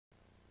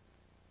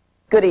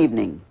Good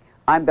evening.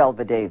 I'm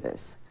Belva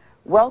Davis.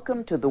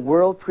 Welcome to the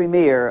world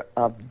premiere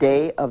of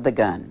Day of the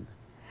Gun.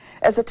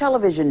 As a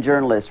television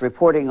journalist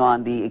reporting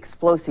on the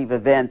explosive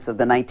events of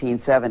the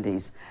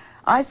 1970s,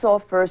 I saw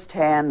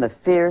firsthand the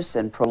fierce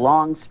and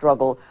prolonged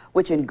struggle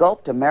which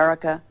engulfed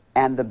America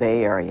and the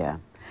Bay Area.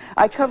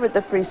 I covered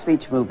the free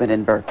speech movement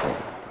in Berkeley,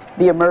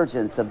 the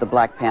emergence of the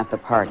Black Panther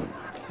Party,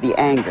 the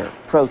anger,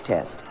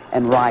 protest,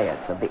 and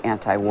riots of the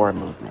anti-war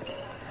movement.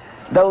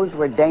 Those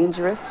were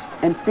dangerous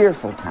and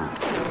fearful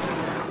times.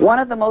 One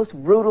of the most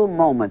brutal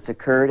moments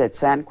occurred at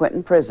San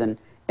Quentin Prison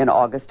in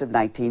August of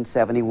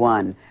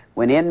 1971,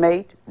 when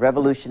inmate,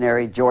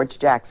 revolutionary George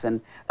Jackson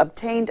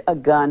obtained a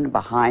gun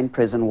behind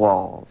prison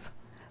walls.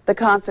 The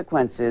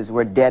consequences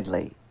were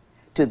deadly.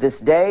 To this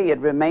day, it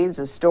remains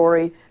a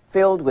story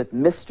filled with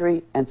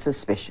mystery and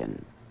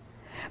suspicion.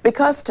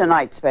 Because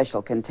tonight's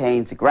special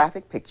contains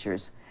graphic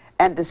pictures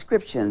and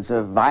descriptions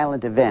of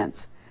violent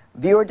events,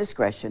 viewer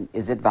discretion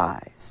is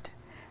advised.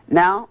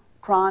 Now,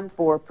 Cron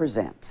 4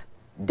 presents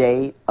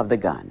Day of the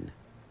Gun.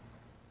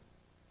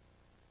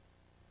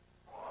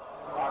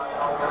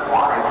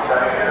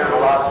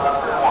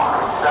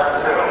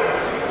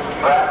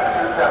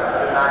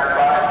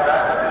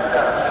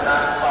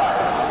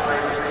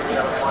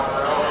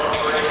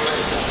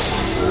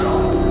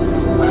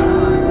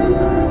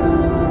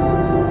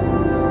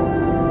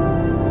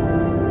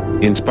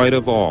 In spite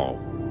of all,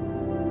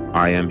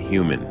 I am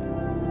human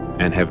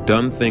and have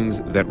done things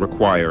that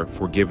require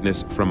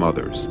forgiveness from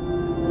others.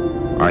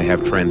 I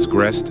have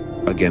transgressed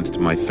against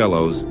my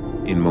fellows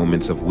in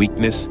moments of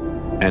weakness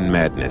and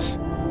madness.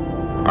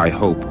 I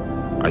hope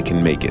I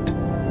can make it.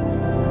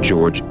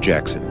 George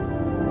Jackson.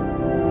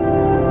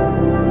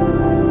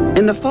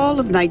 In the fall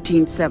of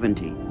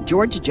 1970,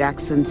 George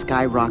Jackson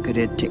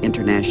skyrocketed to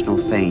international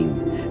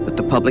fame with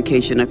the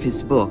publication of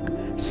his book,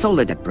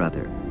 Soledad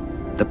Brothers,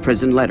 The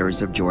Prison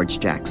Letters of George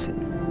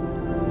Jackson.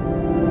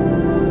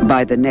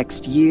 By the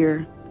next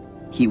year,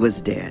 he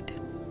was dead.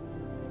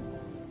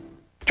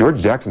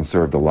 George Jackson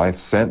served a life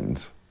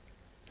sentence,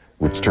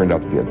 which turned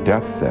out to be a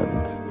death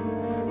sentence,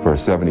 for a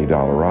 $70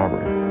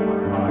 robbery.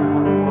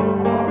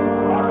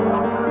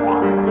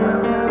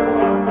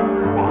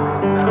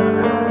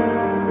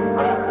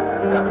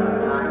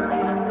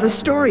 The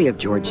story of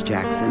George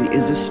Jackson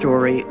is a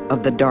story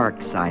of the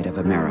dark side of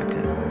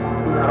America.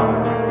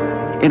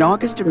 In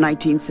August of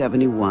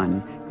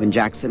 1971, when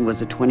Jackson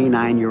was a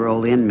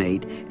 29-year-old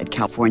inmate at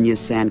California's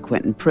San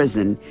Quentin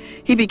Prison,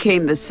 he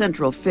became the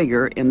central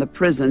figure in the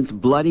prison's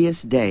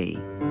bloodiest day.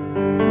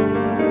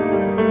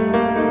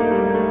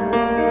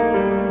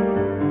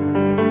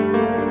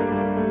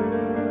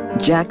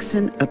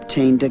 Jackson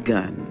obtained a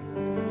gun,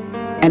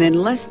 and in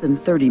less than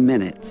 30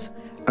 minutes,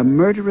 a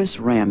murderous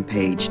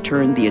rampage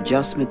turned the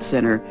adjustment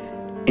center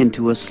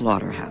into a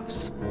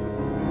slaughterhouse.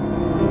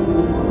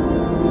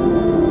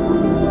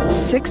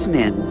 6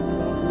 men,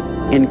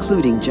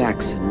 including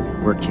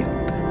Jackson, were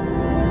killed.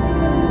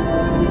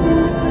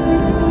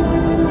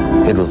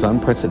 It was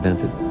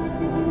unprecedented.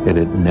 It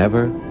had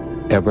never,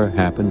 ever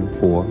happened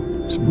before.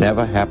 It's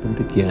never happened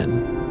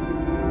again.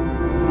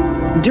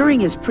 During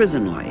his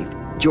prison life,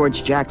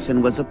 George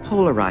Jackson was a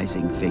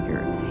polarizing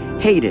figure,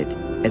 hated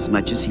as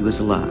much as he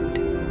was loved.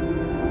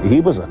 He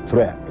was a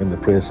threat in the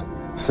prison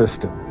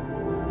system.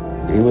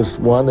 He was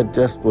one that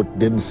just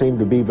didn't seem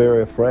to be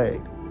very afraid.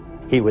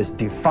 He was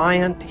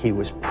defiant, he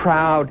was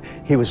proud,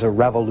 he was a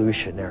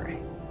revolutionary.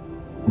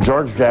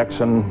 George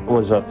Jackson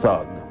was a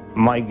thug.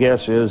 My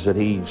guess is that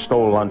he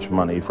stole lunch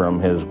money from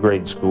his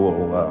grade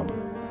school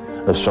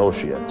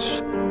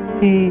associates.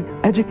 He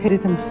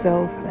educated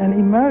himself and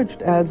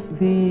emerged as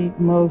the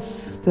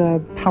most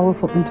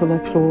powerful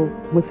intellectual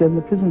within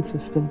the prison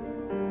system.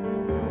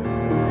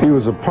 He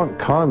was a punk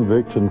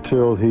convict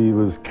until he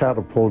was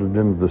catapulted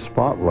into the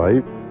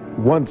spotlight.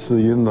 Once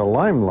in the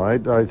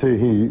limelight, I think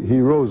he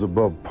rose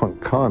above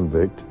punk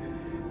convict,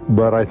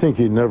 but I think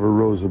he never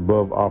rose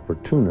above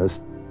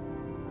opportunist.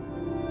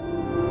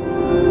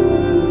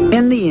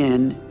 In the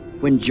end,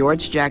 when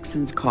George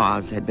Jackson's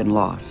cause had been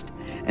lost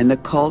and the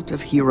cult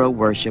of hero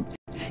worship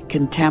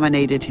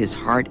contaminated his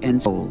heart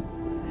and soul,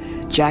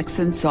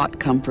 Jackson sought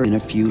comfort in a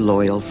few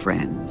loyal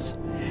friends,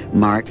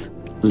 Marx,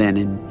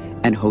 Lenin,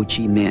 and Ho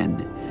Chi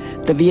Minh,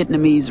 the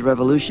Vietnamese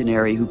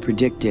revolutionary who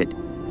predicted,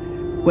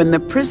 "When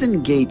the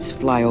prison gates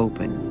fly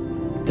open,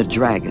 the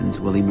dragons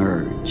will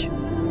emerge."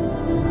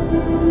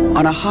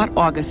 On a hot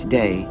August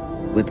day,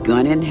 with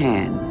gun in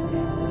hand,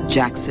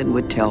 Jackson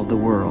would tell the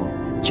world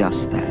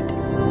just that.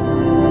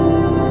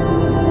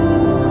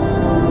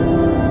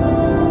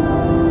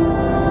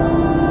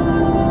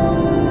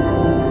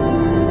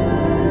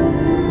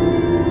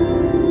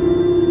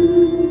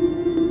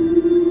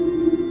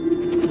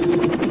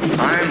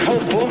 I'm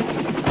hopeful,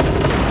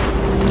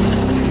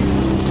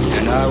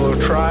 and I will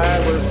try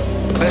with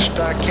best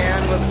I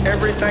can with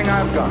everything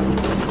I've got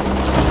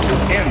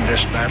to end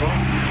this battle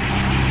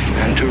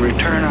and to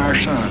return our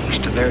sons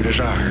to their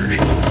desires.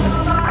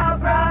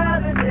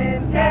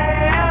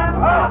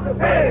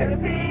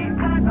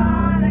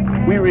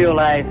 We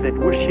realize that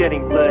we're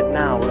shedding blood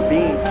now, we're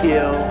being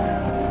killed,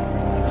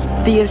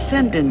 The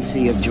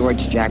ascendancy of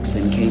George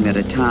Jackson came at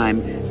a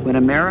time when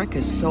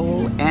America's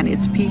soul and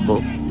its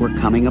people were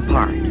coming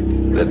apart.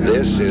 That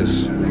this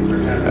is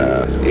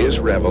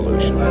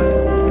revolution.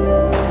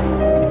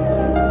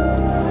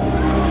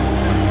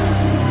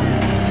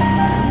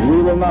 We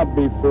will not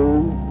be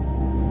fooled.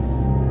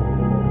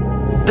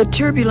 The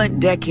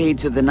turbulent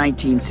decades of the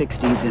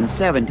 1960s and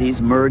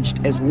 70s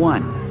merged as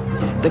one.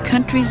 The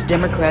country's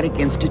democratic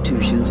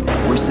institutions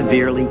were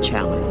severely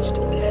challenged.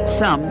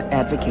 Some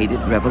advocated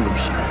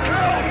revolution.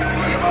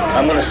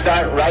 I'm going to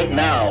start right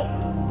now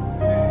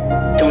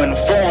to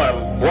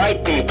inform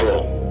white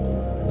people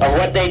of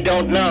what they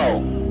don't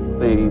know.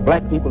 The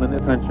black people in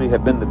this country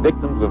have been the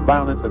victims of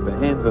violence at the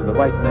hands of the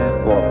white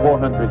man for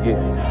 400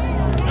 years.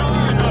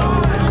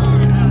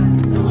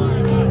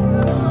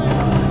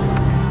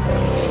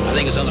 I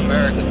think it's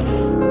un-American.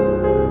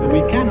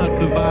 We cannot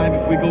survive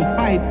if we go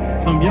fight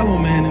some yellow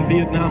man in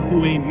Vietnam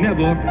who ain't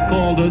never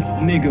called us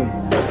nigger.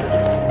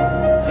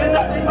 You're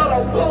nothing but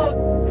a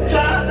bull,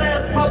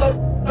 child-ass mother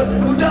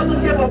who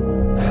doesn't give a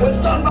when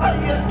somebody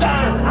is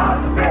dying.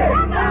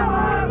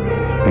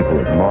 People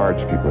had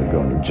marched, people had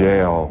gone to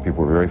jail,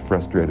 people were very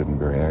frustrated and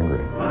very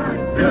angry.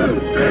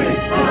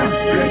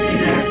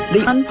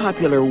 The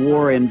unpopular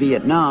war in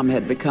Vietnam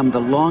had become the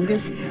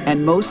longest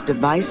and most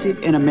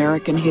divisive in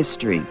American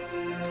history.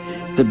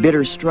 The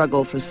bitter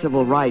struggle for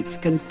civil rights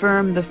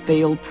confirmed the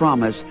failed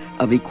promise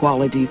of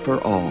equality for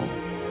all.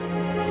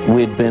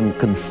 We'd been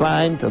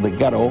consigned to the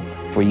ghetto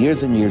for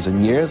years and years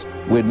and years.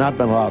 We'd not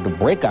been allowed to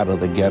break out of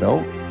the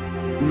ghetto.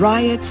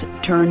 Riots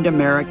turned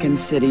American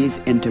cities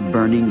into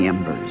burning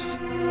embers.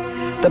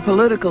 The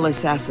political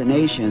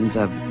assassinations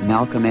of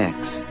Malcolm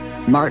X,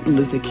 Martin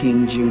Luther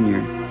King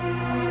Jr.,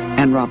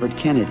 and Robert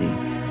Kennedy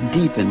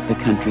deepened the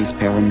country's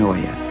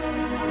paranoia.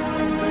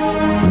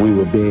 We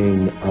were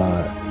being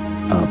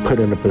put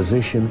in a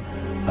position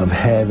of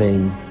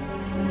having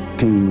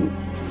to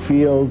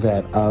feel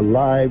that our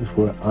lives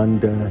were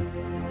under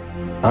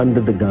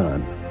the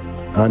gun.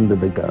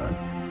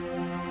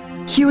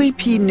 Huey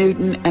P.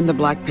 Newton and the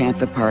Black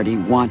Panther Party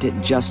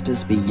wanted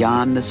justice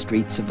beyond the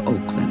streets of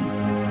Oakland.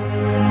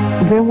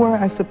 There were,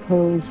 I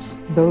suppose,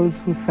 those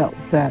who felt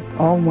that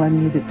all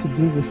one needed to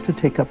do was to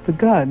take up the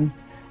gun,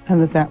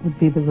 and that would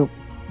be the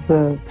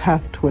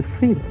path toward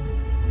freedom.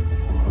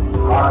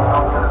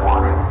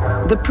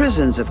 The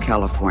prisons of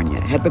California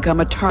had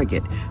become a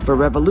target for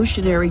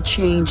revolutionary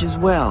change as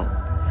well.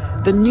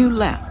 The New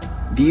Left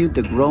viewed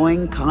the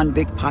growing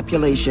convict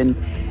population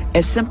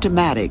as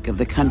symptomatic of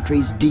the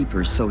country's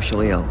deeper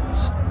social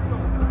ills.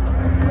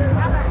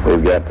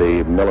 We've got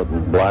the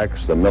militant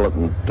blacks, the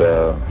militant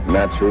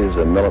Nazis,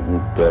 the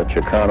militant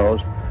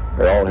Chicanos.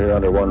 They're all here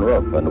under one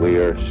roof, and we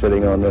are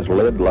sitting on this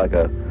lid like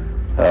a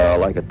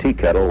tea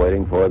kettle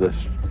waiting for the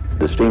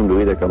steam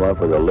to either come up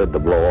or the lid to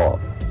blow off.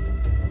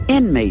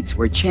 Inmates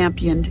were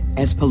championed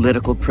as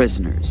political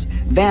prisoners,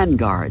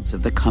 vanguards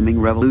of the coming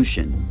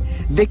revolution,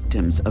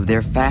 victims of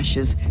their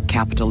fascist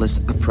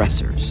capitalist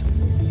oppressors.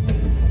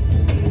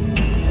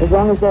 As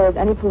long as there is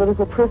any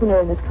political prisoner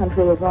in this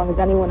country, as long as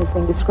anyone is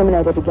being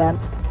discriminated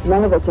against,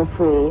 none of us are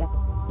free.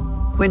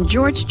 When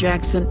George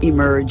Jackson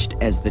emerged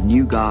as the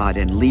new god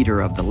and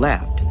leader of the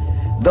left,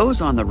 those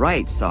on the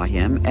right saw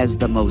him as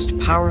the most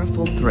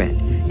powerful threat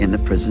in the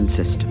prison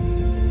system.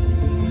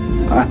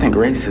 I think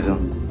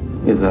racism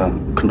is a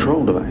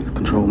control device,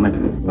 control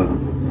mechanism,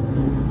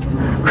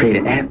 create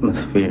an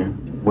atmosphere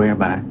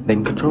whereby they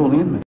can control the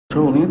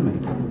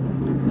inmates.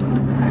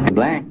 And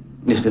black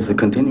is just a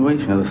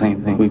continuation of the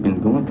same thing we've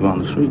been going through on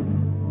the street.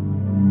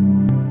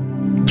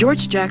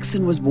 George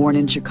Jackson was born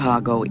in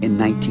Chicago in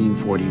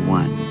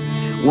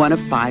 1941, one of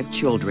 5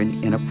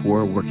 children in a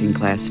poor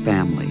working-class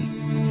family.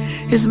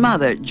 His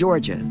mother,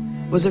 Georgia,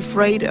 was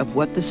afraid of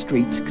what the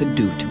streets could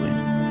do to him.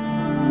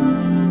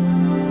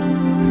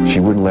 She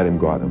wouldn't let him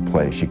go out and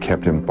play. She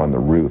kept him up on the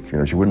roof. You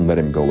know, she wouldn't let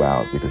him go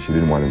out because she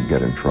didn't want him to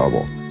get in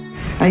trouble.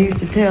 I used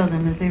to tell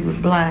them that they were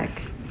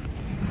black,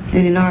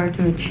 and in order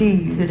to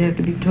achieve, they'd have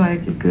to be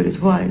twice as good as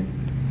white.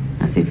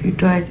 I said, if you're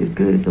twice as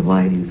good as a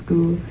white in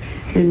school,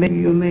 then maybe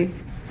you'll make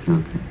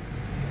something.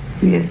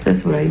 Yes,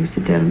 that's what I used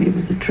to tell them. It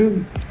was the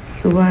truth.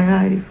 So why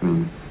hide it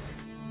from them?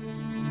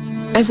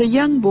 As a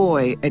young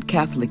boy at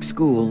Catholic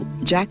school,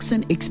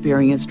 Jackson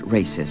experienced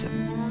racism.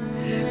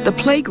 The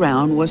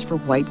playground was for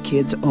white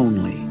kids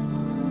only.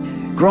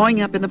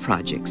 Growing up in the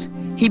projects,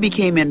 he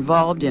became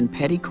involved in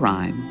petty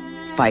crime,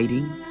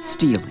 fighting,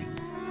 stealing.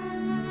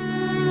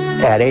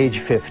 At age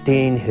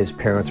 15, his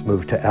parents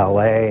moved to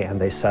LA and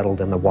they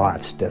settled in the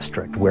Watts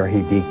district, where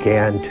he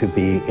began to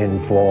be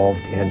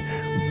involved in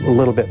a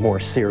little bit more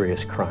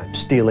serious crimes,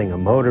 stealing a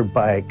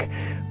motorbike,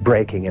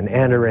 breaking and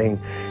entering.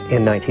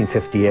 In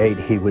 1958,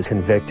 he was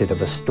convicted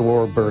of a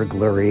store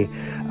burglary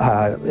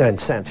and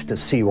sent to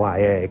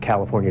CYA,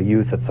 California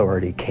Youth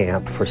Authority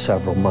camp, for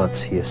several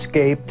months. He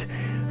escaped,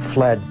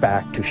 fled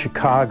back to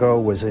Chicago,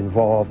 was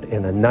involved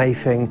in a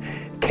knifing,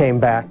 came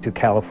back to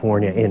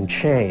California in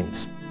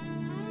chains.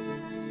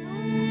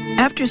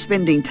 After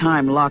spending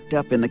time locked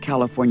up in the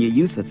California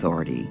Youth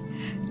Authority,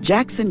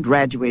 Jackson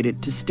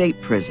graduated to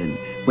state prison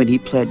when he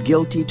pled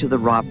guilty to the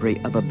robbery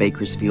of a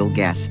Bakersfield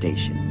gas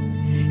station.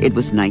 It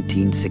was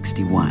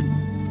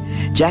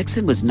 1961.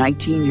 Jackson was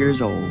 19 years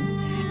old,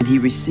 and he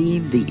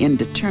received the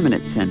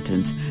indeterminate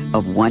sentence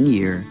of 1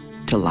 year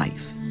to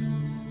life.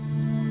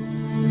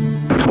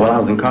 Well, I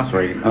was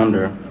incarcerated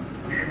under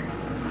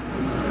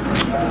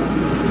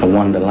a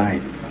 1 to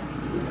life,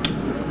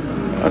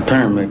 a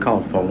term they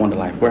called for 1 to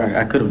life, where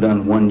I could have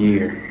done 1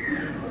 year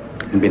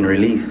and been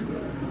released.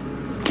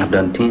 I've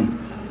done 10.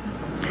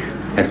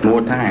 That's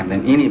more time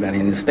than anybody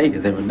in this state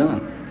has ever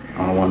done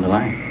on a 1 to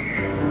life.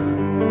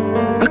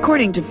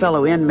 According to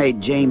fellow inmate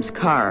James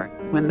Carr,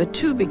 when the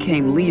two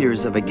became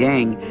leaders of a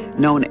gang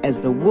known as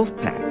the Wolf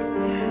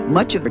Pack,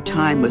 much of their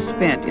time was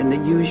spent in the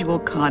usual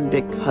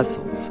convict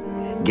hustles: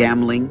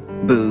 gambling,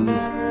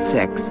 booze,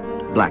 sex,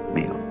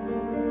 blackmail.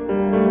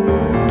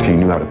 He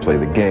knew how to play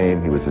the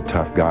game. He was a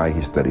tough guy.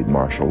 He studied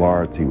martial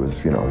arts. He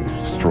was, he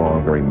was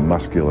strong, very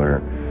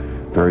muscular,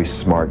 very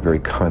smart, very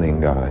cunning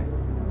guy.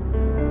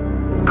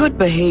 Good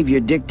behavior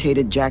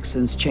dictated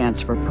Jackson's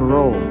chance for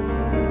parole.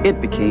 It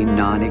became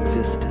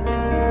non-existent.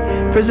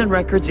 Prison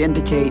records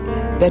indicate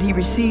that he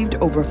received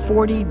over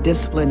 40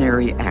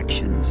 disciplinary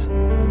actions.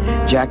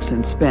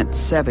 Jackson spent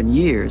 7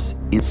 years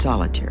in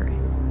solitary.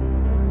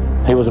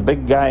 He was a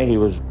big guy. He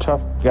was a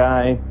tough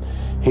guy.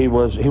 He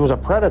was a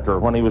predator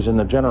when he was in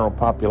the general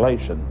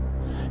population.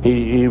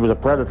 He was a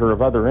predator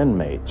of other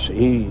inmates.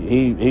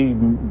 He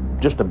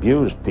just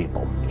abused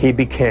people. He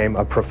became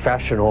a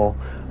professional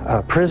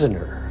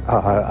prisoner,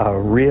 a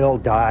real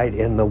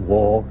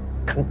dyed-in-the-wool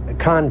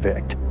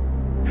convict.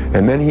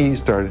 And then he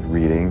started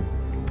reading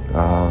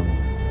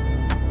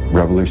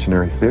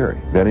revolutionary theory.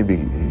 Then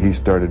he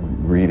started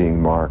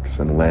reading Marx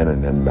and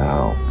Lenin and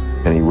Mao.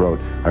 And he wrote,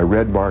 "I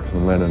read Marx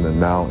and Lenin and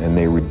Mao, and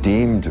they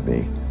redeemed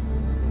me."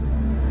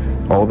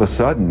 All of a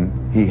sudden,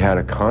 he had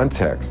a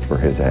context for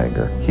his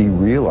anger. He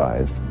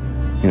realized,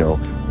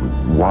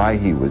 why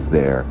he was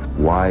there,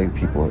 why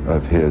people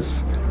of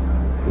his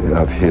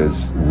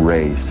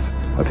race,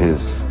 of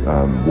his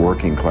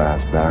working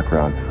class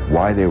background,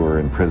 why they were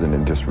in prison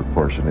in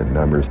disproportionate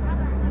numbers.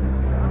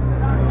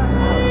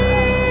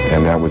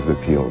 And that was the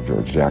appeal of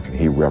George Jackson.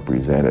 He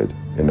represented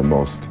in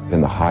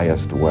the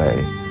highest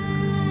way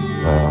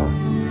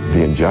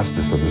the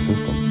injustice of the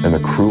system and the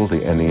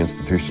cruelty and the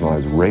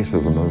institutionalized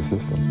racism of the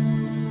system.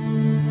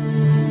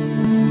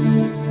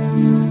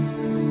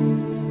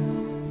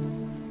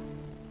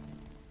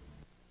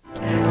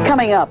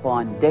 Coming up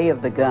on Day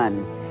of the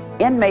Gun,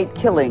 inmate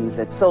killings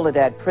at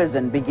Soledad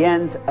Prison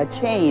begins a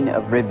chain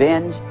of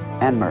revenge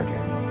and murder.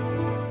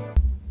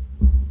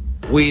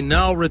 We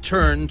now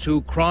return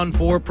to Cron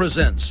 4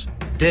 Presents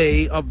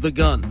Day of the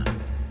Gun.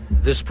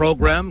 This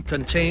program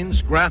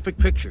contains graphic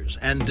pictures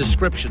and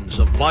descriptions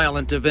of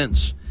violent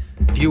events.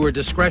 Viewer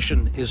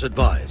discretion is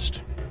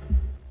advised.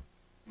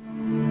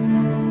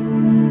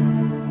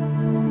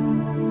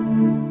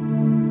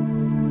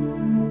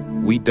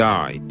 We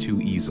die too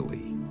easily.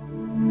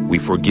 We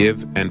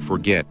forgive and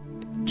forget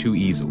too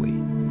easily.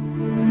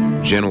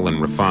 Gentle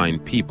and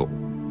refined people,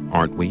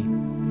 aren't we?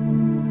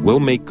 We'll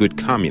make good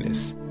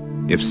communists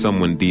if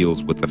someone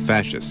deals with the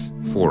fascists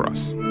for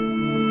us.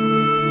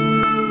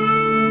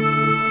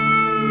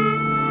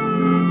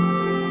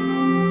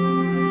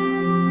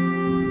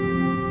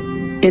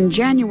 In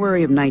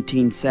January of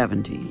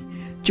 1970,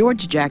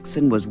 George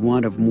Jackson was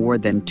one of more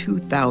than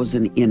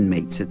 2,000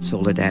 inmates at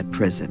Soledad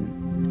Prison.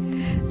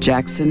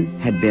 Jackson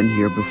had been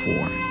here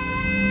before.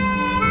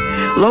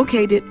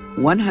 Located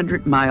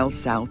 100 miles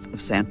south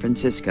of San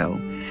Francisco,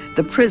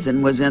 the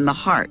prison was in the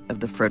heart of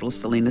the fertile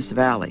Salinas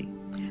Valley,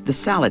 the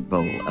salad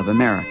bowl of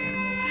America,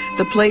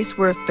 the place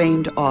where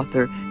famed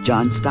author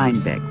John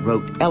Steinbeck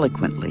wrote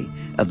eloquently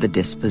of the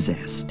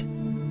dispossessed.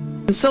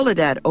 When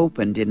Soledad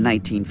opened in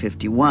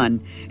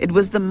 1951, it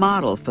was the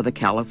model for the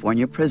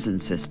California prison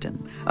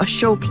system, a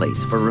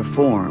showplace for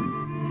reform.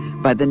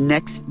 By the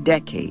next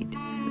decade,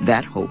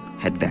 that hope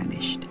had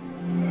vanished.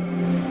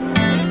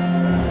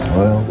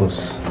 Well, it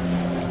was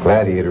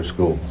gladiator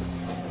school.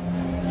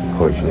 Of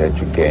course, you had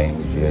your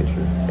gangs, you had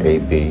your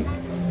AB,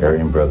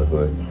 Aryan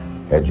Brotherhood, you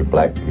had your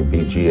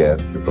BGF,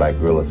 your Black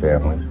Guerrilla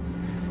Family,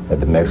 you had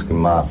the Mexican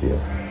Mafia.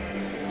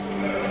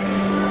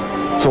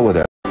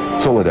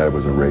 Soledad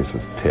was a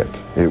racist pit.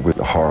 It was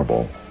a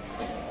horrible,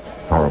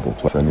 horrible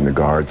place. I mean, the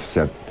guards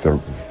set the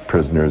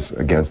prisoners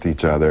against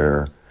each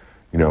other.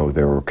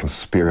 There were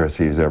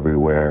conspiracies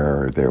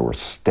everywhere. There were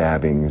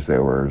stabbings.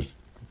 There were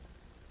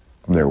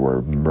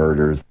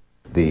murders.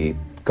 The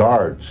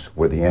guards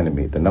were the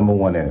enemy, the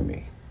 #1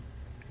 enemy,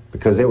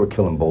 because they were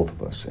killing both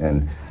of us.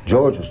 And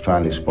George was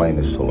trying to explain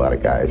this to a lot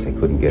of guys. They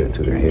couldn't get it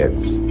to their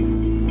heads.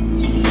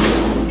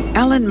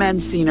 Alan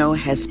Mancino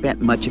has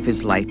spent much of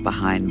his life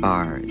behind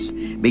bars,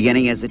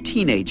 beginning as a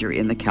teenager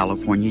in the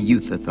California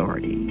Youth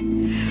Authority.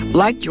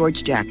 Like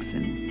George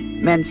Jackson,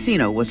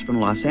 Mancino was from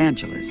Los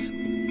Angeles.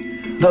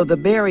 Though the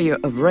barrier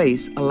of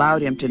race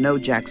allowed him to know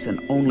Jackson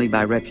only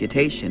by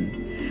reputation,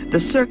 the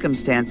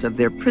circumstance of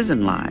their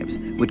prison lives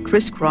would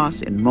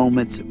crisscross in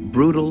moments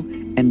brutal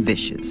and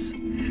vicious.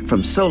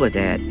 From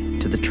Soledad,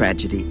 to the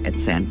tragedy at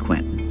San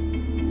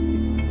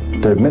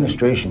Quentin. The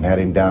administration had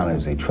him down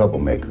as a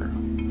troublemaker,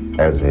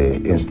 as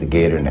an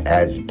instigator and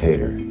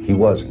agitator. He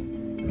wasn't.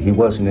 He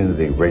wasn't into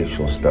the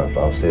racial stuff,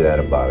 I'll say that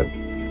about it.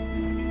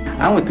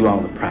 I went through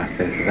all the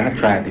processes. I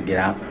tried to get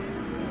out.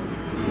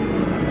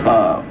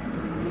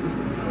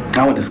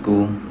 I went to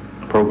school,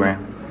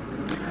 program,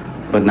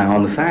 but now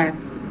on the side,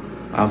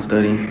 I was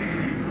studying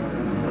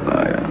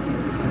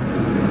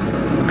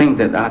things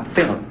that I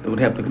felt that would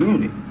help the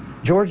community.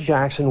 George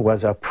Jackson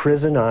was a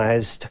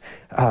prisonized,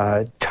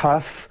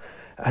 tough,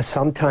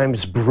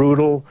 sometimes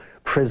brutal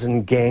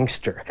prison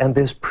gangster. And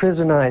this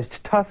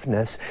prisonized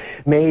toughness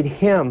made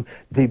him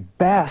the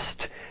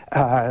best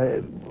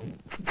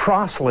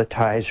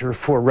proselytizer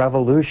for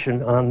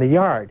revolution on the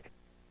yard.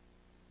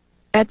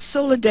 At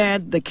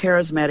Soledad, the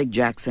charismatic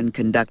Jackson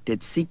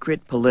conducted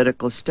secret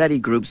political study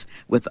groups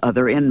with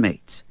other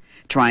inmates,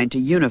 trying to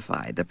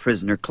unify the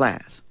prisoner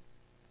class.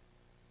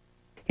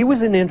 He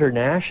was an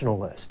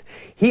internationalist.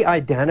 He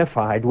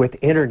identified with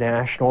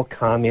international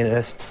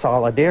communist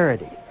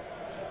solidarity.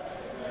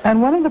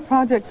 And one of the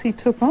projects he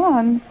took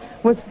on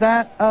was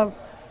that of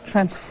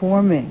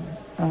transforming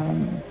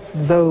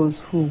those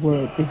who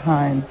were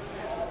behind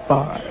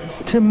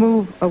bars, to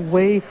move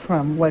away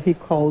from what he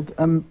called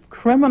a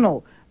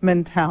criminal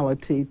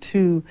mentality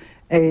to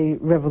a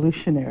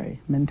revolutionary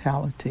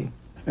mentality.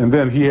 And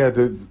then he had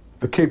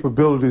the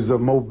capabilities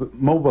of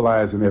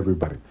mobilizing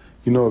everybody.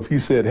 You know, if he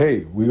said,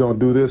 hey, we're going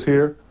to do this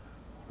here,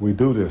 we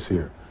do this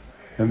here.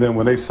 And then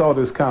when they saw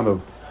this kind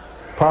of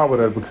power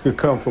that could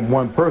come from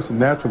one person,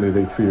 naturally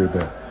they feared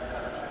that.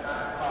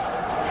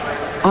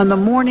 On the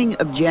morning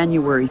of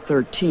January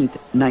 13th,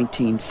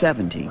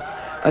 1970,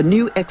 a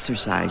new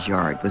exercise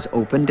yard was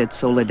opened at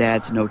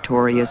Soledad's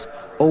notorious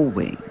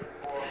O-Wing.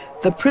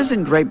 The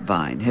prison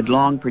grapevine had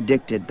long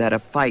predicted that a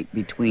fight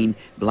between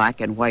black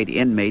and white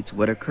inmates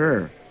would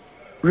occur.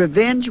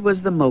 Revenge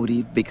was the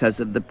motive because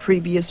of the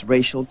previous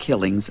racial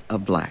killings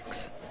of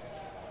blacks.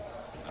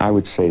 I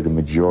would say the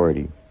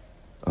majority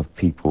of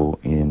people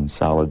in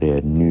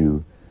Soledad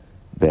knew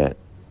that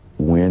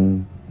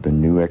when the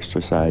new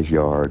exercise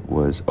yard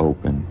was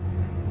open,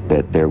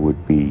 that there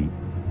would be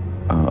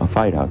a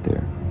fight out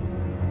there.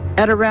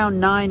 At around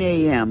 9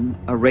 a.m.,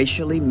 a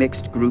racially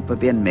mixed group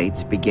of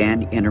inmates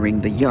began entering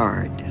the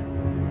yard.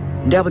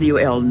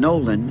 W.L.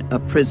 Nolan, a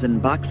prison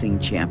boxing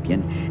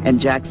champion and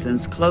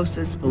Jackson's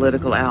closest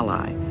political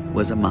ally,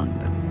 was among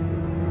them.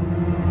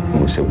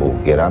 And we said, well,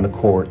 get on the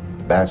court,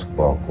 the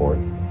basketball court.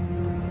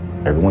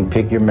 Everyone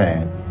pick your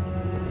man.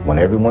 When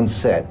everyone's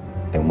set,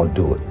 then we'll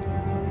do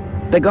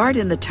it. The guard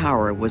in the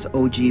tower was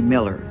O.G.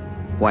 Miller,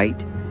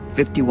 white,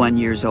 51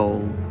 years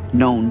old,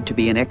 known to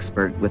be an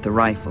expert with a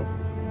rifle.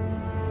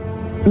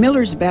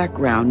 Miller's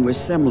background was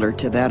similar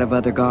to that of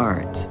other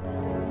guards.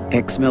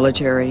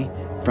 Ex-military,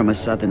 from a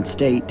southern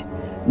state,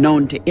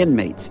 known to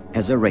inmates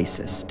as a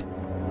racist.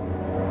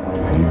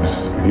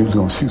 He was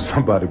going to shoot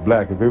somebody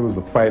black. If it was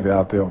a fight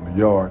out there on the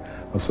yard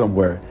or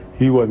somewhere,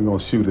 he wasn't going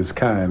to shoot his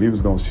kind. He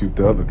was going to shoot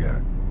the other guy.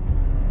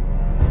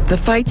 The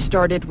fight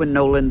started when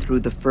Nolan threw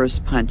the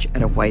first punch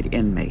at a white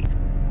inmate.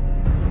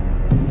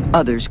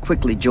 Others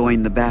quickly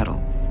joined the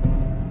battle.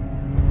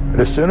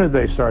 As soon as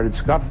they started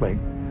scuffling,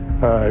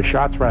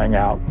 shots rang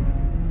out.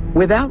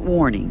 Without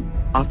warning,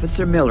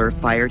 Officer Miller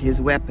fired his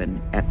weapon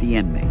at the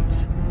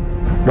inmates.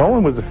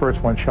 Nolan was the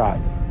first one shot.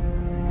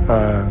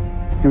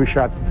 He was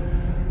shot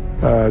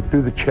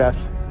through the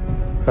chest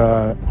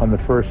on the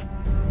first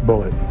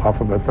bullet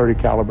off of a .30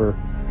 caliber,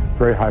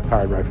 very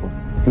high-powered rifle.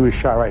 He was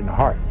shot right in the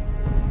heart.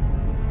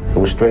 It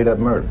was straight up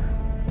murder.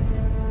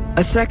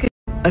 A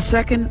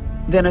second,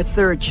 then a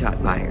third shot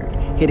fired,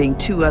 hitting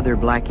two other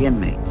black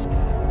inmates.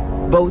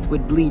 Both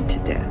would bleed to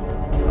death.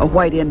 A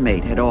white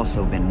inmate had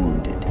also been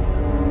wounded.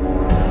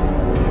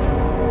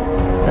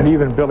 And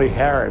even Billy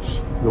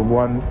Harris, the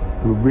one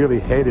who really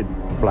hated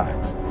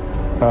blacks,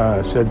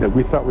 said that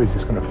we thought we were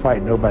just going to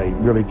fight. Nobody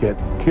really get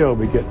killed.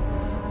 We get,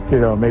 you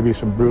know, maybe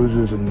some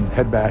bruises and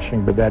head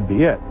bashing, but that'd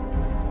be it.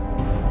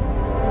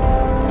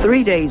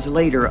 3 days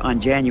later, on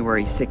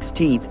January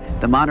 16th,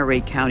 the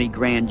Monterey County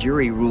Grand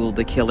Jury ruled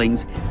the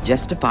killings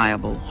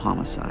justifiable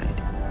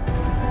homicide.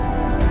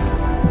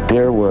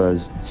 There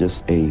was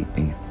just a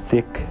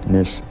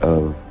thickness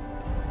of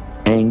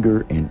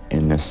anger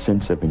and a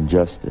sense of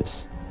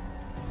injustice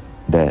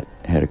that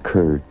had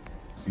occurred.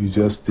 You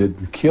just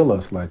didn't kill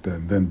us like that.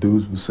 And then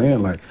dudes were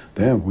saying like,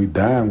 damn, we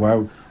dying,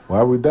 why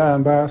are we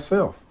dying by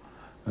ourselves?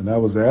 And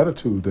that was the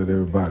attitude that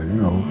everybody, you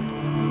know.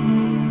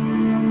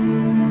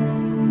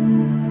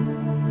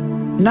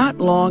 Not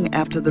long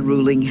after the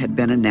ruling had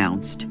been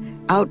announced,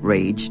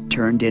 outrage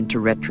turned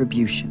into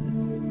retribution.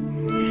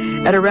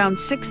 At around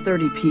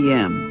 6:30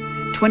 p.m.,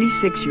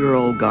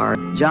 26-year-old guard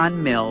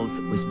John Mills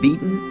was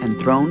beaten and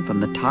thrown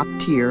from the top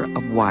tier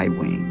of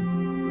Y-Wing.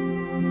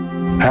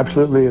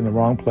 Absolutely in the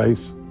wrong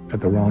place at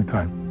the wrong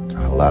time.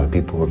 A lot of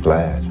people were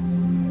glad.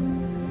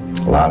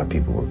 A lot of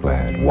people were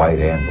glad, white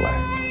and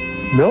black.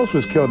 Mills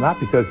was killed not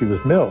because he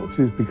was Mills,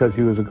 it was because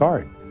he was a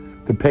guard,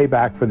 to pay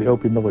back for the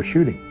Opie Miller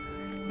shooting.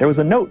 There was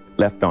a note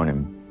left on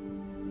him.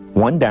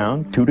 1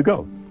 down, 2 to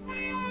go.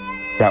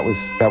 That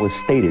was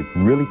stated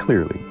really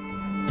clearly.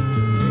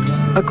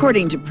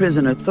 According to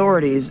prison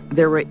authorities,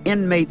 there were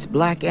inmates,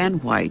 black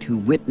and white, who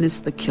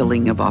witnessed the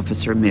killing of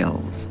Officer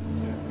Mills.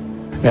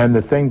 And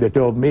the thing that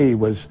killed me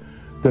was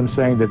them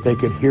saying that they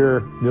could hear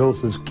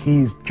Mills's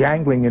keys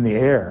jangling in the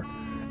air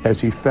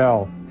as he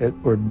fell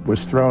or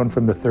was thrown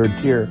from the third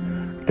tier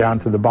down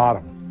to the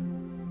bottom.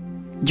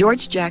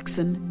 George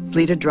Jackson,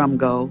 Fleta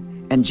Drumgo,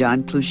 and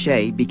John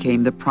Clouchet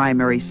became the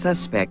primary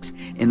suspects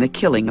in the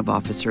killing of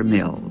Officer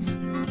Mills.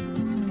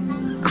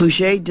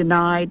 Clouchet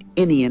denied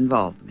any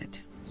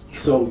involvement.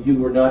 So you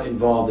were not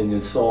involved in the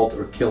assault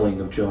or killing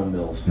of John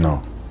Mills?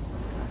 No.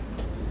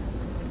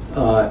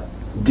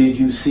 Did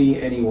you see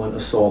anyone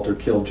assault or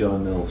kill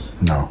John Mills?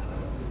 No.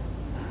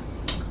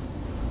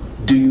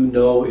 Do you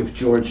know if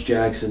George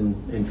Jackson,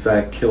 in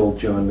fact, killed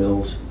John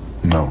Mills?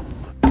 No.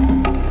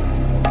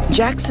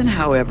 Jackson,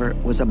 however,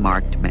 was a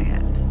marked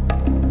man.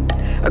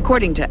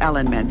 According to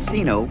Alan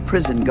Mancino,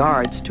 prison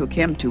guards took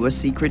him to a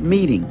secret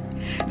meeting.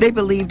 They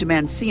believed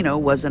Mancino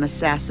was an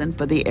assassin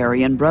for the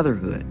Aryan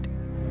Brotherhood.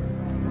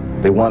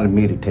 They wanted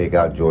me to take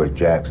out George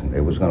Jackson.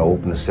 They was going to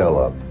open the cell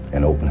up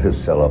and open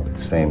his cell up at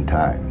the same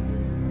time.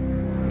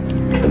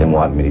 And they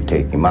wanted me to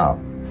take him out.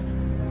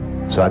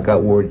 So I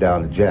got word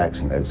down to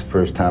Jackson. That's the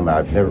first time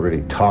I've never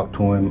really talked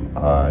to him,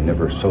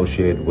 never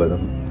associated with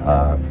him.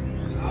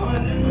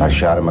 I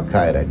shot him a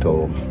kite. I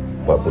told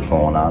him what was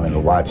going on in the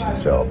watching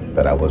cell,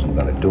 that I wasn't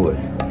going to do it.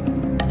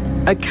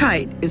 A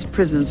kite is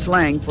prison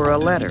slang for a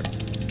letter.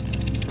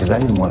 Because I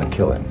didn't want to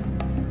kill him.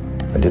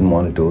 I didn't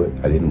want to do it.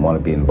 I didn't want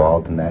to be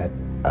involved in that.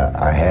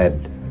 I had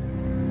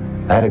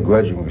a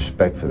grudging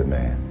respect for the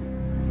man.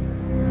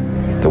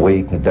 The way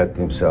he conducted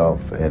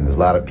himself, and a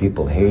lot of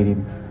people hate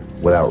him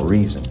without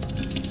reason.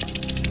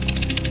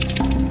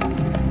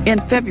 In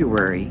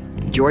February,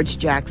 George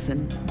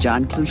Jackson,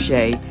 John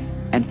Clouchet,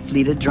 and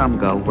Fleta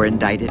Drumgo were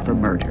indicted for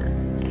murder.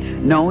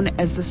 Known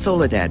as the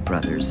Soledad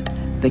Brothers,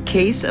 the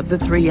case of the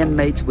three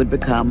inmates would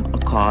become a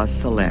cause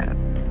célèbre.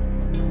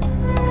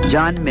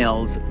 John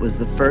Mills was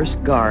the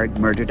first guard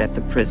murdered at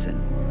the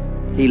prison.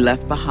 He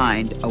left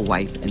behind a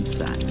wife and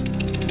son.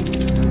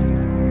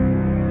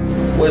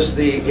 Was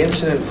the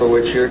incident for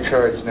which you're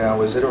charged now,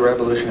 was it a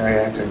revolutionary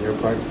act on your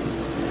part?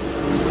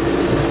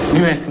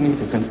 You asking me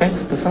to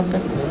confess to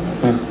something?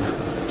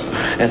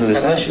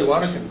 Unless you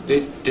want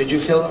to, did you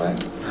kill the man?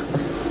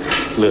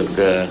 Look,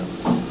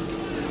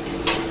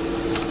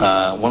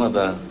 one of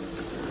the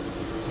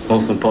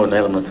most important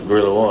elements of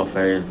guerrilla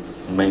warfare is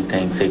to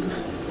maintain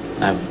secrecy.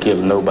 I've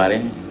killed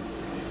nobody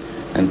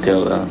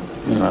until,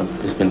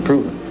 it's been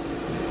proven.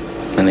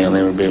 And they'll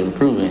never be able to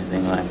prove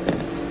anything like that.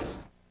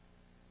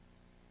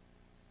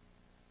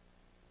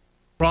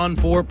 KRON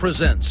 4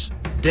 presents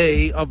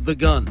Day of the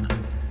Gun.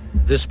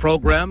 This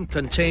program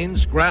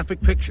contains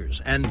graphic pictures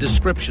and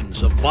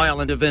descriptions of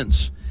violent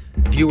events.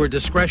 Viewer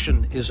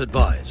discretion is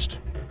advised.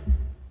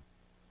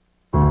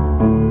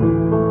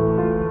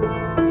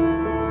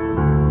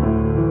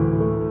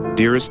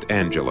 Dearest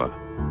Angela,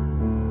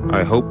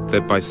 I hope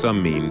that by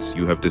some means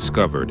you have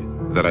discovered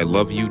that I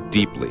love you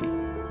deeply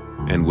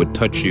and would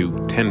touch you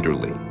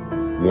tenderly,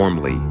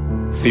 warmly,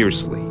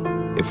 fiercely,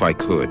 if I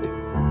could,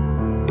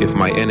 if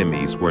my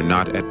enemies were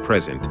not at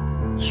present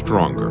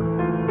stronger.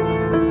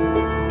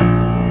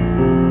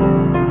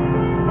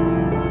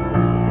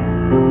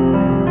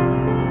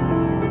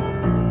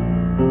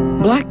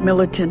 Black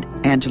militant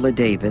Angela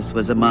Davis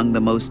was among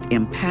the most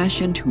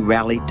impassioned who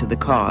rallied to the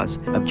cause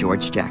of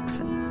George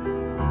Jackson.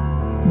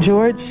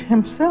 George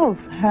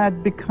himself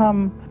had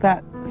become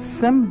that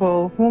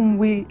symbol whom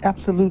we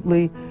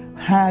absolutely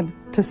had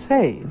to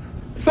save.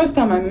 The first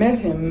time I met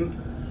him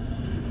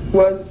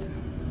was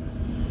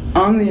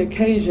on the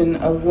occasion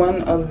of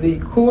one of the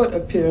court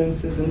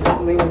appearances in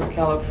Salinas,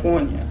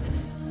 California.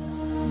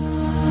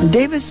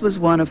 Davis was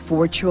one of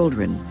 4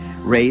 children,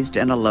 raised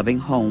in a loving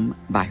home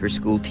by her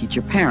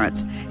schoolteacher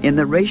parents in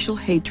the racial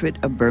hatred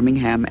of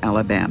Birmingham,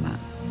 Alabama.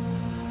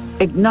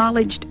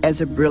 Acknowledged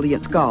as a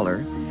brilliant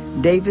scholar,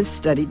 Davis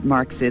studied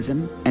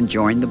Marxism and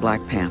joined the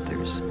Black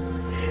Panthers.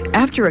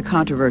 After a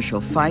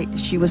controversial fight,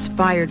 she was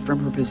fired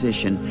from her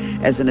position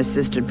as an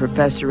assistant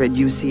professor at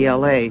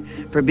UCLA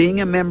for being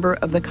a member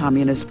of the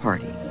Communist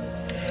Party.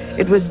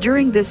 It was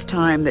during this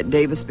time that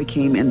Davis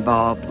became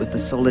involved with the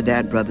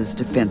Soledad Brothers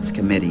Defense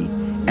Committee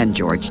and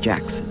George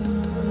Jackson.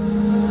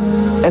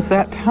 At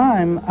that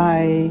time,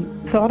 I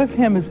thought of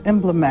him as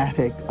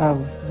emblematic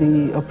of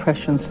the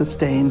oppression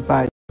sustained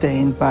by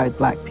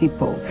black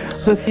people.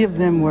 The few of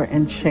them were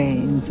in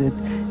chains. It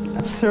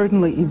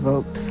certainly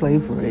evoked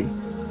slavery.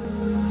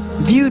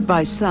 Viewed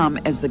by some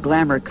as the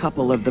glamour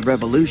couple of the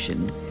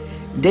revolution,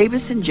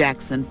 Davis and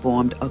Jackson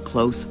formed a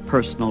close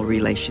personal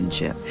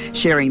relationship,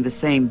 sharing the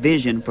same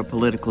vision for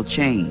political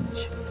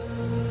change.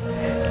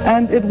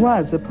 And it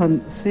was,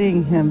 upon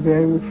seeing him,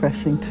 very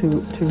refreshing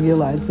to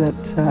realize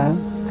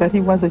that he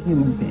was a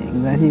human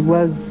being,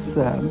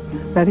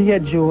 that he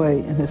had joy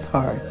in his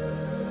heart.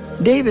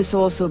 Davis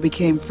also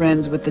became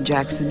friends with the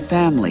Jackson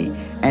family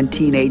and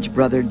teenage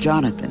brother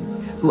Jonathan,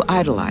 who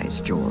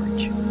idolized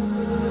George.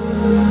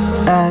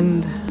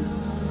 And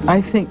I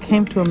think,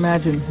 came to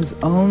imagine his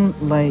own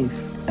life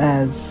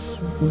as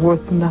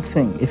worth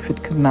nothing if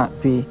it could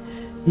not be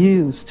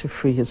used to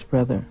free his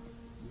brother.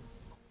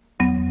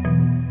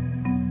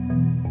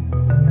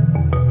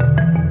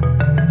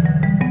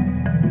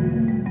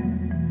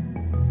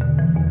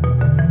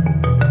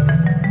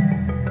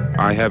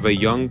 I have a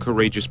young,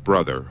 courageous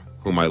brother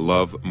whom I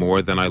love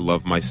more than I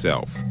love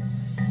myself,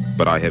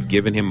 but I have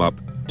given him up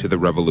to the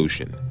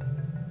revolution.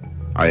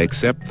 I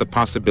accept the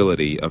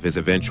possibility of his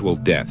eventual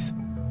death,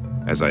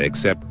 as I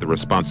accept the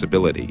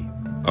responsibility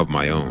of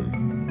my own.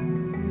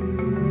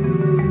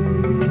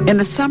 In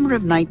the summer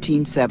of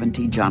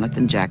 1970,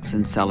 Jonathan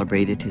Jackson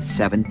celebrated his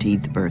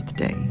 17th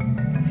birthday.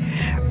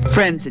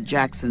 Friends at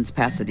Jackson's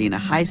Pasadena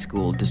High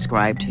School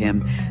described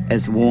him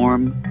as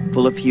warm,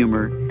 full of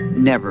humor,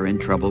 never in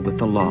trouble with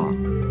the law.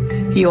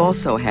 He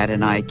also had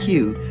an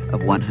IQ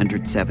of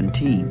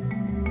 117.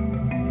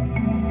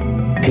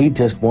 He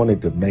just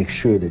wanted to make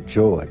sure that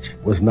George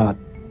was not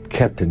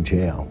kept in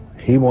jail.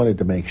 He wanted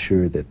to make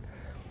sure that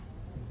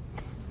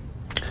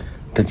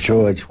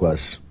George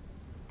was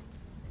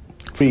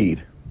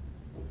freed.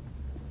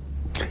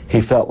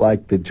 He felt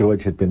like that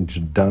George had been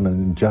done an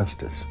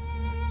injustice.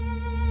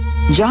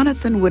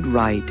 Jonathan would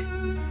write,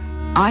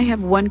 "I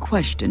have one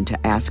question to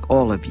ask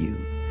all of you.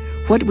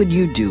 What would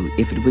you do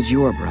if it was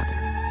your brother?"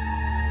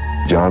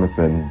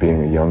 Jonathan,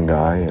 being a young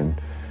guy, and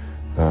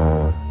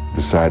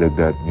decided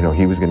that, you know,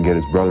 he was going to get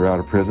his brother out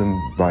of prison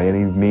by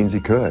any means he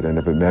could, and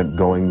if it meant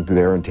going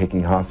there and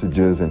taking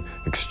hostages and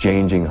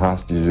exchanging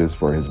hostages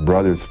for his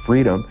brother's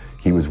freedom,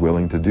 he was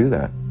willing to do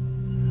that.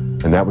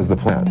 And that was the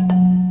plan.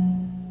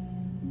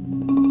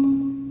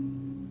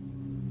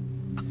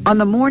 On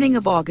the morning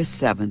of August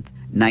 7th,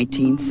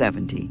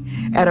 1970,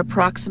 at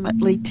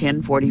approximately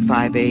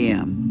 10:45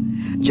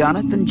 a.m.,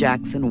 Jonathan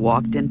Jackson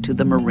walked into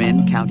the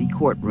Marin County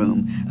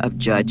courtroom of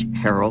Judge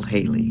Harold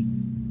Haley.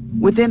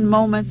 Within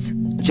moments,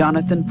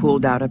 Jonathan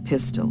pulled out a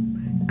pistol,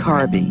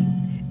 carbine,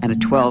 and a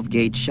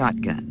 12-gauge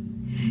shotgun.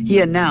 He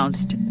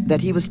announced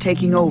that he was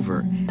taking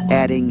over,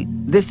 adding,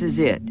 "This is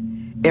it.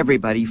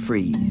 Everybody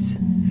freeze."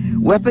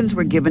 Weapons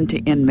were given to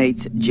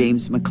inmates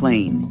James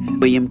McLean,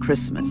 William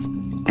Christmas,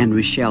 and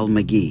Rochelle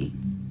McGee.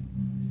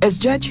 As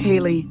Judge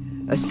Haley,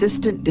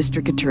 Assistant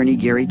District Attorney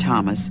Gary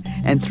Thomas,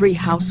 and 3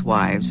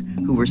 housewives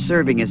who were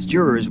serving as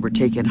jurors were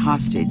taken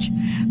hostage,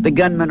 the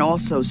gunman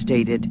also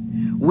stated,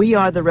 "We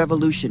are the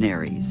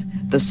revolutionaries.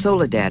 The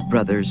Soledad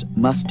Brothers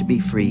must be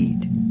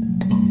freed."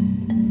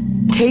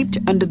 Taped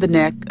under the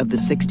neck of the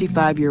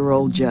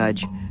 65-year-old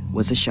judge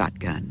was a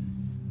shotgun.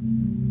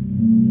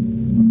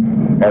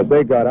 As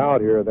they got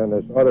out here, then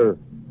this other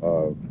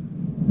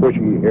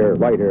bushy-haired,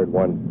 light-haired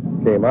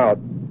one came out.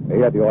 He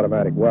had the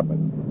automatic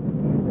weapon.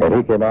 And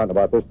he came out, and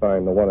about this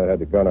time, the one that had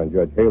the gun on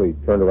Judge Haley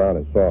turned around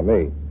and saw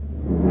me.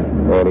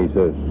 And he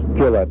says,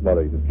 "Kill that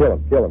mother." He says, "Kill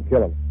him, kill him,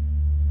 kill him."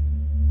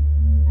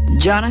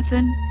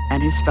 Jonathan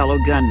and his fellow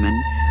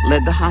gunmen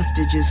led the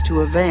hostages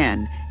to a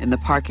van in the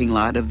parking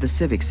lot of the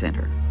Civic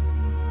Center.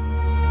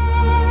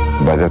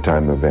 By that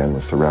time, the van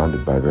was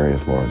surrounded by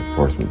various law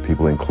enforcement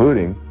people,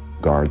 including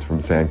guards from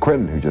San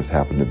Quentin who just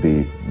happened to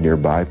be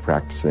nearby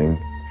practicing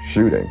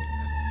shooting.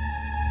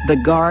 The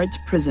guards'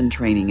 prison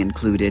training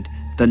included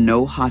the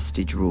no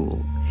hostage rule.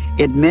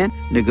 It meant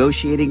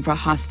negotiating for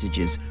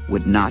hostages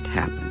would not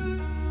happen.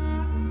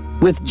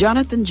 With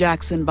Jonathan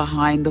Jackson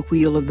behind the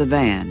wheel of the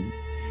van,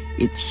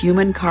 its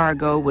human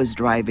cargo was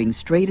driving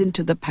straight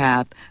into the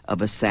path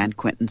of a San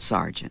Quentin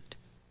sergeant.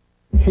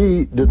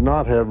 He did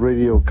not have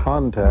radio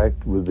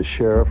contact with the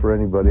sheriff or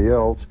anybody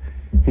else.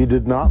 He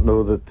did not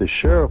know that the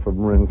sheriff of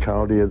Marin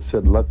County had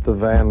said, "Let the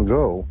van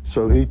go."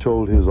 So he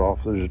told his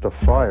officers to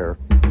fire.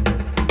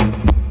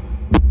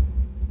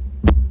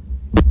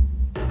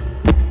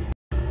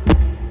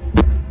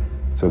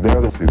 So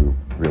they're the two who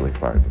really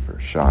fired the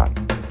first shot,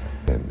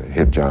 and they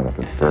hit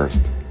Jonathan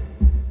first.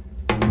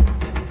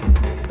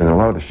 And a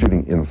lot of the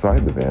shooting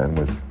inside the van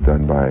was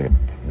done by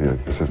the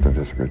assistant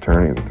district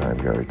attorney at the time,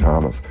 Gary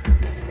Thomas.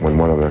 When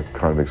one of the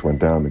convicts went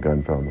down, the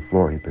gun fell on the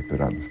floor. He picked it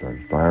up and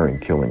started firing,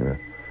 killing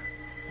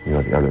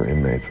the other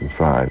inmates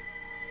inside.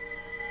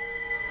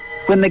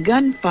 When the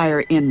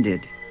gunfire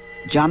ended,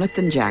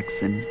 Jonathan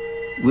Jackson,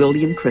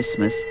 William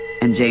Christmas,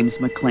 and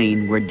James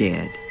McLean were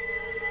dead.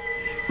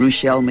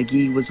 Rochelle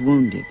McGee was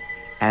wounded,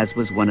 as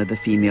was one of the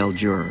female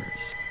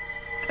jurors.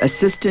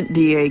 Assistant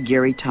DA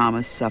Gary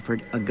Thomas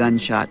suffered a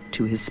gunshot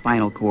to his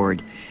spinal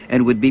cord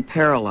and would be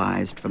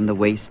paralyzed from the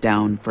waist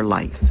down for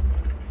life.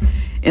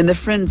 In the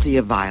frenzy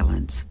of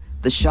violence,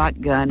 the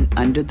shotgun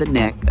under the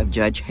neck of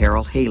Judge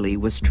Harold Haley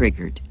was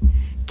triggered,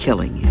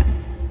 killing him.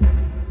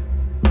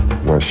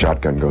 When a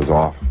shotgun goes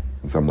off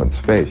in someone's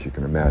face, you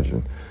can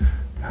imagine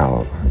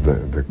how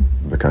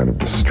the kind of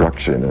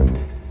destruction and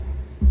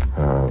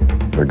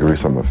the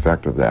gruesome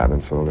effect of that.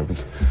 And so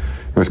it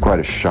was quite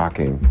a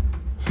shocking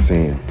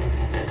scene.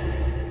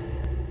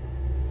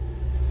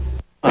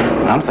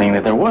 I'm saying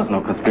that there was no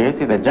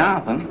conspiracy, that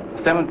Jonathan,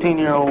 a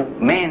 17-year-old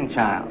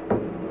man-child,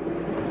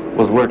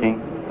 was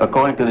working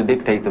according to the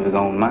dictates of his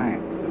own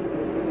mind.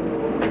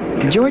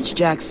 George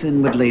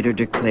Jackson would later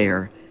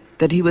declare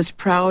that he was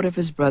proud of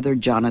his brother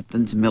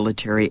Jonathan's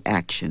military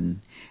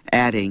action,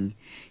 adding,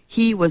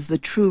 "He was the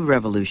true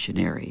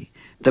revolutionary,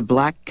 the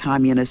black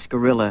communist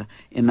guerrilla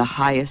in the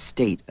highest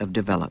state of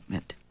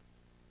development."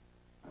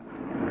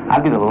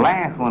 I'd be the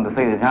last one to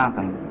say that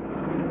Jonathan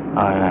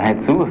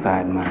had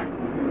suicide in mind.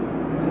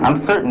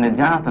 I'm certain that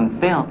Jonathan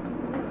felt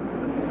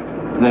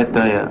that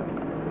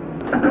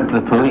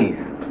the police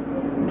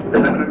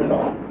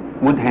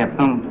would have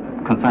some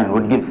concern,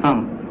 would give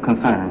some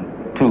concern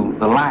to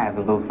the lives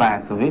of those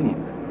 5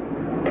 civilians.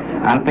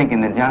 I'm thinking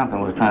that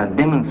Jonathan was trying to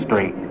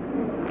demonstrate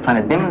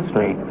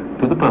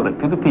to the public,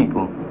 to the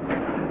people,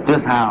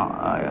 just how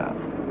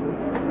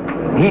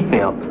he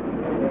felt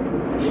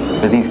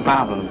that these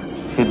problems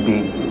should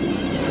be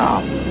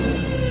solved.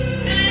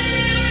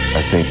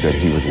 I think that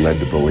he was led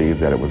to believe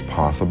that it was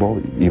possible,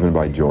 even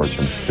by George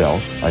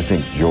himself. I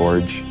think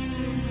George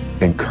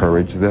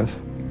encouraged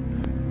this.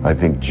 I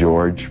think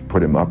George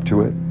put him up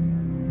to it.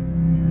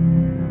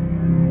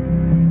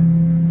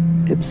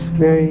 It's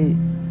very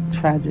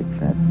tragic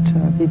that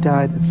he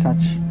died at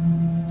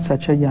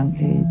such a young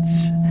age.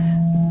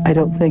 I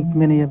don't think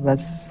many of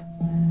us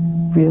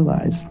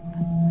realized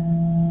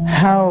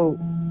how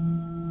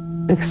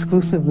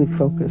exclusively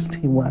focused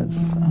he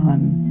was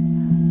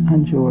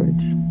on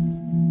George.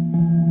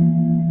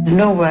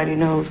 Nobody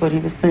knows what he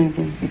was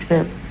thinking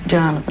except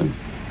Jonathan.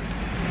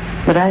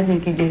 But I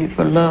think he did it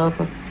for love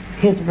of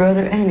his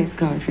brother and his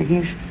country.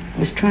 He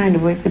was trying to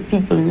wake the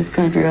people in this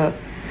country up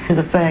to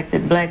the fact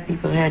that black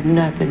people had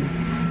nothing.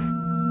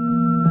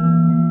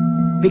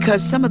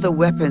 Because some of the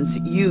weapons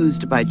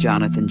used by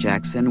Jonathan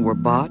Jackson were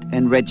bought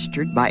and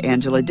registered by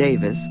Angela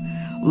Davis,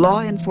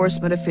 law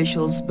enforcement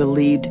officials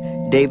believed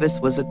Davis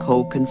was a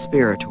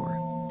co-conspirator.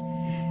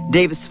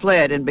 Davis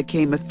fled and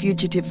became a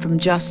fugitive from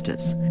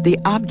justice, the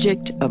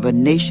object of a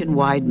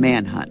nationwide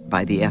manhunt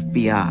by the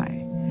FBI.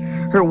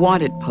 Her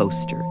wanted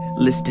poster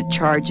listed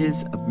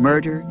charges of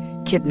murder,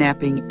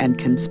 kidnapping, and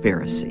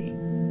conspiracy.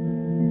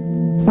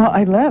 Well,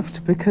 I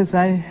left because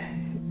I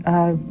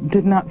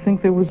did not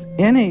think there was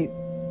any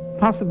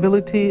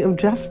possibility of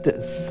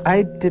justice.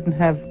 I didn't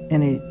have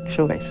any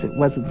choice. It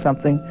wasn't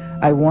something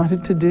I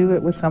wanted to do.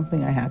 It was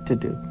something I had to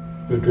do.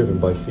 You're driven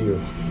by fear.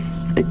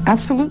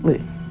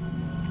 Absolutely.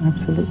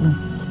 Absolutely.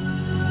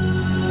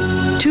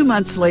 2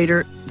 months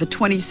later, the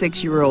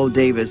 26-year-old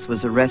Davis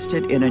was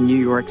arrested in a New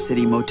York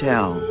City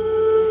motel.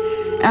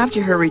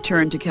 After her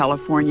return to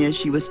California,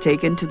 she was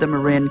taken to the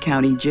Marin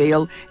County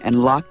Jail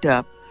and locked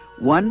up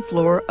 1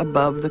 floor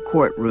above the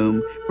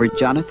courtroom where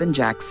Jonathan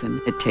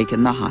Jackson had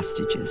taken the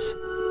hostages.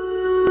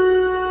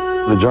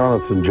 The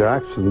Jonathan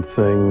Jackson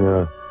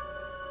thing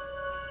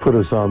put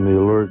us on the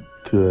alert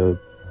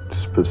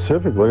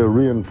specifically. It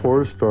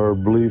reinforced our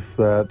belief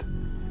that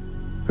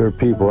there are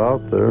people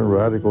out there,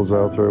 radicals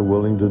out there,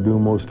 willing to do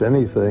most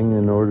anything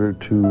in order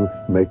to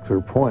make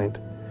their point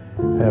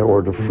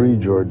or to free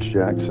George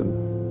Jackson.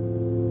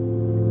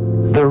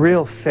 The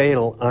real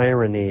fatal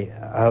irony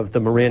of the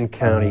Marin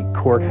County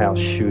courthouse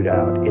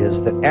shootout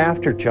is that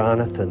after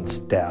Jonathan's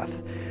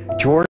death,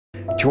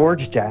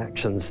 George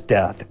Jackson's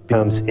death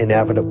becomes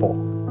inevitable.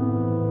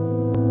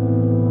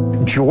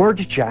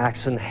 George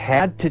Jackson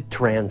had to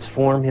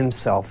transform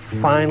himself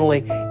finally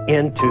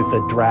into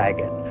the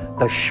dragon,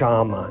 the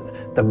shaman,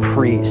 the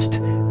priest,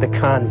 the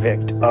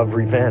convict of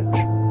revenge.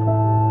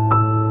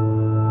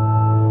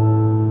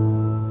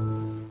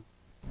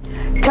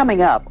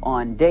 Coming up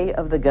on Day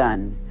of the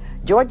Gun,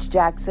 George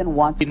Jackson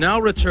wants... We now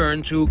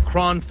return to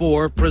Cron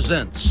 4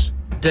 Presents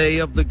Day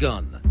of the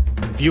Gun.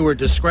 Viewer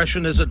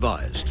discretion is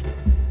advised.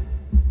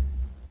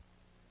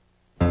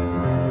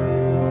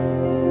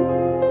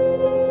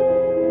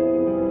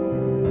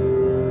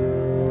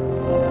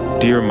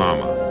 Dear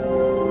Mama,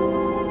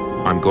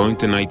 I'm going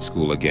to night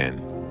school again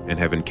and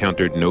have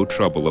encountered no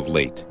trouble of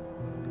late.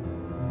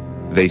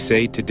 They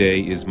say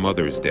today is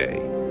Mother's Day.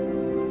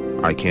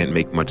 I can't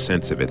make much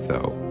sense of it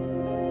though.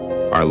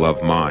 I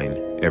love mine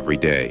every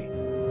day.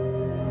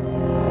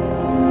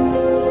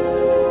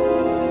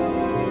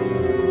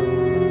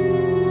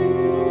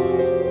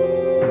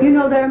 You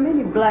know, there are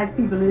many black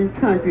people in this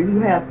country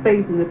who have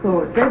faith in the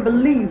court. They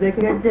believe they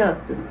can get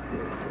justice.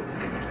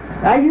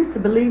 I used to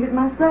believe it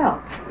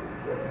myself,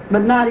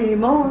 but not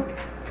anymore.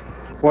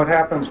 What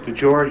happens to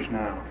George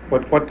now?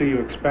 What do you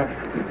expect?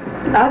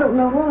 I don't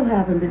know what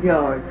happened to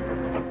George.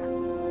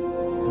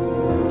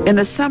 In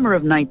the summer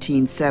of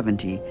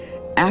 1970,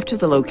 after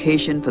the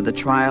location for the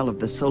trial of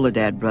the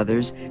Soledad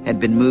Brothers had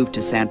been moved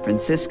to San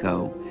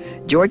Francisco,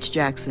 George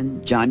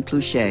Jackson, John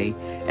Clouchet,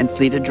 and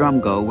Fleta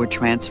Drumgo were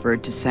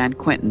transferred to San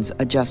Quentin's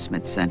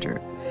Adjustment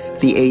Center,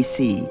 the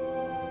AC,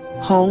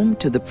 home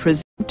to the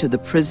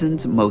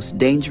prison's most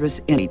dangerous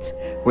inmates,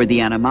 where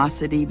the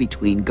animosity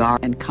between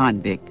guard and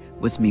convict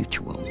was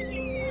mutual.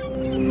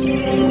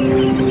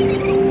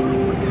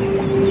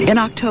 In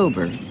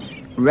October,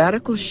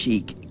 radical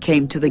chic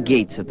came to the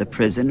gates of the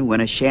prison when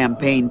a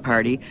champagne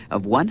party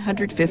of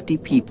 150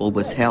 people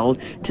was held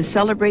to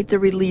celebrate the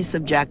release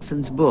of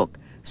Jackson's book,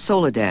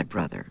 Soledad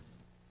Brother.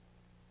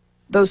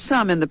 Though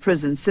some in the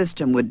prison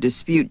system would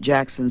dispute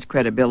Jackson's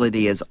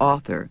credibility as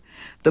author,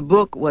 the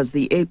book was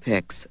the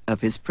apex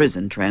of his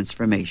prison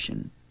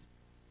transformation.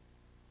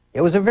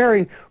 It was a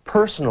very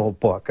personal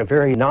book, a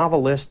very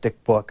novelistic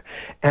book,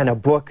 and a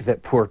book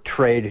that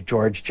portrayed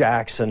George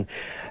Jackson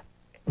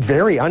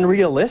very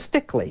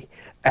unrealistically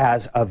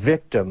as a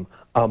victim,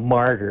 a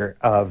martyr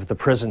of the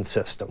prison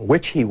system,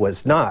 which he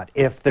was not.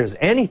 If there's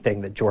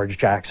anything that George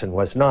Jackson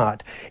was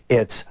not,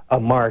 it's a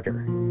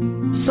martyr.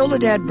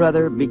 Soledad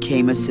Brothers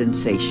became a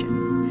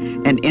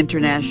sensation, an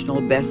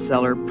international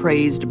bestseller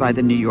praised by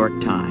the New York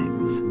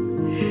Times.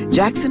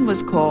 Jackson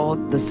was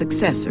called the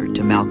successor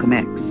to Malcolm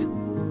X.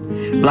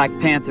 Black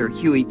Panther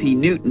Huey P.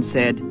 Newton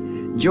said,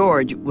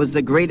 "George was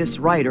the greatest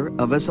writer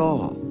of us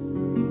all."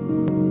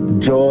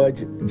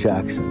 George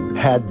Jackson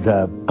had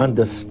the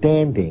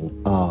understanding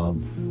of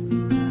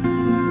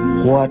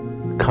what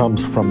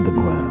comes from the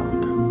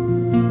ground.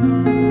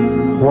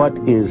 What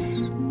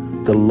is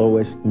the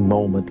lowest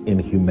moment in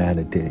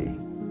humanity?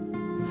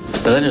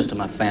 The letters to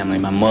my family,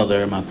 my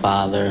mother, my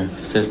father,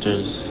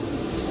 sisters,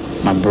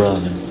 my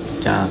brother,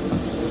 Jonathan,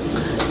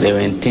 they were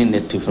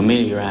intended to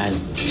familiarize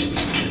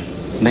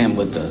them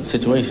with the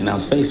situation I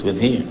was faced with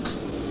here.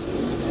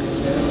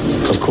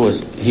 Of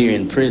course, here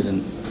in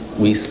prison,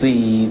 we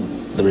see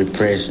the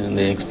repression,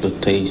 the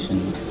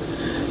exploitation,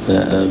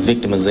 the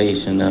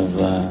victimization of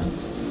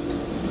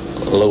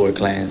lower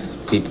class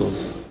people.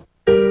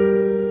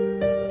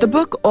 The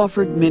book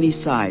offered many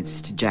sides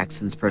to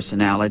Jackson's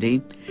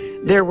personality.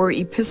 There were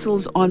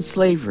epistles on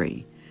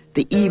slavery,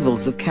 the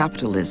evils of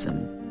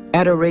capitalism,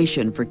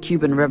 adoration for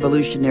Cuban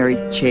revolutionary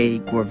Che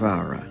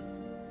Guevara.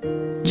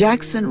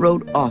 Jackson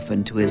wrote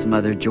often to his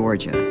mother,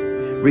 Georgia,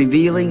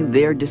 revealing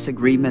their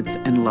disagreements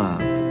and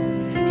love.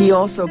 He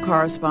also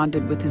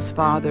corresponded with his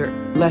father,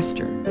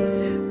 Lester,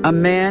 a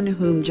man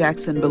whom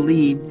Jackson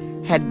believed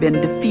had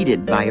been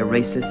defeated by a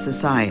racist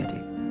society.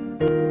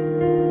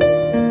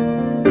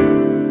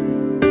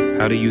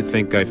 How do you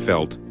think I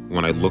felt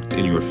when I looked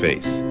in your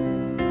face,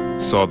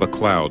 saw the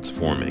clouds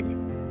forming,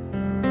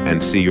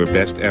 and see your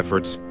best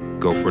efforts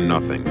go for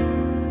nothing?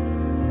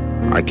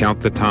 I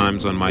count the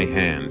times on my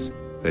hands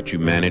that you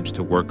managed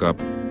to work up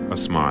a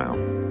smile.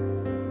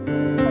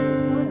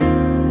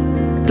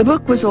 The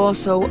book was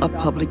also a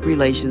public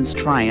relations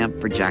triumph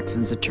for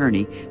Jackson's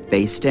attorney,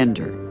 Faye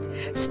Stender.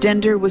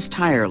 Stender was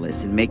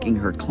tireless in making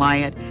her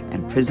client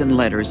and prison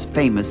letters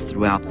famous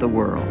throughout the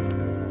world.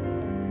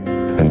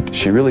 And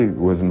she really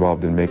was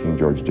involved in making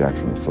George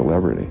Jackson a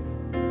celebrity.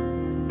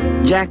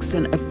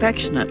 Jackson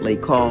affectionately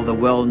called the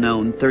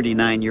well-known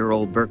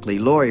 39-year-old Berkeley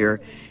lawyer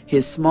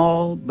his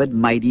small but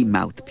mighty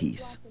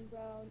mouthpiece.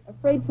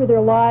 Afraid for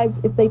their lives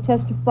if they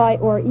testify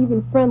or are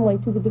even friendly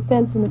to the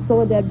defense in the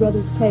Soledad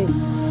Brothers case.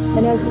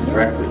 And as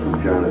breakfast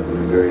from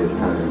Jonathan at various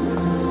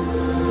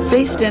times.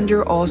 Faye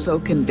Stender also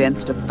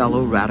convinced a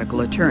fellow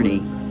radical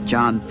attorney,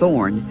 John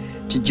Thorne,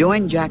 to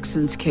join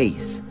Jackson's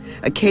case,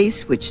 a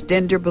case which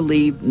Stender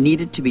believed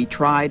needed to be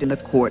tried in the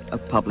court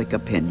of public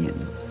opinion.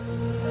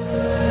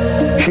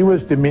 She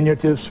was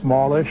diminutive,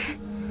 smallish,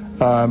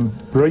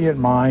 brilliant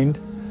mind,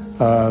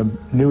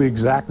 knew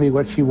exactly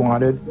what she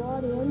wanted.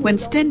 When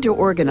Stender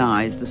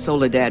organized the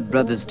Soledad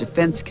Brothers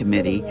Defense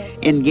Committee,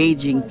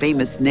 engaging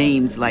famous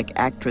names like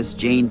actress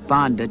Jane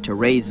Fonda to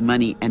raise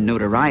money and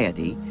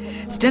notoriety,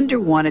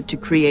 Stender wanted to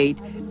create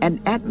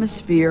an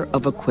atmosphere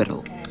of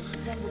acquittal.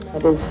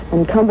 It is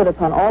incumbent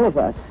upon all of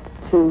us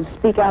to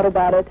speak out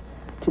about it,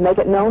 to make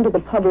it known to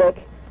the public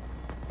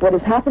what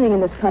is happening in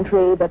this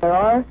country, that there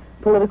are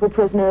political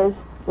prisoners,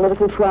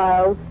 political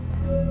trials.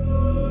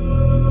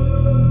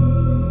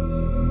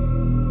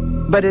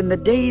 But in the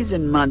days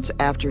and months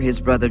after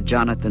his brother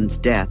Jonathan's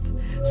death,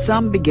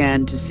 some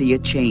began to see a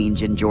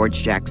change in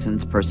George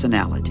Jackson's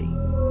personality.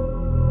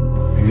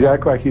 He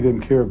acted like he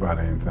didn't care about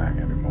anything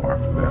anymore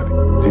after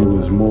that. He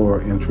was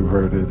more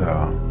introverted.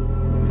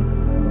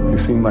 He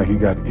seemed like he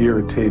got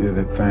irritated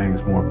at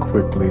things more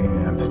quickly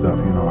and stuff,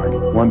 you know.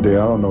 Like one day,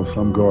 I don't know,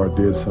 some guard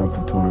did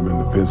something to him in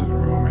the visiting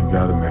room. He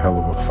got in a hell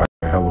of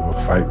a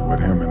fight with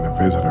him in the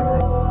visiting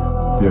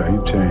room. Yeah, he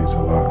changed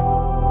a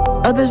lot.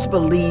 Others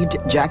believed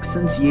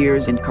Jackson's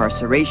years in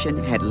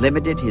incarceration had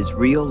limited his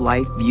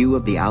real-life view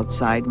of the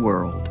outside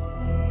world.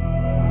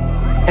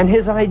 And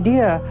his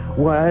idea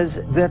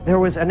was that there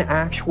was an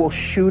actual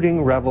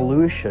shooting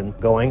revolution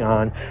going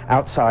on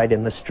outside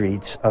in the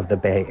streets of the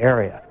Bay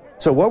Area.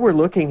 So what we're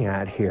looking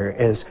at here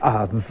is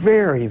a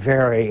very,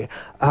 very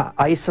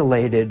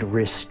isolated,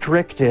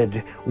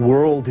 restricted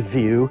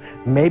worldview,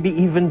 maybe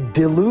even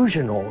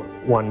delusional,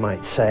 one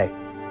might say.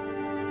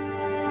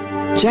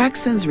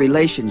 Jackson's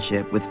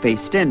relationship with Faye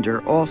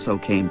Stender also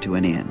came to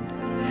an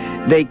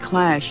end. They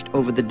clashed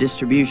over the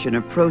distribution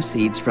of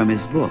proceeds from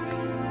his book.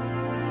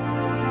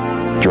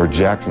 George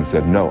Jackson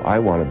said, "No, I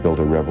want to build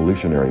a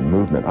revolutionary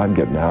movement. I'm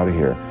getting out of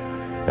here.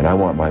 And I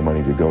want my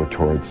money to go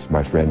towards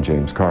my friend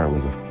James Carr, who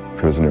was a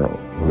prisoner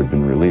who had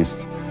been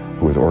released,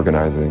 who was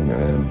organizing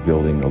and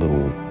building a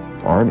little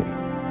army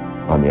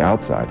on the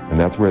outside." And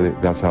that's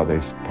how they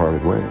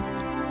parted ways.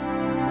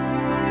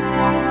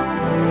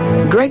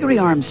 Gregory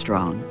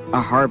Armstrong, a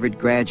Harvard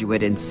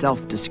graduate and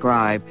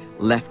self-described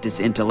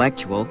leftist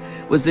intellectual,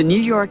 was the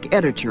New York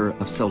editor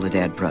of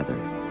Soledad Brothers.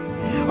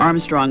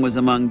 Armstrong was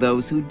among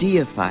those who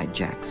deified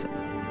Jackson.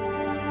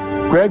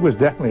 Greg was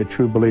definitely a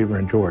true believer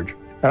in George.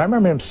 And I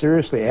remember him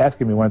seriously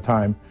asking me one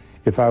time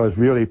if I was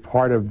really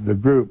part of the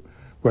group,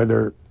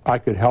 whether I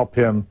could help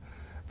him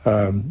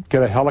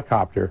get a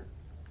helicopter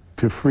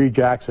to free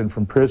Jackson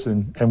from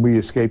prison and we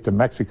escaped to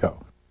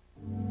Mexico.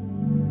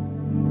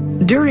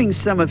 During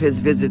some of his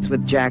visits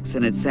with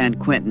Jackson at San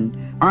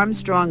Quentin,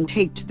 Armstrong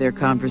taped their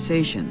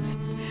conversations.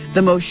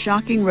 The most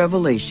shocking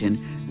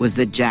revelation was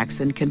that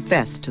Jackson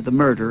confessed to the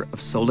murder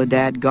of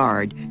Soledad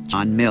guard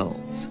John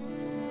Mills.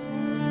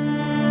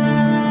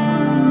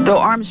 Though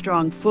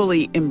Armstrong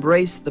fully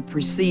embraced the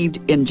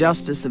perceived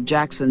injustice of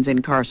Jackson's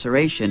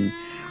incarceration,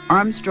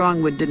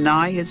 Armstrong would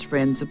deny his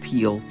friend's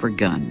appeal for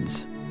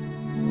guns.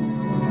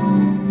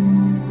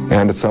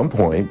 And at some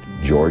point,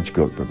 George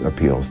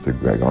appeals to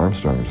Greg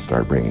Armstrong to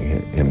start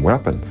bringing in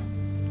weapons.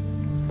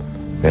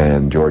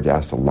 And George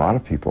asked a lot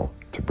of people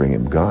to bring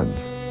him guns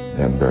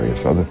and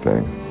various other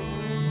things.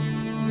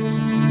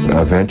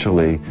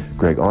 Eventually,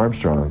 Greg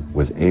Armstrong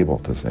was able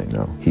to say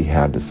no. He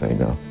had to say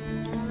no.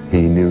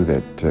 He knew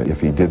that if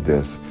he did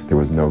this, there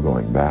was no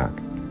going back.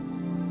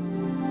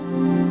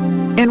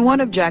 In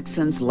one of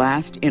Jackson's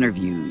last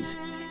interviews,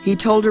 he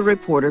told a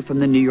reporter from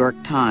the New York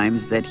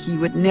Times that he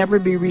would never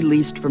be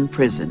released from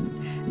prison,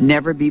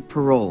 never be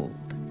paroled.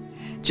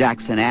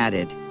 Jackson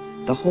added,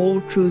 "The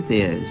whole truth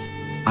is,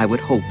 I would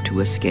hope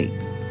to escape."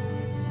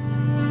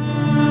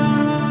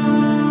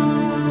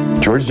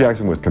 George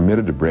Jackson was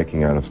committed to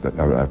breaking out of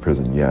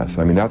prison, yes.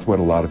 I mean, that's what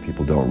a lot of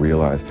people don't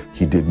realize.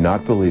 He did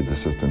not believe the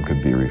system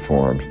could be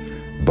reformed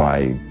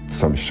by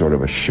some sort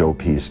of a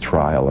showpiece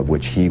trial of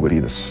which he would be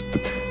the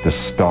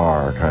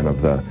star, kind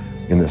of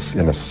in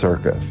a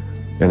circus.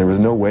 And there was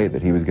no way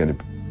that he was going to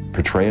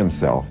portray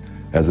himself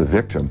as a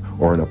victim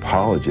or an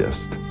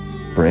apologist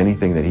for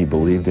anything that he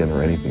believed in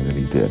or anything that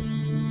he did.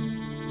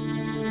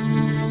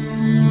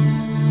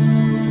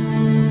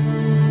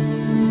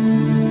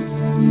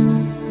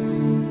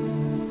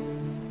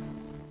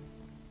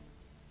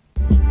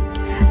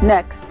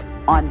 Next,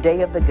 on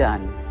Day of the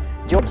Gun,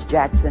 George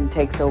Jackson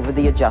takes over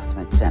the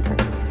Adjustment Center,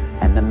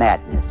 and the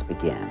madness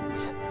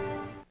begins.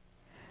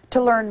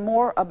 To learn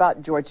more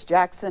about George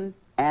Jackson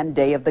and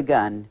Day of the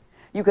Gun,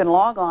 you can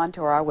log on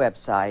to our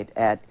website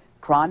at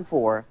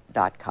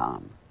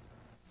cron4.com.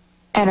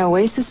 An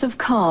oasis of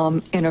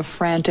calm in a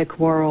frantic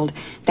world.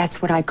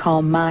 That's what I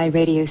call my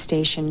radio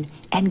station.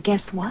 And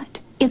guess what?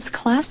 It's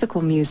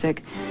classical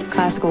music.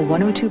 Classical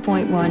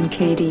 102.1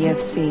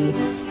 KDFC.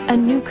 A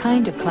new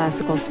kind of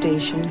classical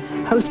station,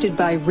 hosted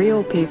by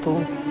real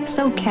people.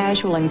 So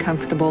casual and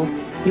comfortable,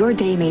 your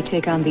day may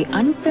take on the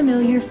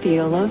unfamiliar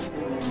feel of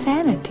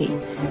sanity.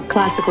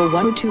 Classical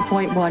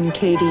 102.1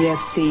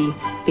 KDFC,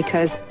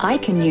 because I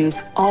can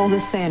use all the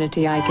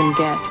sanity I can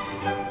get.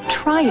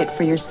 Try it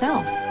for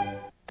yourself.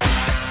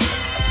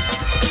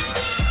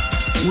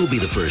 We'll be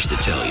the first to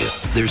tell you,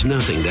 there's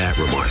nothing that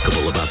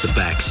remarkable about the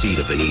back seat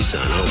of a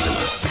Nissan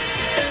Altima.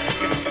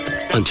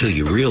 Until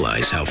you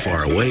realize how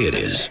far away it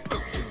is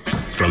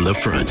from the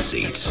front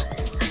seats.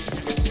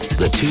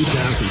 The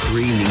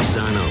 2003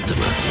 Nissan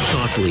Altima,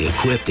 thoughtfully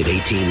equipped at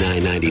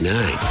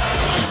 $18,999.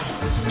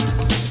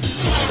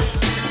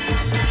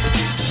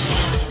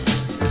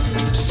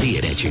 See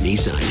it at your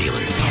Nissan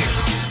dealer.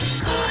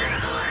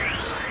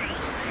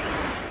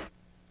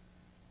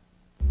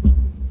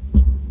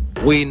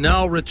 We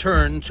now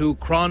return to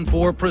Cron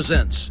 4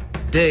 Presents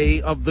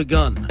Day of the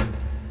Gun.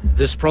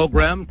 This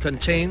program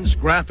contains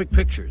graphic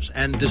pictures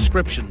and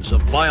descriptions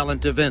of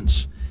violent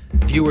events.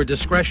 Viewer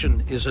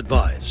discretion is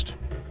advised.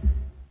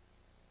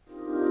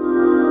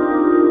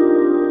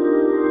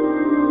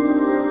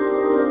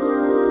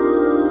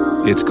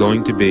 It's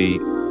going to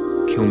be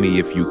kill me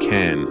if you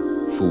can,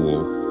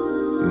 fool,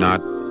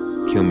 not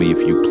kill me if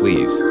you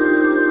please.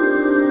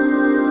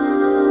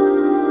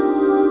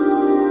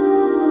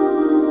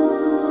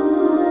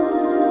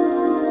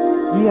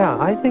 Yeah,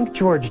 I think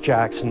George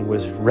Jackson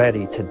was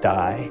ready to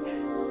die.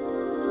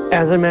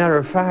 As a matter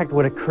of fact,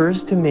 what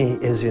occurs to me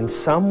is in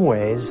some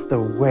ways, the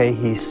way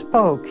he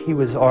spoke, he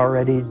was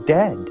already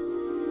dead.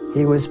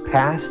 He was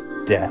past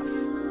death.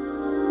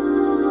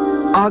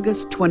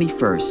 August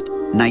 21st,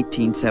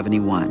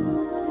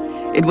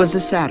 1971. It was a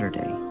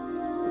Saturday,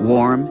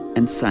 warm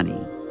and sunny,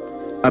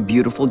 a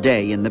beautiful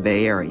day in the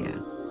Bay Area.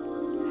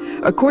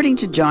 According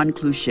to John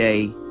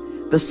Clouchet,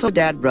 the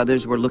Soledad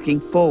brothers were looking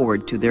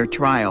forward to their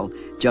trial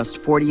just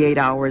 48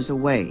 hours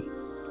away.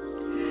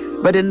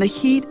 But in the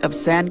heat of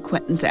San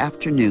Quentin's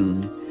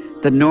afternoon,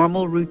 the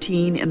normal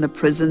routine in the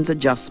prison's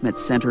adjustment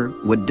center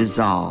would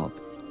dissolve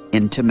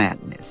into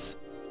madness.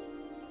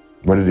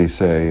 What did he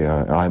say?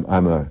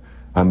 I'm a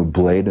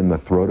blade in the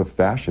throat of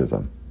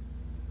fascism.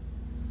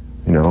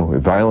 You know,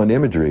 violent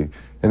imagery.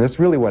 And that's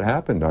really what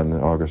happened on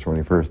August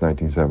 21st,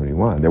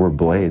 1971. There were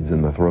blades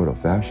in the throat of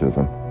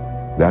fascism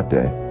that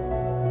day.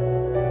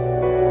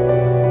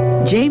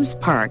 James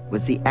Park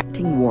was the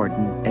acting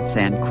warden at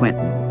San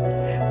Quentin.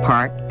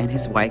 Park and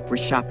his wife were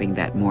shopping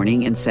that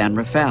morning in San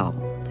Rafael.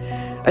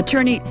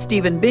 Attorney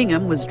Stephen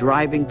Bingham was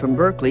driving from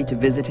Berkeley to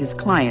visit his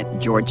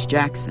client, George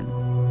Jackson.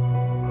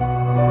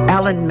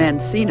 Alan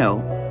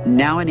Mancino,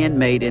 now an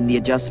inmate in the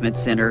Adjustment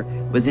Center,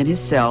 was in his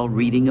cell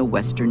reading a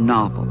Western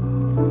novel.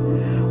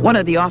 One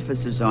of the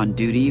officers on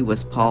duty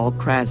was Paul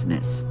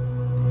Krasniss.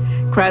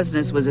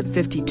 Krasniss was a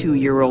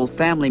 52-year-old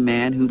family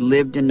man who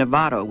lived in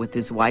Novato with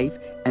his wife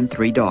and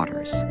 3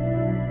 daughters.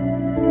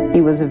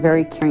 He was a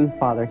very caring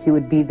father. He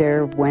would be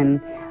there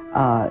when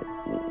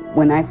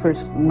I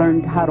first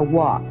learned how to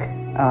walk.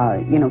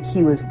 You know,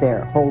 he was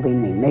there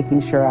holding me,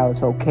 making sure I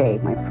was okay,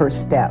 my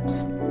first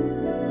steps.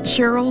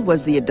 Cheryl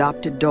was the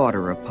adopted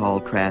daughter of Paul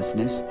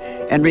Krasniss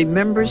and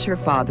remembers her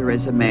father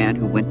as a man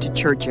who went to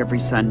church every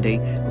Sunday,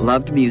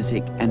 loved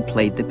music, and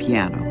played the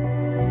piano.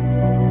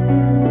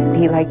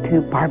 He liked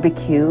to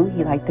barbecue,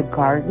 he liked to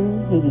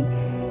garden,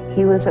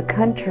 he was a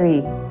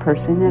country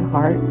person at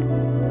heart.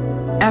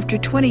 After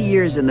 20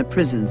 years in the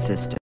prison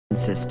system,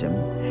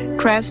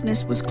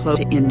 Krasniss was close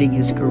to ending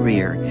his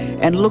career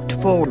and looked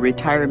forward to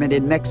retirement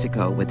in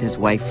Mexico with his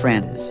wife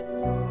Frances.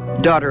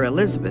 Daughter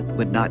Elizabeth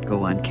would not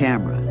go on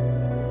camera.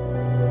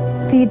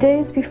 The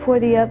days before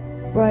the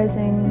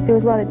uprising, there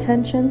was a lot of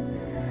tension.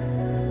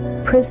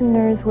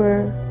 Prisoners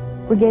were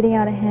getting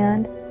out of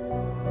hand.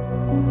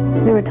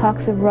 There were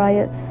talks of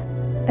riots.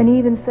 And he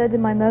even said to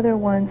my mother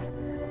once,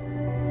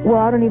 well,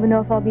 I don't even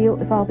know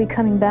if I'll be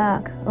coming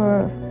back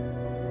or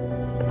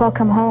if I'll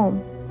come home.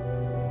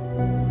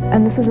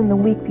 And this was in the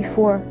week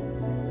before,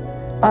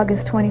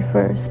 August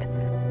 21st.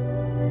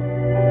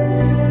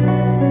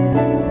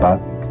 About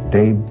a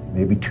day,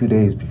 maybe 2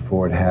 days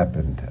before it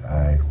happened,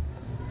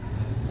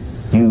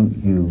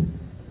 you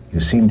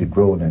seem to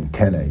grow an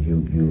antenna.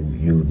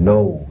 You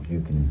know,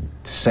 you can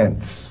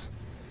sense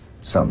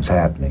something's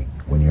happening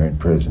when you're in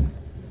prison.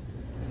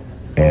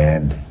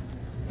 And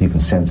you can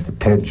sense the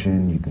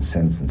tension, you can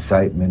sense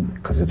incitement,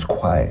 because it's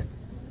quiet.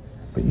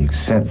 But you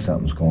sense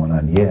something's going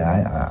on.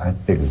 Yeah, I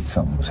figured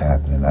something was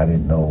happening. I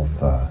didn't know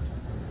if,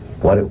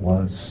 what it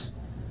was,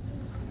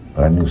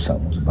 but I knew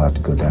something was about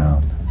to go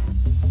down.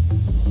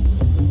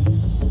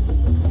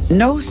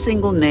 No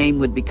single name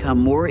would become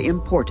more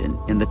important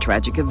in the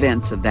tragic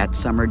events of that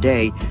summer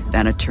day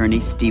than attorney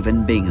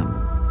Stephen Bingham.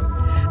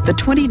 The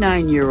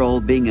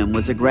 29-year-old Bingham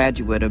was a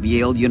graduate of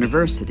Yale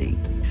University,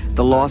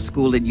 the law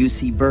school at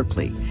UC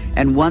Berkeley,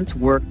 and once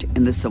worked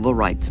in the civil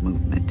rights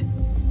movement.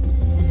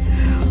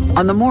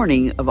 On the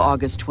morning of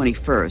August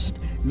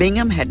 21st,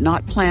 Bingham had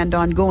not planned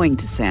on going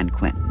to San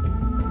Quentin.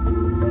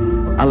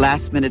 A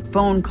last-minute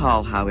phone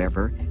call,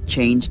 however,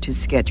 changed his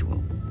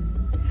schedule.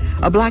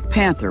 A Black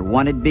Panther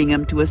wanted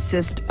Bingham to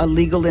assist a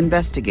legal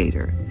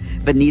investigator,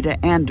 Benita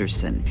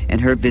Anderson, in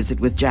her visit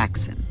with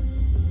Jackson.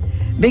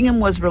 Bingham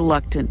was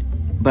reluctant,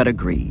 but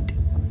agreed.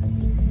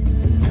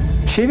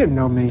 She didn't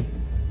know me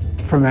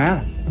from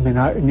Adam. I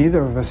mean,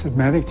 neither of us had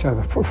met each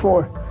other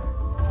before.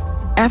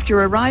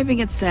 After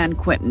arriving at San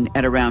Quentin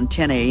at around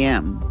 10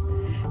 a.m.,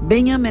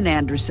 Bingham and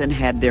Anderson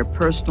had their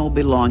personal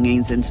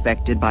belongings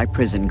inspected by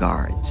prison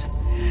guards.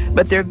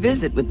 But their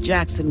visit with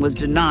Jackson was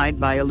denied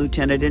by a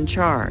lieutenant in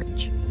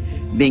charge.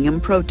 Bingham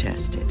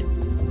protested.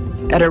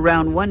 At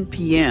around 1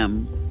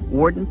 p.m.,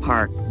 Warden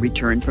Park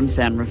returned from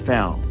San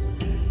Rafael.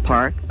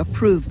 Park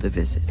approved the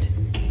visit.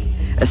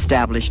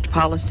 Established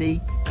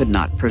policy could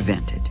not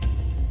prevent it.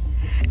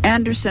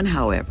 Anderson,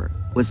 however,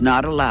 was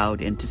not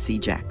allowed in to see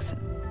Jackson.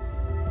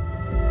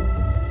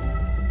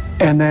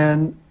 And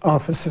then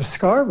Officer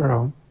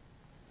Scarborough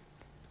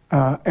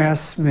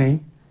asked me,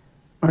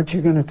 aren't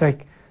you going to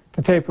take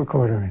the tape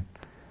recorder in?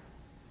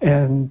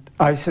 And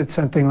I said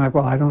something like,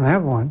 well, I don't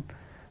have one.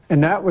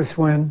 And that was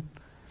when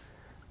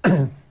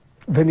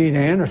Benita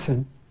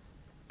Anderson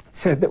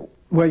said that,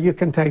 well, you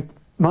can take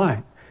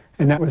mine.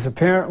 And that was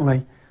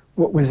apparently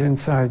what was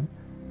inside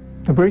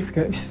the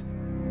briefcase.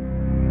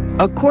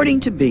 According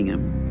to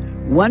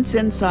Bingham, once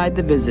inside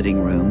the visiting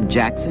room,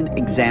 Jackson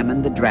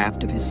examined the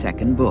draft of his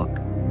second book.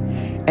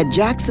 At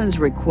Jackson's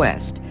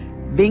request,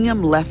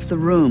 Bingham left the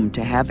room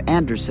to have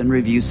Anderson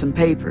review some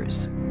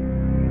papers.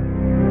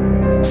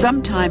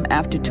 Sometime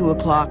after 2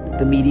 o'clock,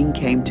 the meeting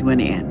came to an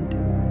end.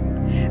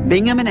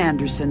 Bingham and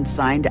Anderson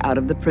signed out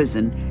of the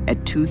prison at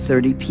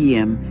 2:30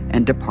 p.m.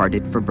 and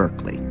departed for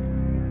Berkeley.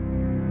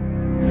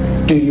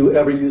 Do you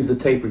ever use the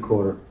tape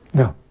recorder?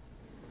 No.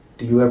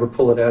 Do you ever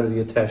pull it out of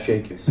the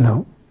attaché case?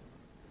 No.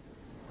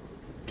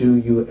 Do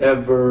you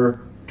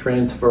ever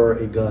transfer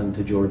a gun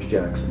to George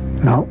Jackson?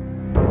 No.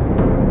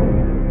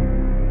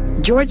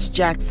 George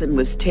Jackson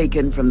was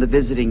taken from the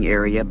visiting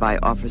area by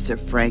Officer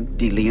Frank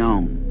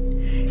DeLeon.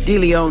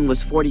 DeLeon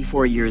was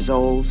 44 years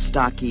old,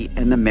 stocky,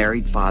 and the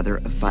married father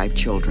of 5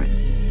 children.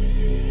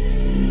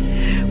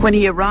 When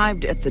he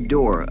arrived at the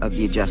door of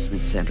the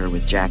Adjustment Center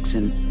with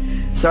Jackson,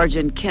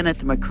 Sergeant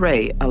Kenneth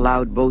McRae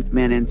allowed both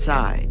men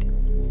inside.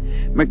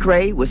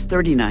 McRae was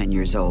 39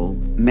 years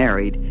old,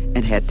 married,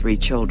 and had 3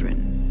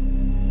 children.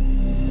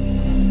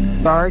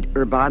 Guard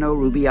Urbano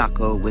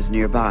Rubiaco was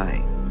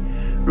nearby.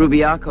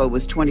 Rubiaco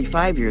was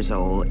 25 years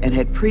old and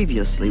had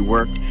previously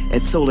worked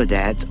at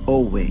Soledad's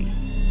Olway.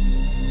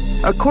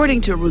 According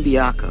to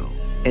Rubiaco,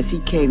 as he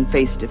came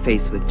face to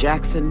face with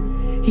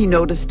Jackson, he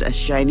noticed a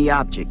shiny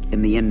object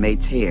in the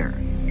inmate's hair.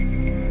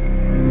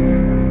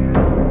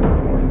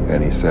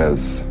 And he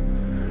says,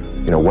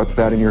 you know, what's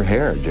that in your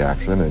hair,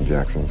 Jackson? And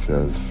Jackson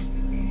says,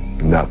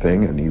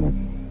 nothing.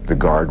 And the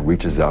guard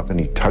reaches up and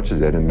he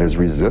touches it, and there's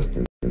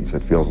resistance.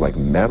 It feels like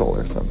metal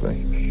or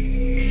something.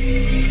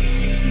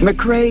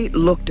 McRae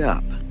looked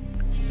up,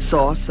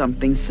 saw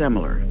something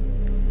similar,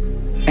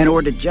 and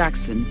ordered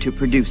Jackson to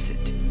produce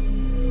it.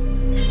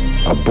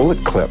 A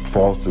bullet clip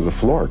falls to the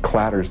floor,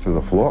 clatters to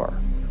the floor.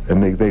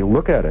 And they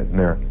look at it and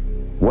they're,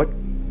 what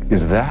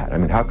is that? I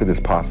mean, how could this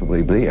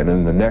possibly be? And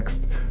in the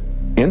next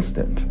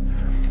instant,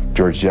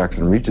 George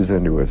Jackson reaches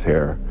into his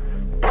hair,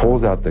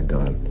 pulls out the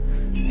gun.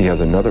 He has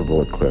another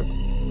bullet clip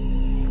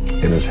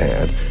in his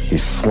hand. He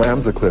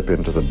slams the clip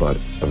into the butt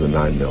of the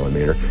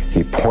 9mm.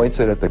 He points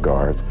it at the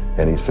guards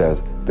and he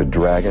says, the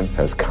dragon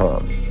has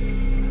come.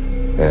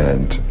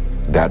 And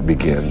that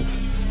begins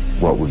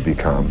what would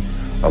become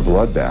a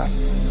bloodbath.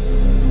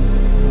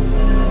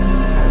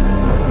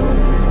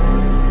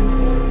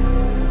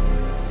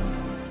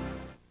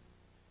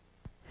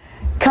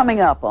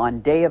 Coming up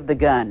on Day of the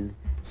Gun,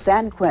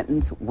 San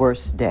Quentin's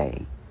worst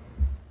day.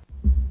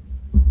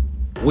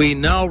 We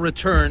now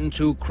return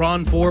to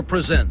Cron 4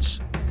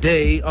 Presents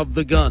Day of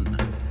the Gun.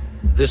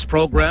 This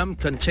program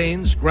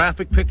contains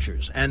graphic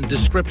pictures and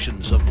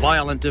descriptions of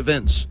violent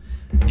events.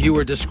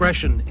 Viewer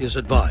discretion is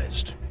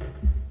advised.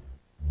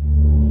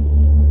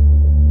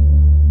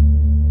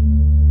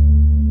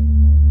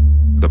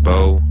 The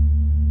bow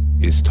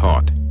is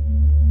taut.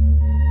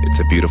 It's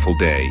a beautiful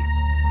day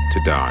to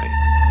die.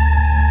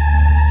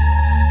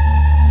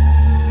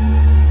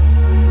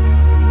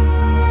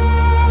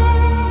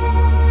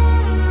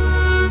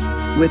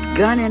 With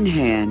gun in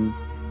hand,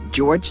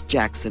 George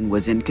Jackson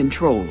was in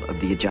control of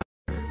the adjuster.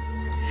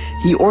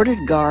 He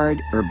ordered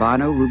guard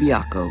Urbano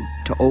Rubiaco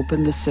to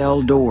open the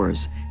cell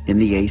doors in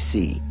the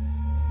AC.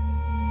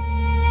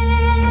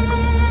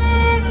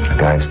 A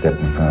guy stepped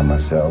in front of my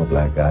cell, a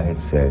black guy, and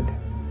said,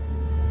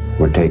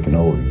 "We're taking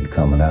over. You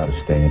coming out or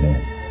staying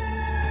in?"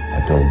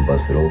 I told him,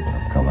 "Bust it open,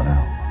 I'm coming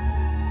out."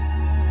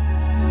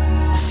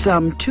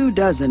 Some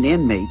 24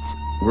 inmates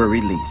were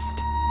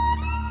released.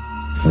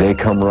 They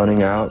come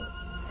running out,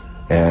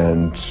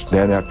 and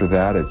then after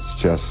that, it's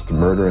just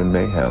murder and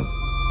mayhem.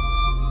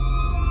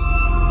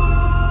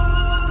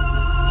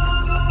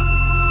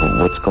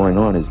 What's going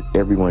on is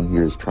everyone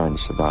here is trying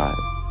to survive.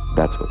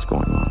 That's what's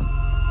going on.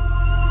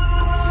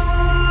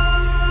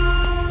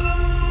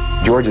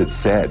 George had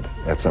said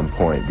at some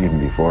point, even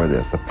before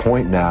this, the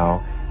point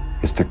now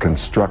is to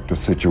construct a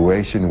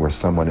situation where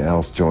someone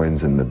else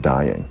joins in the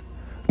dying.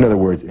 In other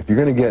words, if you're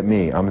going to get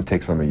me, I'm going to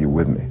take some of you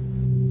with me.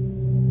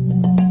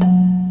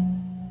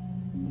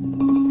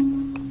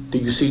 Do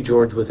you see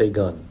George with a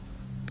gun?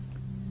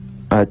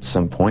 At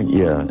some point,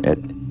 yeah.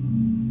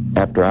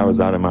 After I was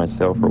out of my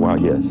cell for a while,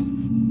 yes.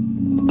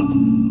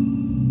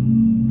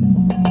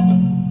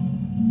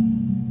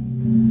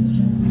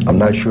 I'm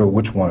not sure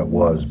which one it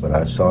was, but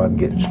I saw him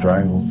getting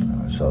strangled.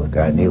 I saw the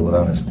guy kneeling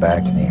on his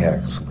back, and he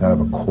had some kind of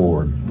a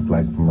cord, looked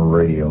like from a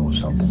radio or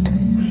something.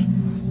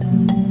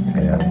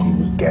 And he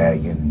was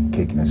gagging,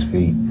 kicking his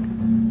feet.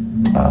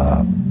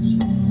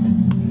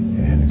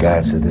 And the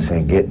guy said, "This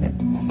ain't getting it."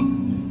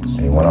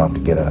 And he went off to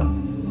get a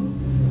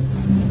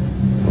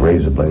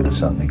razor blade or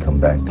something. He come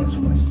back, that's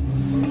when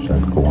he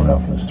started going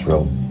off in his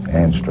throat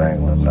and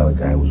strangling him. Another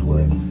guy was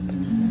with him.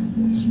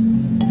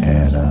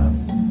 And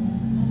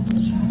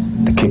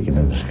the kicking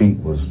of his feet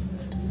was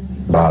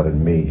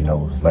bothering me, you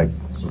know, it was like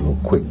little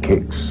quick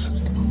kicks.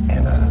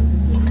 And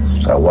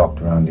so I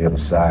walked around the other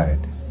side.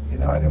 You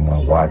know, I didn't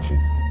want to watch it.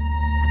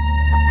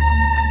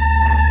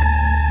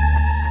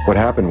 What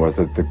happened was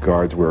that the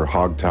guards were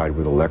hogtied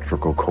with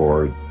electrical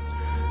cord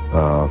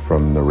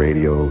from the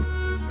radio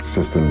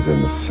systems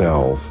in the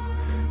cells,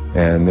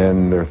 and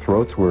then their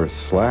throats were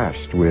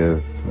slashed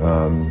with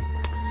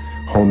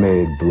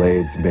homemade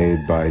blades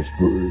made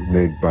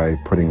by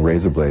putting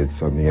razor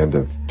blades on the end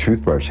of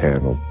toothbrush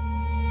handles.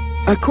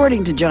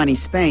 According to Johnny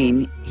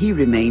Spain, he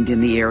remained in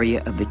the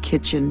area of the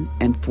kitchen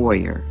and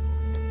foyer,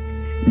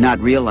 not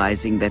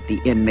realizing that the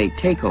inmate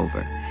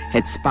takeover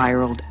had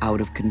spiraled out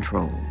of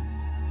control.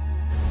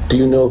 Do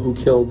you know who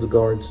killed the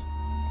guards?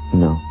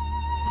 No.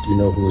 Do you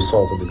know who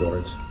assaulted the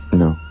guards?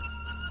 No.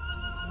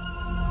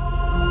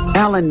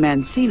 Alan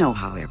Mancino,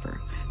 however,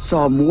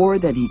 saw more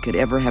than he could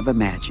ever have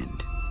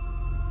imagined.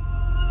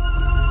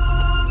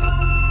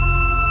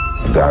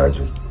 The guards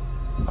were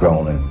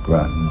groaning and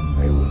grunting.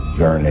 They were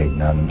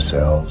urinating on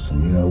themselves.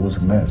 And, you know, it was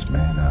a mess,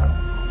 man.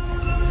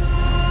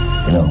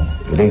 You know,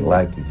 it ain't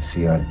like you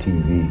see on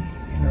TV.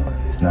 You know,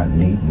 it's not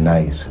neat and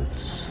nice.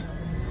 It's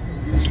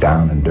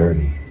down and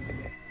dirty.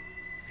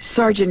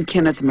 Sergeant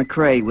Kenneth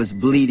McRae was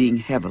bleeding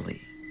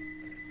heavily.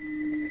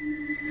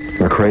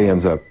 McRae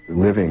ends up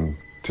living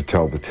to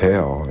tell the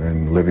tale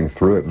and living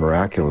through it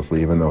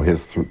miraculously, even though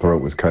his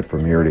throat was cut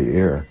from ear to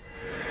ear.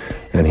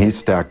 And he's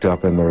stacked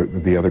up, and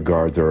the other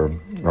guards are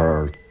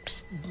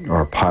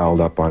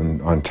piled up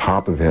on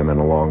top of him and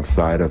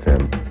alongside of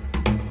him.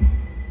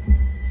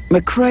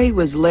 McCrae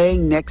was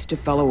laying next to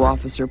fellow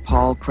officer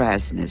Paul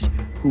Krasnish,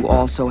 who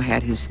also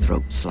had his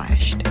throat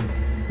slashed.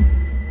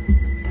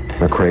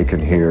 McCrae can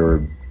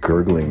hear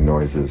gurgling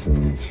noises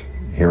and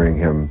hearing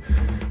him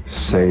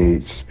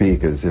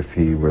speak as if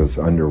he was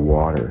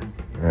underwater.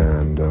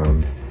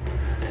 And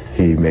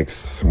he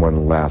makes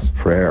one last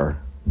prayer.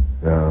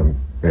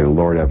 May the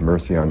Lord have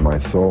mercy on my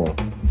soul.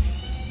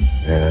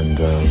 And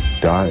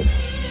dies.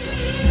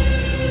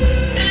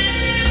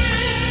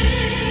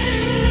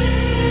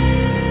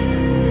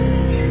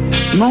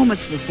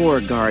 Moments before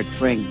guard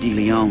Frank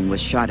DeLeon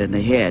was shot in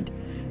the head,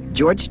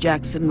 George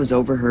Jackson was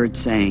overheard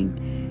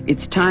saying,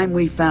 "It's time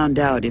we found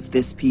out if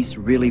this piece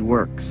really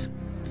works."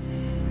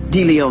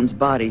 DeLeon's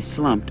body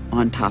slumped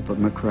on top of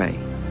McCrae.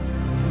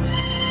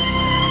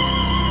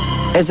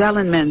 As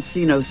Alan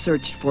Mancino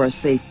searched for a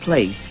safe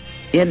place,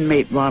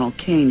 inmate Ronald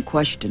Cain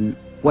questioned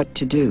what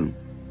to do.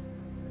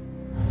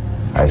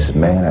 I said,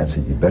 man,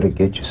 you better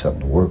get you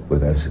something to work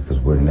with. I said,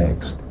 because we're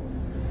next.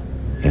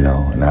 You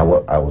know, and I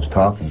was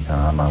talking to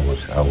him. I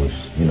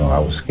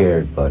was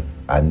scared, but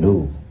I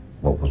knew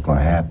what was going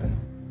to happen.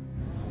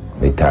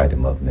 They tied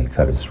him up and they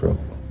cut his throat.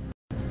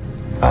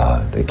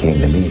 They came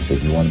to me and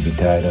said, "You want to be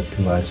tied up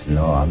too?" I said,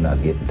 "No, I'm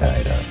not getting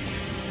tied up."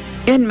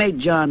 Inmate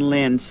John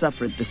Lynn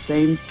suffered the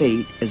same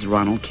fate as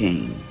Ronald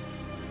Cain.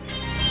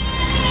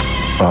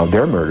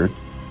 They're murdered.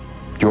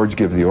 George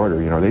gives the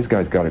order, you know, these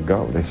guys got to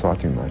go. They saw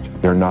too much.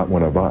 They're not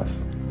one of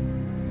us.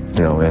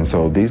 You know, and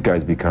so these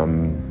guys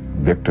become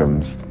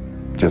victims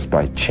just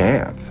by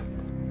chance.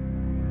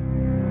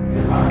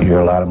 You hear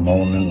a lot of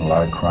moaning, a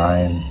lot of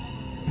crying,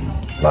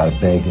 a lot of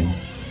begging,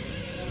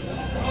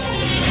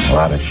 a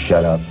lot of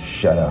shut up,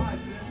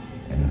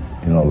 and,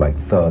 you know, like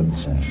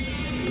thuds, and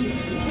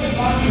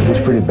it was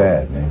pretty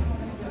bad, man.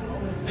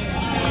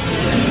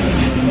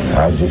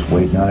 I was just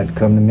waiting on it to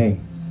come to me.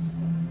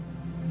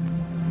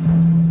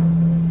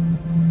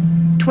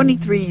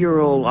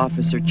 23-year-old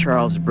Officer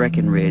Charles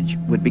Breckenridge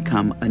would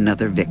become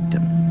another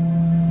victim.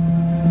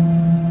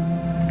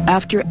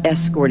 After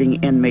escorting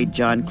inmate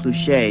John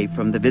Cluchet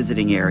from the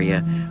visiting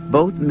area,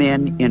 both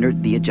men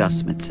entered the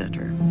adjustment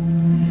center.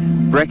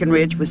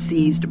 Breckenridge was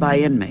seized by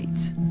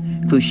inmates.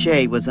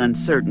 Cluchet was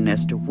uncertain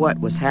as to what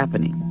was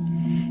happening.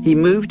 He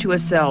moved to a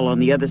cell on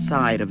the other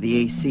side of the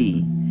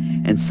AC,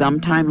 and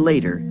sometime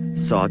later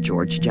saw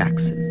George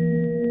Jackson.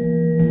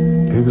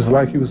 He was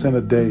like he was in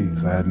a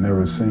daze. I had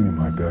never seen him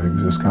like that. He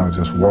was just kind of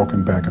just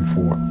walking back and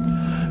forth.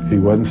 He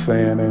wasn't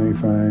saying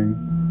anything.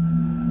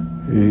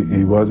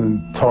 He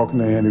wasn't talking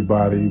to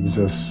anybody. He was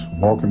just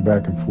walking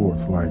back and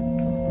forth like,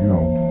 you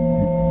know,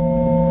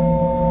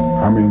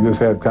 I mean, just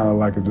had kind of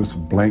like just a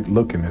blank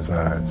look in his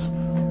eyes.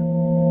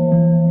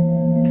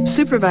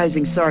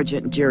 Supervising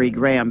Sergeant Jerry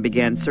Graham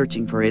began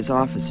searching for his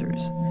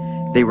officers.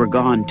 They were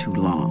gone too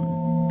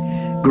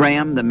long.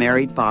 Graham, the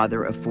married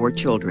father of 4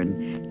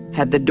 children,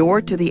 had the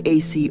door to the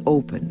AC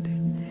opened.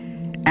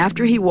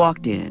 After he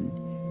walked in,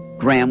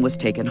 Graham was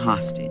taken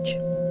hostage.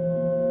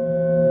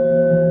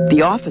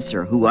 The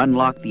officer who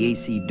unlocked the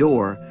AC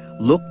door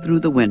looked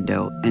through the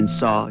window and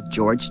saw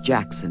George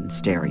Jackson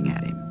staring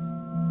at him.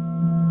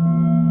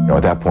 You know,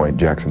 at that point,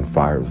 Jackson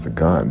fires the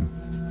gun,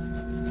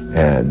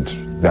 and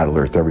that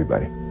alerts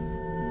everybody.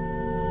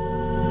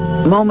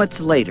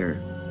 Moments later,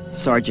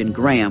 Sergeant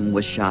Graham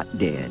was shot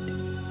dead.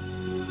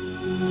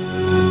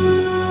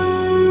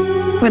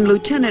 When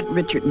Lieutenant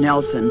Richard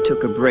Nelson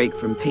took a break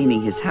from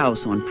painting his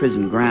house on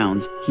prison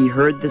grounds, he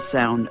heard the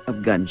sound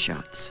of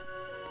gunshots.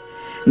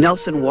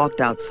 Nelson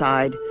walked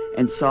outside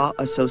and saw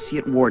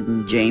Associate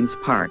Warden James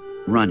Park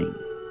running.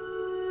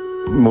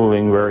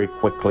 Moving very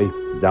quickly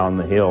down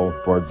the hill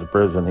towards the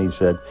prison, he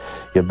said,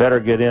 "You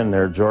better get in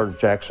there, George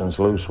Jackson's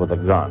loose with a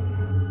gun."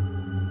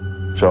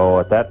 So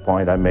at that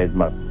point, I made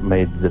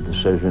the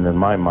decision in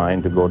my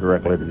mind to go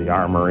directly to the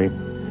armory,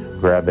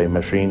 grab a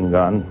machine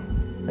gun,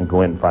 and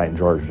go in and find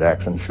George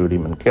Jackson, shoot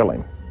him, and kill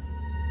him.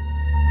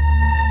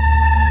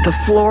 The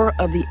floor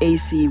of the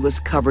AC was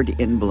covered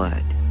in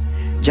blood.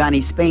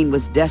 Johnny Spain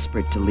was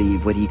desperate to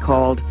leave what he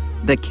called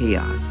the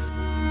chaos.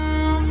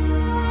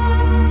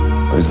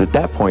 It was at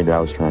that point that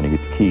I was trying to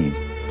get the keys.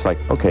 It's like,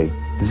 okay,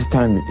 it's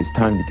time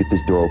to get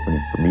this door open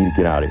and for me to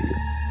get out of here.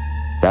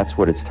 That's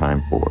what it's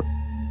time for.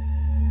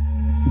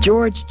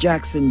 George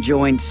Jackson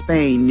joined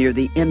Spain near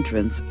the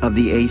entrance of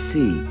the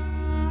AC.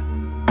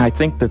 I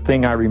think the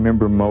thing I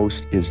remember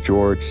most is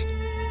George,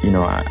 you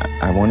know,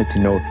 I wanted to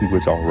know if he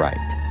was all right.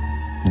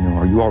 You know,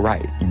 are you all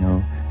right, you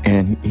know?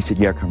 And he said,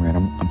 "Yeah, comrade,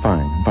 I'm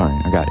fine,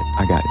 I got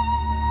it.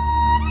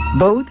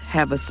 Both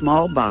have a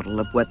small bottle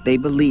of what they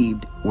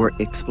believed were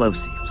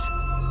explosives.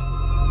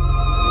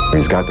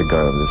 He's got the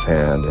gun in his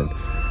hand, and,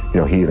 you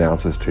know, he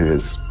announces to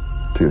his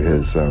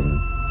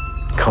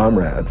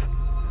comrades,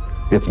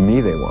 "It's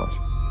me they want.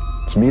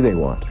 It's me they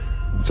want."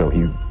 So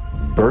he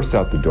bursts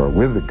out the door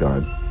with the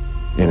gun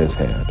in his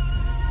hand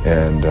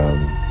and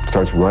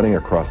starts running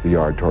across the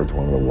yard towards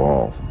one of the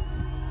walls.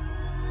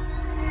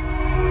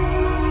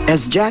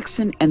 As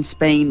Jackson and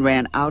Spain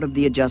ran out of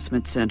the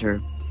adjustment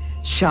center,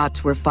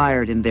 shots were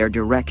fired in their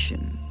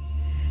direction.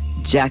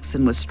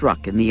 Jackson was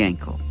struck in the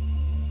ankle.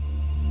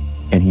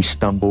 and he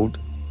stumbled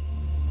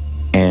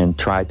and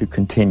tried to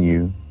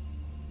continue,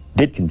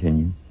 did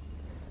continue,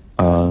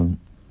 and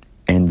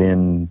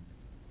then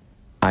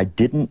I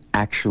didn't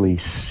actually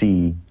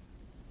see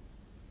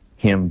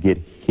him get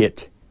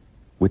hit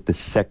with the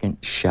second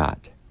shot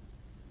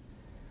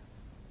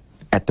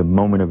at the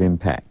moment of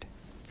impact.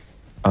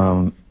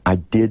 I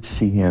did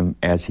see him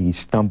as he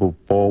stumbled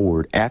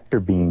forward after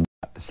being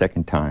shot the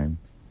second time,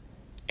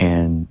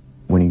 and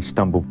when he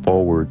stumbled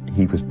forward,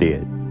 he was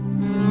dead.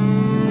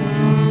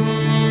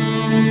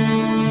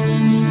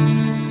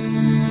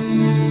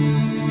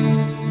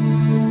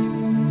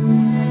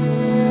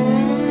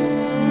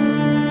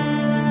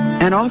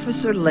 An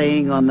officer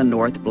laying on the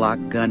north block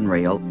gun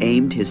rail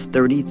aimed his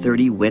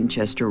 .30-30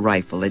 Winchester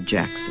rifle at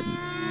Jackson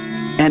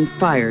and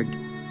fired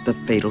the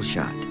fatal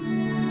shot.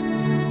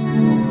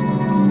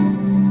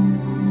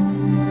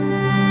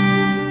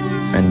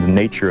 And the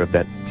nature of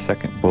that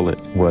second bullet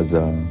was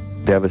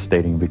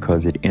devastating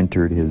because it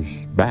entered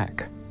his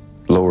back,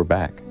 lower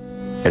back.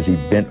 As he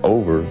bent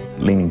over,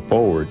 leaning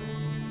forward,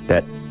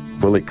 that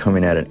bullet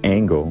coming at an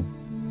angle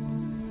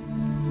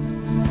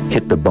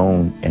hit the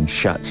bone and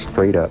shot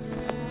straight up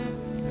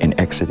and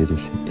exited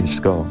his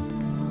skull,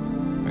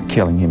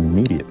 killing him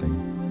immediately.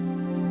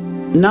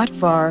 Not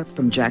far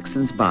from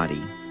Jackson's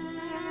body,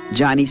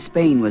 Johnny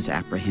Spain was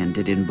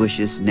apprehended in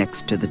bushes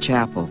next to the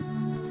chapel.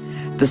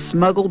 The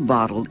smuggled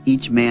bottle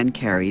each man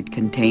carried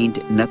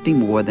contained nothing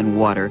more than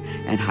water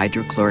and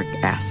hydrochloric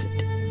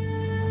acid.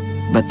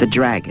 But the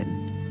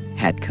dragon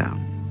had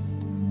come.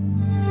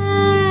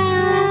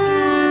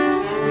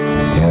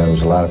 Yeah, there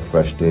was a lot of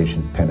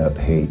frustration, pent-up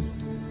hate,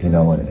 you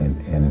know,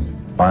 and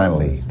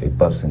finally they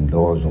busting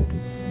doors open.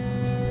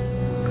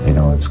 You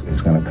know, it's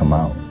going to come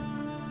out.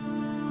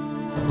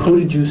 Who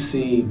did you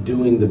see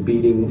doing the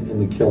beating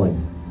and the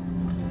killing?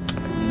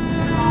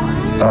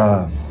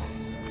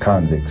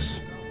 Convicts.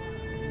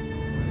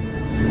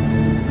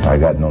 I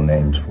got no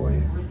names for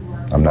you.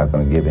 I'm not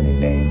going to give any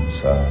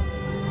names.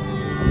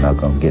 I'm not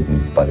going to get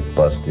anybody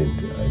busted.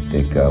 I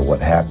think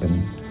what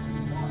happened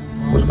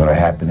was going to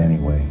happen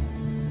anyway.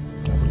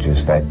 It was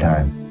just that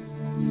time.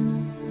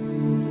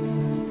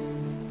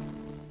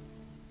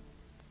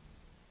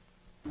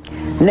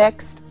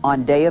 Next,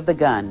 on Day of the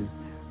Gun,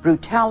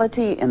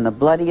 brutality in the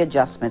Bloody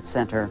Adjustment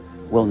Center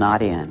will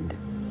not end.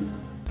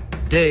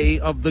 Day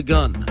of the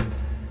Gun.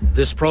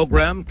 This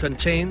program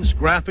contains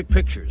graphic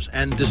pictures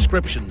and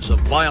descriptions of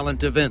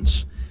violent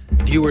events.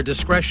 Viewer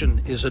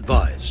discretion is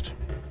advised.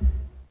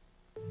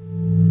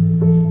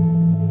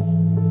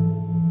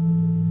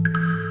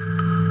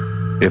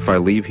 If I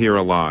leave here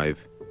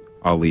alive,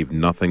 I'll leave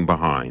nothing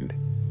behind.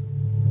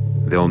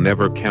 They'll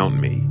never count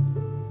me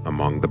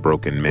among the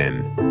broken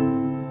men.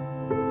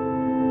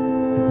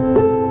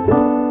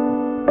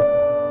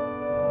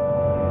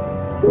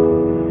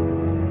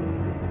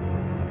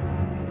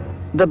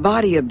 The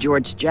body of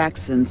George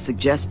Jackson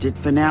suggested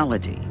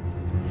finality,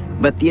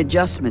 but the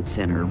adjustment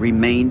center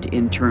remained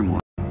in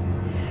turmoil.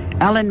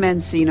 Alan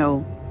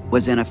Mancino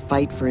was in a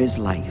fight for his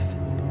life.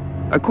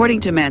 According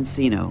to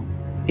Mancino,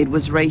 it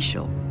was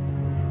racial,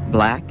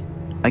 black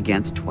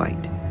against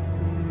white.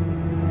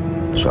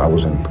 So I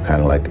was in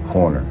kind of like the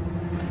corner.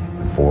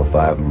 4 or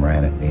 5 of them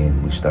ran at me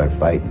and we started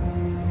fighting.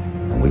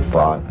 And we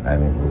fought. I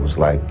mean, it was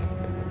like,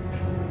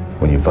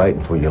 when you're fighting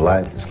for your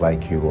life, it's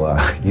like you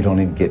don't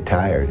even get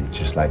tired. It's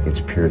just like it's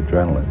pure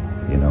adrenaline,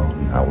 you know.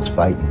 And I was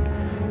fighting,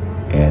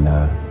 and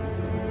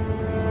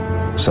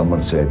someone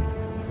said,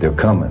 "They're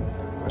coming,"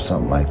 or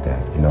something like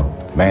that. You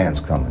know, man's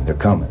coming. They're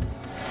coming.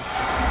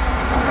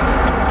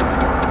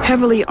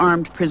 Heavily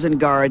armed prison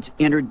guards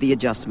entered the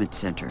adjustment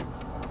center.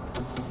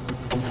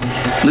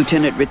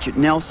 Lieutenant Richard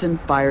Nelson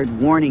fired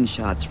warning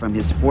shots from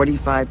his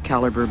 .45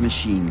 caliber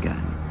machine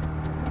gun.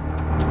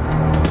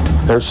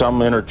 There's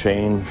some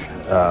interchange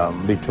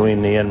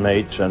between the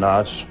inmates and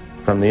us.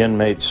 From the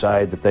inmates'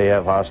 side that they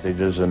have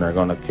hostages and they're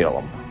going to kill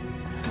them.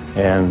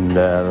 And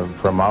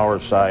from our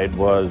side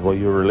was, well,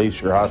 you release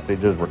your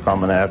hostages, we're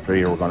coming after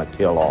you, we're going to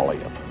kill all of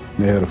you.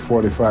 They had a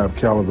 .45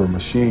 caliber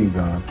machine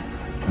gun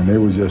and they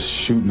were just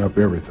shooting up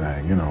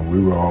everything. You know, we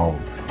were all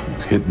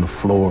hitting the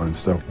floor and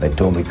stuff. They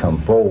told me come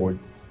forward,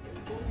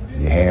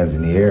 your hands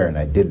in the air, and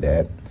I did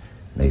that.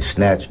 They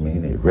snatched me,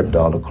 they ripped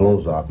all the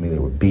clothes off me, they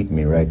were beating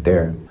me right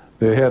there.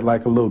 They had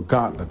like a little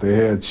gauntlet. They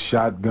had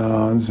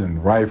shotguns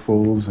and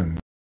rifles and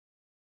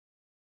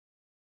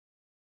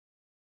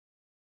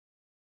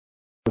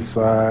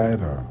side.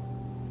 Or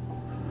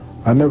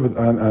I never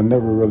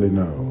really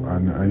know. I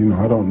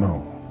don't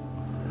know.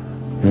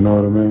 You know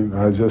what I mean?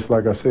 I just,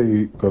 like I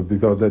say,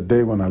 because that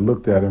day when I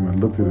looked at him and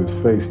looked at his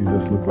face, he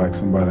just looked like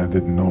somebody I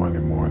didn't know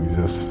anymore. And he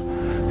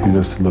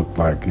just looked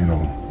like, you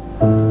know,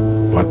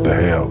 what the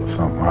hell or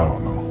something. I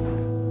don't know.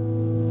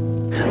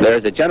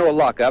 There's a general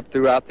lockup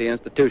throughout the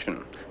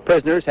institution.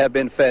 Prisoners have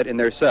been fed in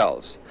their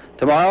cells.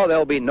 Tomorrow there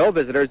will be no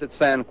visitors at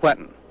San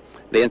Quentin.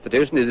 The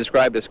institution is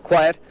described as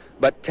quiet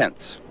but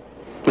tense.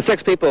 The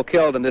 6 people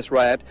killed in this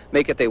riot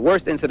make it the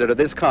worst incident of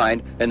this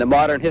kind in the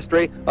modern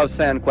history of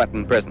San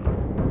Quentin Prison.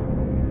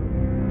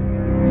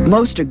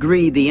 Most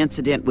agree the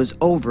incident was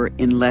over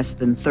in less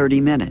than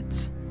 30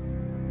 minutes.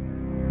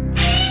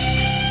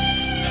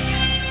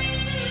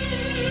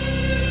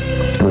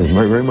 It was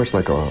very much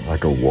like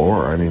a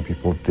war. I mean,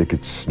 people, they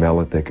could smell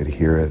it, they could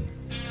hear it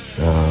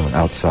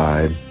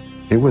outside.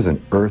 It was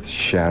an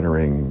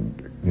earth-shattering,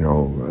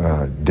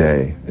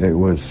 day. It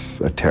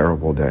was a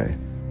terrible day.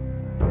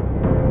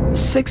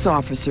 6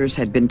 officers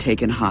had been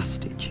taken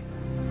hostage.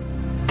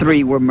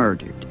 3 were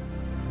murdered.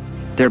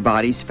 Their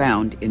bodies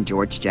found in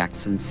George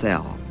Jackson's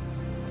cell.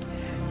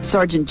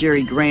 Sergeant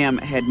Jerry Graham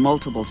had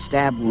multiple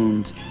stab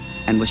wounds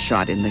and was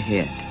shot in the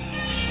head.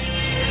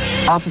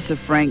 Officer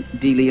Frank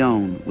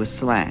DeLeon was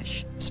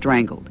slashed,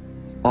 strangled,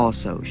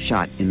 also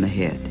shot in the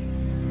head.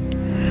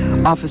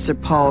 Officer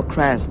Paul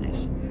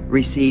Krasnes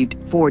received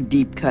 4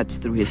 deep cuts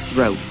through his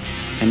throat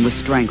and was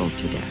strangled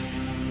to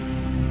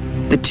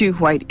death. The 2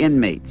 white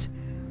inmates,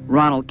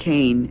 Ronald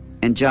Kane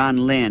and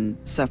John Lynn,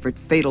 suffered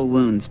fatal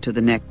wounds to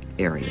the neck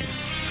area.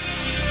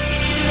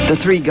 The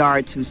 3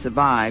 guards who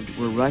survived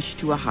were rushed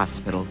to a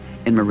hospital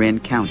in Marin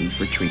County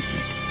for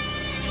treatment.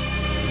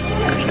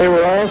 They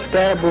were all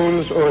stab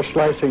wounds or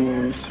slicing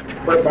wounds.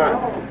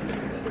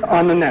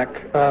 On the neck.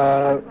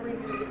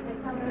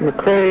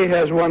 McCrae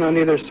has one on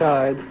either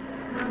side.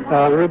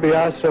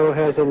 Rubiasso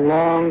has a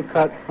long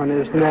cut on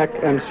his neck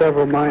and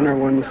several minor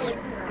ones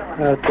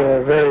at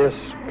various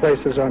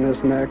places on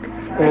his neck.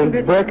 And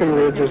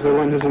Breckenridge is the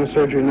one who's in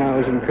surgery now,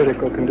 is in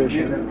critical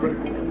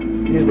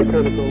condition. He's the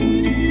critical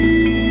one.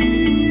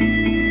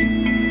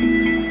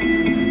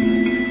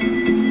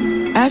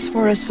 As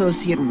for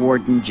Associate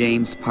Warden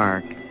James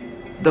Park,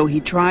 though he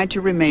tried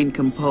to remain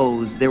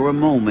composed, there were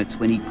moments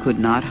when he could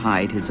not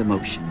hide his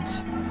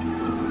emotions.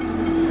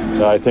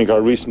 I think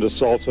our recent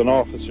assaults on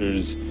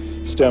officers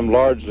stem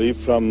largely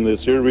from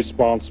this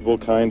irresponsible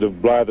kind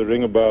of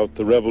blathering about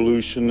the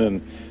revolution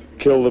and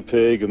kill the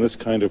pig and this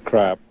kind of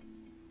crap.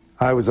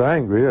 I was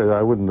angry.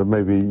 I wouldn't have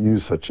maybe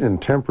used such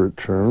intemperate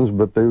terms,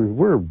 but they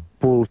were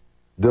bull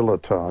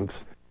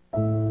dilettantes.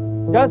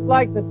 Just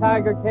like the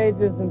tiger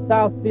cages in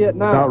South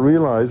Vietnam. Not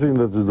realizing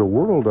that there's a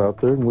world out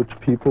there in which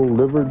people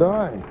live or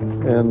die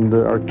and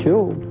are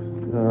killed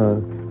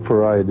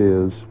for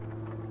ideas.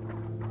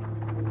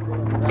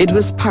 It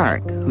was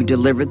Park who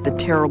delivered the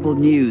terrible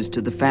news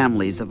to the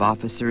families of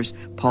officers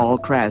Paul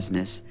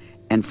Krasnes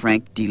and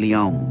Frank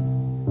DeLeon.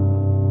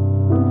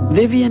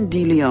 Vivian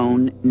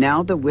DeLeon,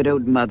 now the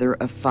widowed mother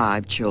of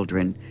 5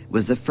 children,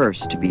 was the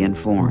first to be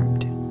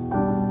informed.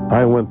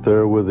 I went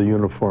there with a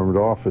uniformed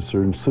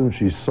officer, and as soon as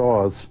she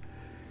saw us,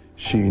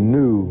 she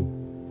knew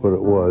what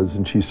it was,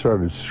 and she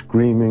started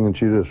screaming, and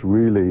she just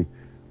really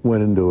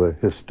went into a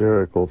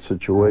hysterical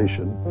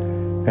situation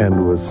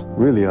and was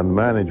really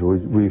unmanageable.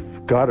 We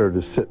got her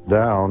to sit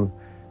down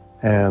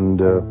and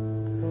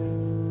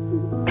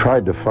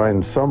tried to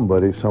find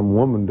somebody, some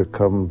woman to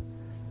come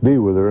be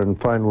with her, and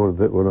find one of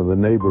the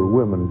neighbor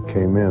women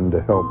came in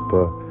to help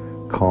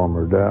calm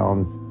her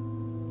down.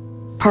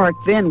 Park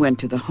then went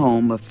to the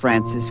home of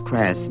Francis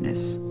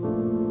Krasnes.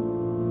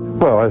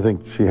 Well, I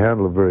think she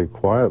handled it very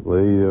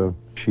quietly.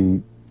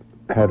 She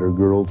had her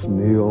girls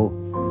kneel,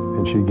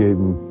 and she gave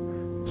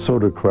them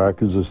soda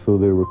crackers as though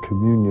they were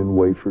communion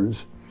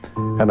wafers.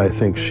 And I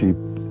think she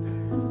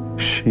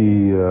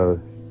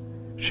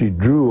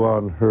drew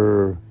on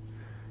her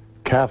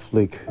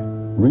Catholic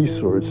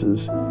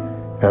resources,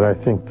 and I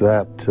think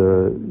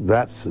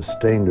that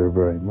sustained her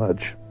very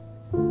much.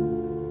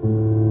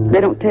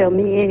 They don't tell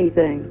me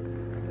anything.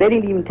 They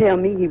didn't even tell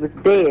me he was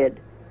dead.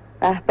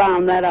 I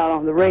found that out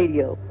on the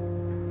radio.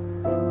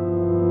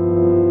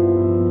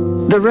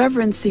 The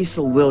Reverend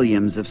Cecil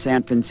Williams of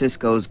San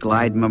Francisco's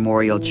Glide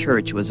Memorial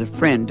Church was a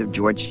friend of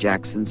George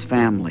Jackson's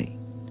family.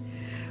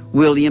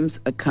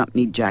 Williams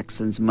accompanied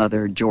Jackson's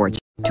mother, Georgia,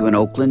 to an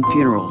Oakland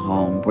funeral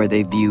home where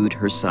they viewed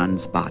her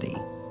son's body.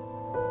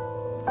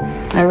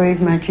 I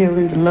raised my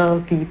children to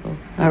love people.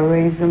 I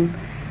raised them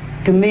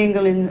to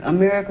mingle in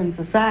American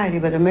society,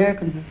 but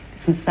American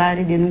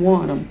society didn't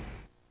want them.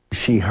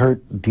 She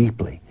hurt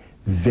deeply,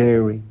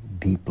 very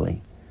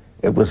deeply.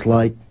 It was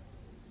like,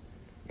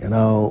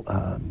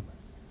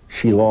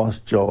 she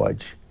lost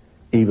George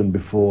even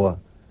before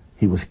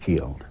he was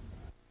killed.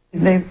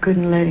 They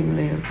couldn't let him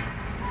live.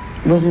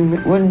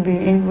 It wouldn't be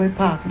any way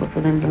possible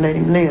for them to let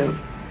him live.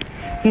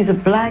 He's a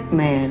black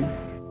man.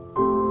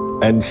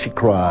 And she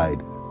cried,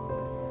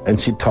 and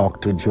she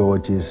talked to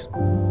George's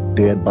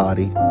dead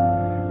body,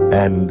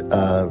 and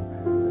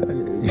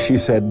she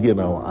said,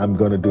 I'm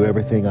going to do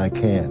everything I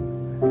can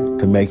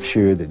to make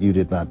sure that you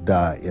did not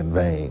die in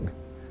vain,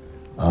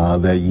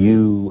 that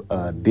you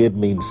did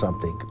mean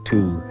something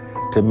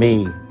to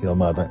me, your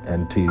mother,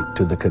 and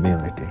to the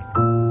community.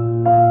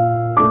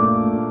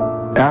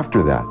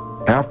 After that,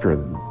 after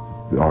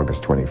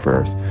August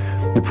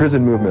 21st, the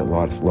prison movement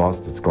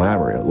lost its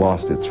glamour. It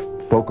lost its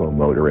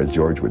focomotor, as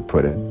George would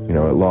put it. It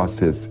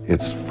lost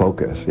its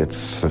focus, its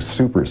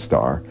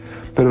superstar.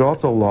 But it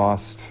also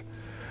lost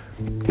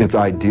its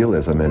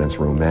idealism and its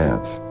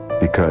romance,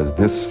 because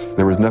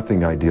there was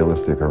nothing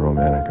idealistic or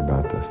romantic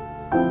about this.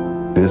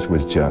 This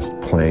was just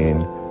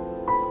plain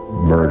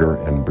murder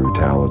and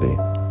brutality.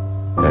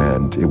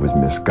 and it was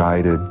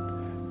misguided.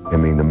 I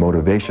mean, the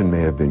motivation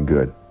may have been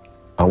good.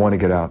 I want to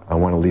get out. I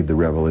want to lead the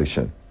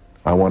revolution.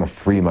 I want to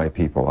free my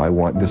people.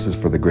 This is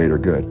for the greater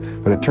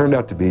good. But it turned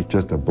out to be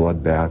just a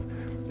bloodbath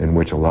in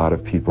which a lot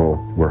of people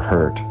were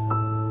hurt.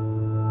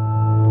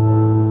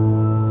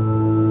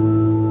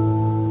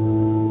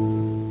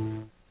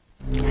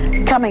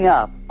 Coming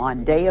up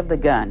on Day of the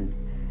Gun,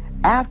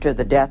 after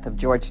the death of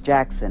George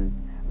Jackson,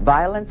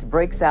 violence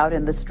breaks out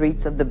in the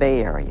streets of the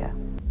Bay Area.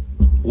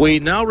 We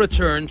now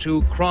return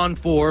to KRON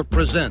 4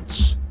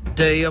 Presents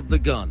Day of the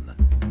Gun.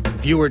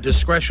 Viewer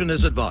discretion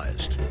is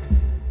advised.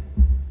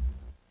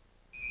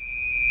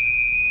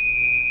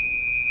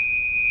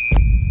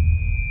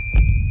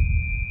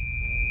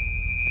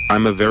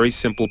 I'm a very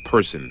simple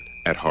person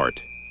at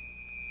heart.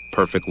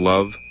 Perfect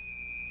love,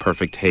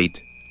 perfect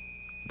hate,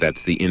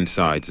 that's the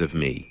insides of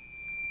me.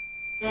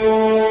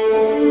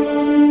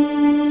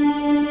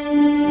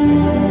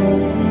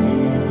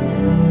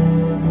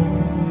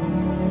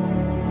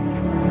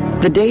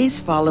 The days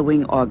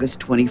following August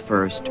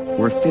 21st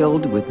were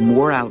filled with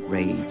more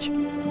outrage,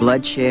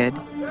 bloodshed,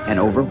 and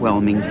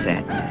overwhelming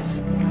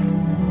sadness.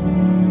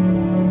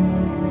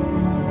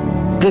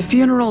 The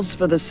funerals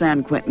for the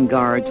San Quentin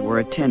Guards were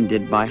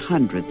attended by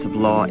hundreds of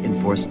law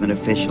enforcement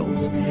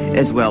officials,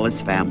 as well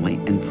as family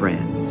and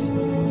friends.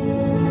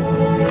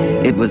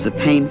 It was a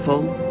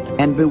painful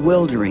and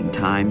bewildering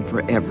time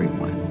for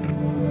everyone.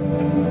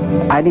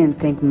 I didn't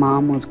think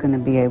Mom was going to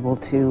be able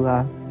to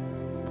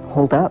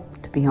hold up.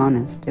 To be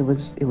honest, it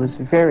was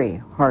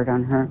very hard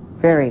on her,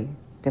 very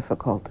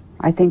difficult.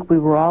 I think we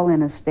were all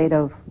in a state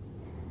of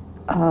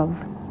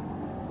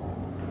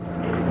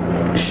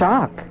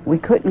shock. We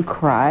couldn't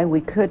cry,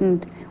 we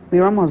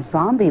were almost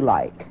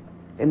zombie-like.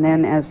 And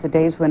then as the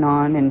days went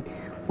on and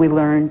we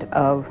learned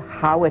of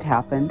how it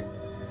happened,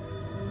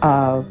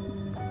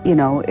 you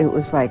know, it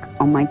was like,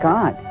 oh my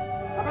God,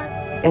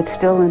 it's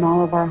still in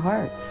all of our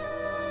hearts.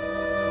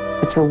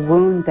 It's a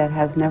wound that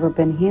has never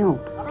been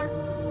healed.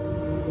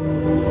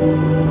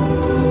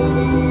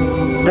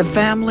 The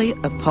family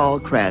of Paul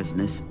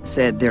Krasnius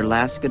said their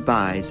last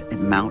goodbyes at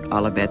Mount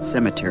Olivet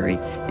Cemetery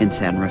in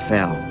San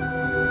Rafael.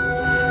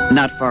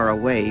 Not far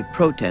away,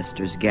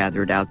 protesters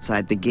gathered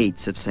outside the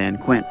gates of San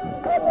Quentin.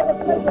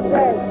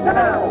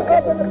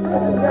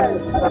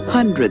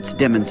 Hundreds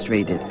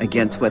demonstrated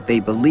against what they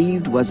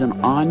believed was an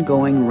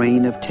ongoing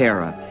reign of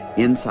terror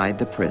inside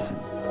the prison.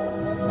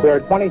 There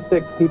are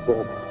 26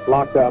 people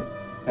locked up,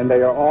 and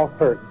they are all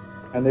hurt,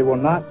 and they will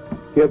not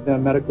give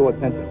them medical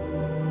attention.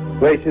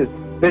 Racist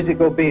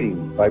physical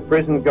beatings by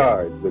prison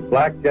guards with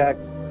blackjacks,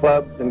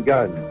 clubs, and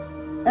guns.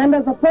 And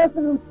as a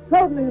person who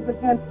totally is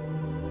against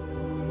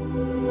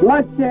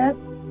bloodshed,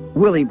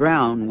 Willie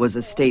Brown was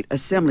a state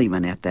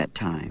assemblyman at that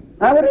time.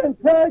 I would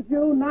encourage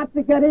you not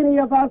to get any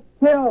of us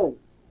killed,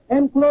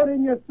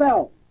 including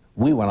yourself.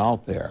 We went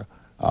out there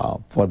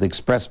for the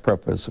express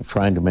purpose of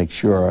trying to make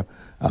sure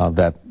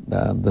that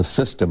the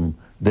system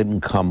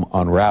didn't come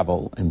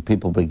unravel and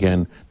people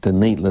began to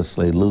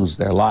needlessly lose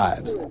their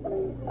lives.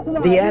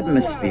 The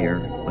atmosphere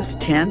was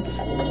tense,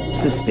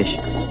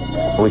 suspicious.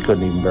 We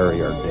couldn't even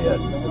bury our dead.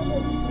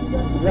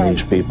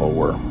 These people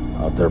were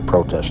out there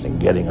protesting,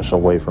 getting us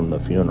away from the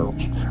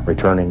funerals,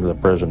 returning to the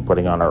prison,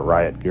 putting on our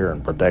riot gear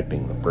and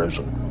protecting the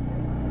prison.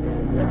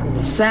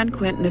 San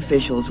Quentin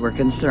officials were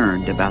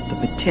concerned about the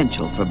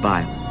potential for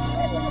violence.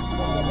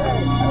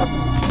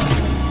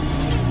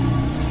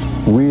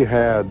 We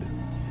had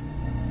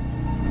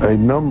a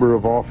number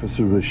of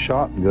officers with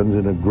shotguns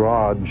in a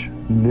garage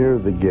near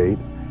the gate,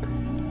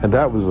 and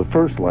that was the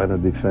first line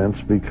of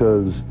defense,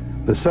 because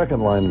the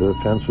second line of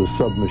defense was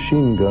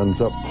submachine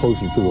guns up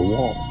closer to the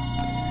wall.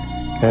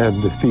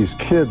 And if these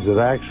kids had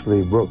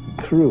actually broken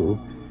through,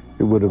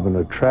 it would have been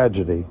a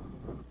tragedy.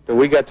 So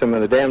we got some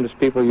of the damnedest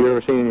people you've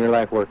ever seen in your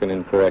life working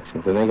in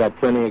corrections, and they got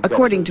plenty of...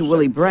 According to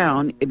Willie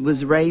Brown, it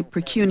was Ray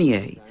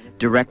Precunier,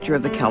 director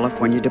of the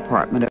California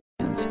Department of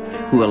Corrections,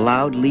 who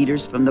allowed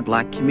leaders from the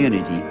black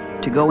community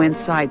to go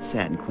inside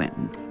San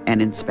Quentin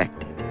and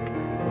inspect it.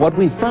 What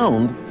we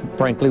found,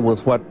 frankly,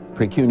 was what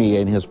Precunier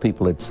and his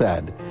people had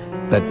said,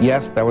 that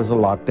yes, there was a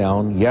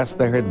lockdown, yes,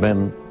 there had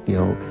been, you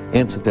know,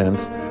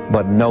 incidents,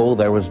 but no,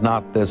 there was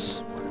not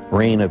this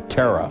reign of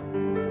terror.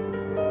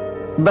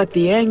 But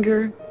the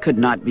anger could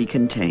not be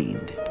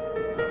contained.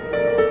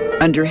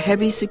 Under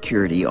heavy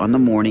security on the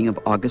morning of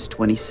August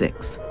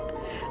 26,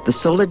 the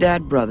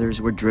Soledad Brothers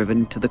were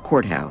driven to the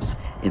courthouse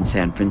in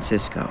San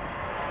Francisco.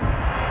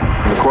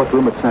 The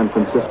courtroom at San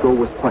Francisco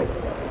was tight.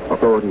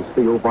 Authorities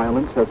feel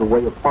violence has a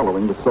way of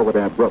following the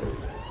Soledad Brothers.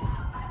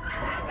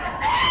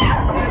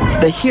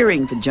 The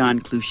hearing for John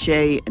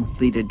Clouchet and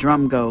Fleta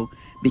Drumgo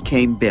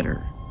became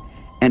bitter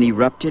and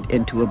erupted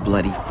into a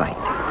bloody fight.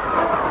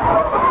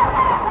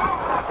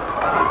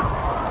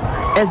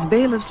 As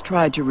bailiffs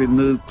tried to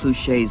remove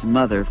Clouchet's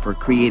mother for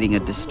creating a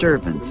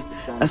disturbance,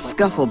 a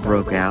scuffle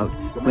broke out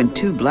when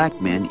two black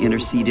men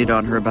interceded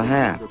on her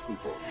behalf.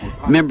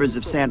 Members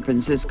of San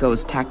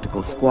Francisco's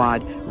tactical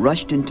squad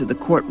rushed into the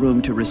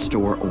courtroom to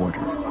restore order.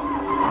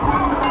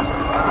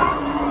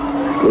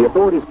 The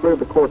authorities cleared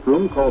the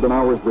courtroom, called an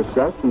hour's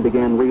recess, and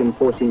began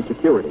reinforcing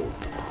security.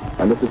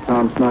 And this is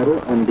Tom Snyder,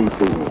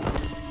 NBC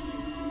News.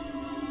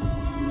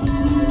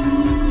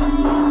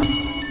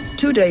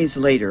 2 days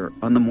later,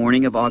 on the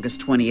morning of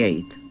August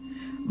 28th,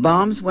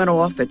 bombs went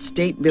off at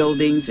state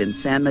buildings in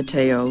San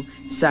Mateo,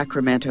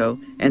 Sacramento,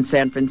 and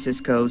San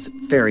Francisco's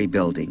Ferry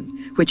Building,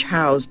 which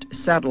housed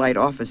satellite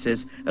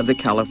offices of the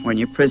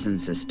California prison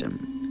system.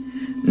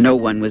 No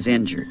one was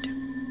injured.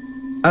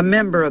 A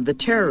member of the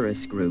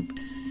terrorist group,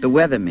 the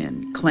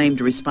Weathermen,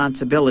 claimed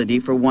responsibility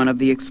for one of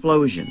the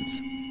explosions.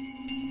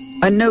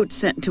 A note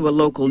sent to a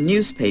local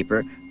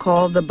newspaper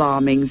called the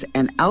bombings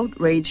an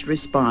outraged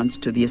response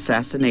to the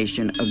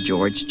assassination of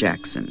George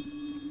Jackson.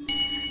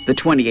 The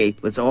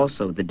 28th was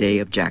also the day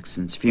of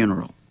Jackson's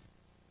funeral.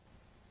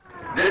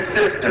 This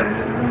system,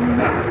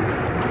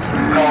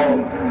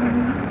 called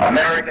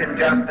American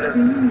justice,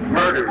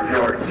 murdered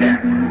George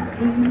Jackson.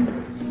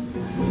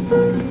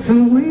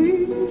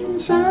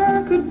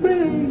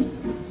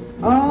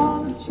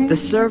 The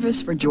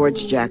service for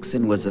George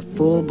Jackson was a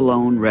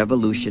full-blown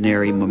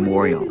revolutionary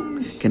memorial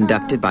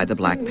conducted by the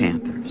Black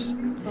Panthers.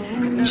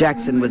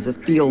 Jackson was a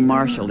field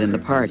marshal in the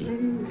party.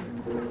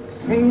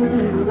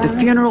 The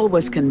funeral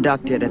was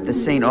conducted at the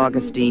St.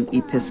 Augustine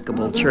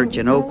Episcopal Church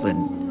in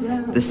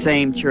Oakland, the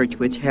same church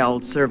which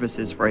held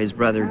services for his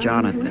brother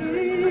Jonathan.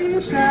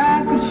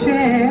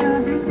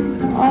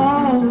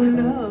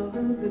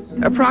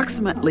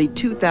 Approximately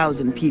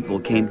 2,000 people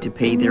came to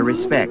pay their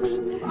respects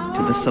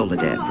to the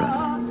Soledad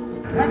Brothers.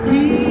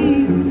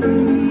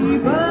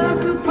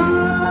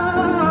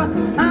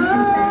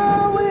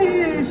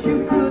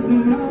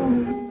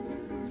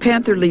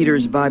 Panther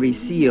leaders Bobby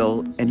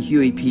Seale and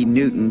Huey P.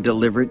 Newton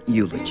delivered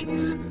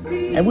eulogies.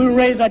 And we will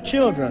raise our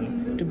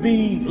children to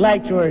be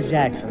like George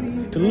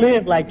Jackson, to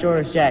live like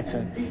George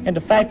Jackson, and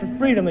to fight for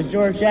freedom as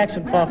George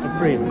Jackson fought for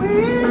freedom.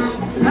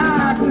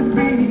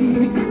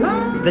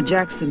 The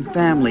Jackson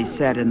family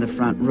sat in the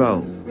front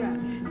row,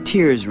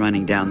 tears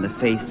running down the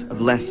face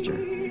of Lester,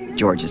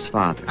 George's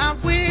father. I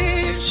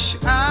wish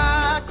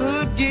I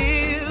could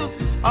give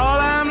all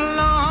I'm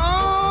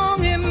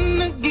longing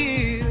to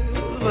give.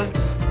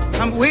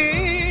 I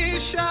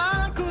wish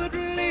I could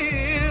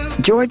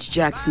live. George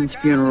Jackson's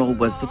funeral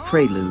was the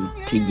prelude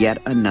to yet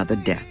another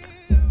death.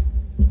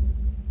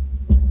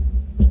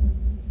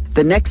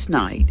 The next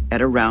night,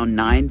 at around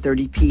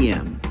 9:30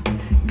 p.m.,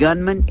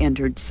 gunmen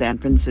entered San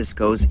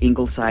Francisco's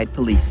Ingleside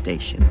police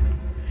station.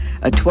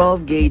 A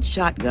 12-gauge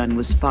shotgun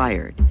was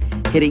fired,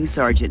 hitting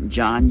Sergeant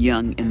John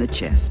Young in the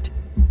chest,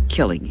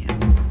 killing him.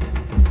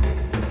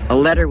 A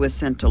letter was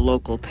sent to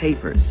local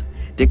papers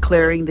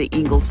declaring the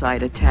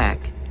Ingleside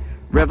attack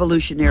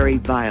revolutionary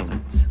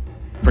violence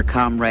for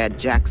Comrade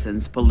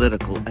Jackson's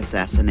political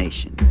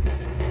assassination.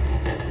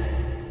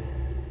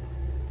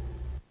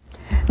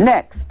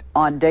 Next,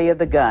 on Day of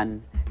the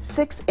Gun,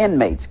 6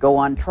 inmates go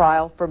on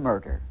trial for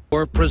murder.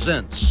 Or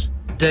presents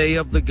Day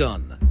of the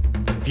Gun.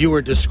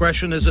 Viewer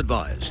discretion is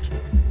advised.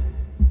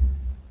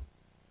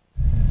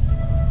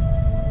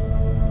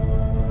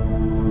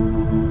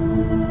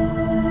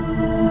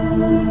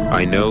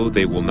 I know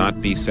they will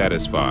not be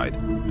satisfied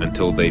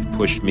until they've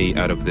pushed me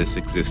out of this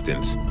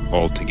existence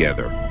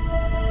altogether.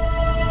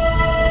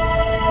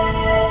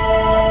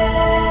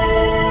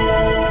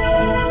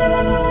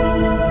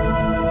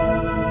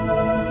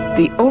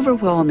 The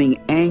overwhelming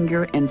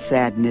anger and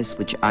sadness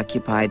which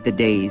occupied the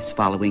days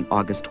following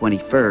August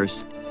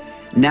 21st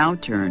now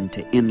turned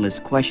to endless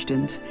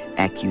questions,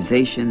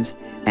 accusations,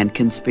 and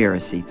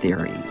conspiracy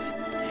theories.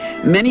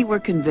 Many were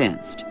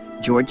convinced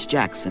George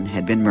Jackson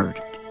had been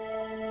murdered.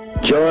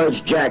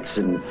 George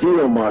Jackson,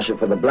 field marshal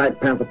for the Black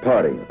Panther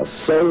Party, a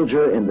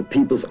soldier in the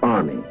People's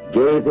Army,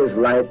 gave his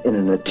life in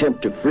an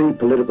attempt to free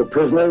political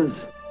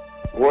prisoners.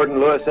 Warden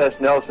Lewis S.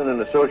 Nelson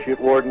and Associate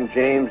Warden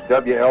James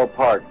W.L.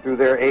 Park, through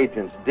their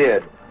agents,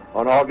 did,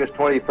 on August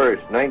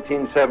 21st,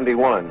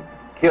 1971,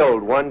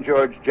 killed one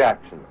George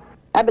Jackson.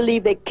 I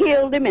believe they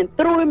killed him and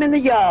threw him in the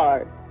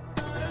yard.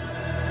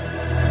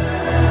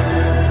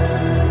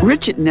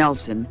 Richard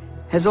Nelson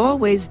has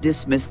always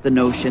dismissed the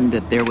notion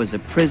that there was a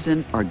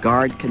prison or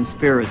guard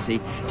conspiracy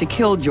to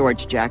kill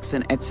George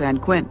Jackson at San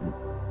Quentin.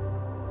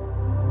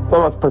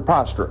 Well, it's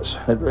preposterous.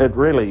 It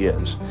really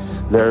is.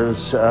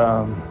 There's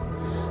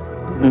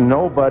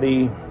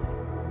nobody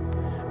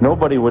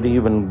would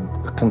even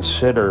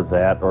consider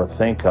that or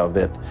think of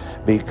it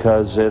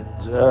because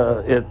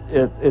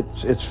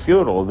it's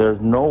futile.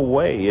 There's no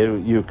way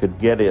you could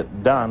get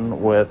it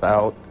done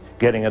without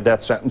getting a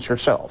death sentence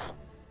yourself.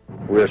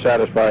 We are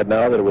satisfied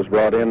now that it was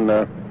brought in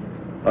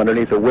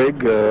underneath a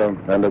wig,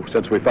 and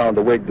since we found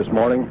the wig this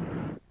morning.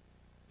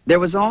 There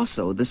was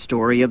also the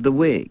story of the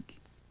wig.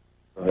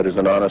 It is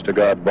an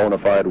honest-to-God bona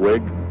fide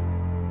wig.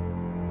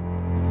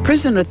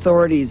 Prison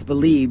authorities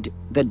believed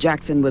that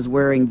Jackson was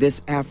wearing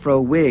this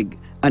afro wig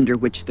under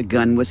which the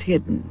gun was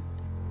hidden.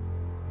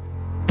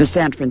 The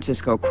San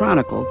Francisco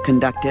Chronicle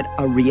conducted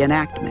a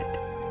reenactment.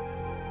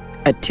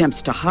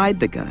 Attempts to hide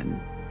the gun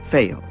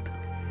failed,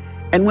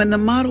 and when the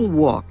model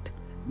walked,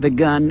 the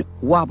gun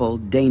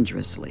wobbled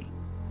dangerously.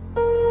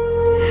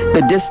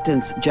 The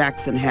distance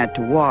Jackson had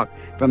to walk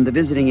from the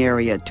visiting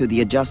area to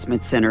the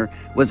adjustment center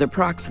was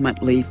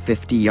approximately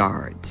 50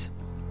 yards.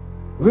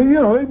 You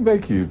know,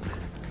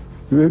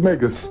 they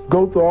make us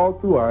go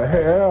through our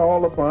hair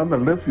all up on,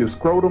 and lift your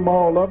scrotum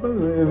all up,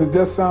 and it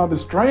just sounded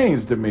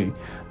strange to me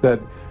that,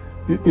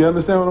 you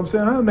understand what I'm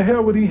saying? How in the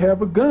hell would he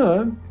have a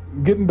gun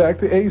getting back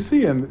to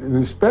AC, and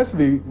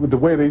especially with the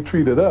way they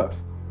treated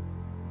us?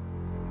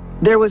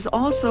 There was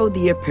also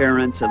the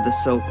appearance of the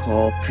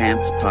so-called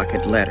pants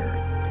pocket letter.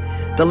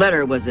 The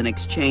letter was an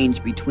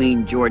exchange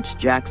between George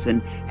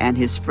Jackson and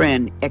his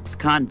friend,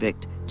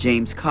 ex-convict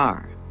James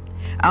Carr,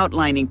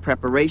 outlining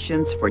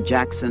preparations for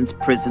Jackson's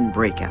prison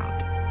breakout.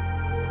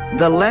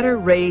 The letter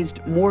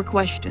raised more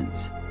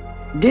questions.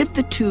 Did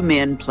the two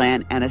men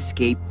plan an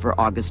escape for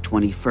August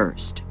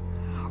 21st?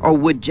 Or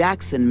would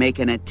Jackson make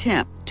an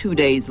attempt 2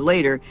 days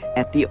later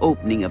at the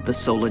opening of the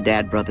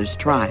Soledad Brothers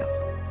trial?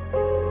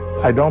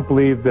 I don't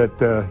believe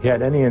that he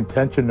had any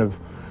intention of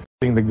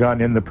putting the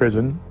gun in the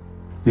prison.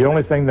 The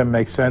only thing that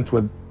makes sense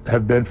would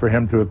have been for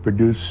him to have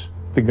produced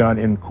the gun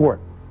in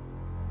court.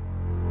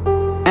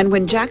 And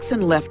when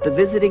Jackson left the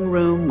visiting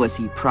room, was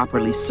he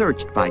properly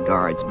searched by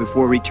guards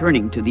before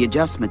returning to the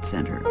adjustment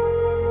center?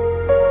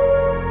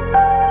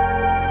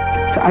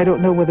 So I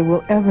don't know whether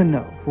we'll ever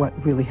know what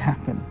really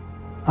happened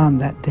on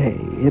that day.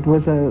 It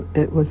was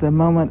a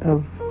moment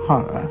of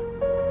horror.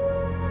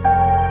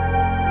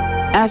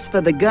 As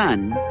for the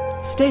gun,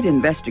 state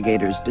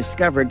investigators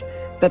discovered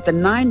that the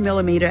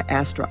 9mm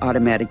Astra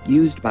automatic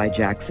used by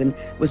Jackson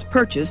was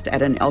purchased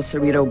at an El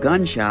Cerrito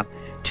gun shop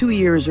 2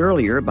 years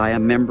earlier by a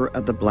member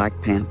of the Black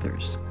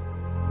Panthers.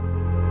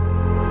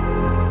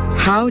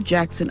 How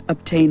Jackson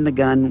obtained the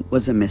gun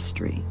was a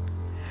mystery.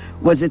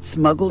 Was it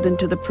smuggled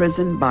into the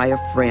prison by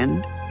a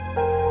friend,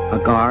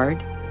 a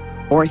guard,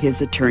 or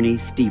his attorney,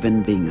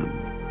 Stephen Bingham?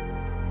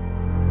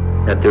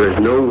 That there is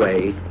no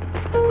way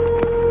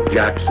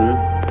Jackson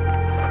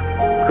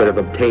could have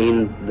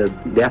obtained the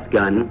death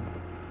gun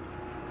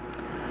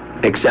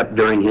except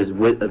during his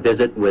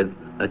visit with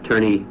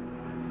attorney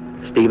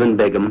Stephen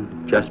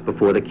Bingham just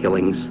before the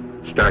killings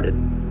started.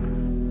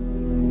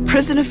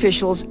 Prison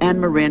officials and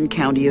Marin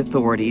County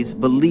authorities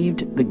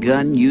believed the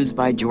gun used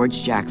by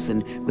George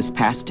Jackson was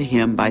passed to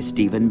him by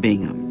Stephen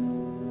Bingham.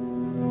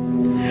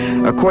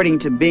 According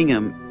to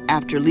Bingham,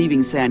 after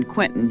leaving San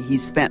Quentin, he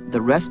spent the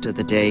rest of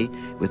the day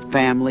with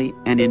family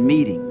and in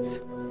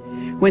meetings.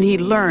 When he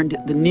learned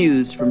the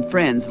news from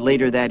friends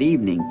later that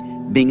evening,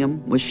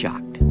 Bingham was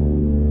shocked.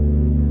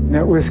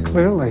 It was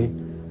clearly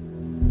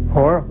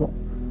horrible,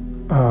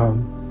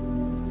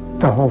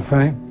 the whole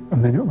thing. I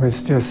mean, it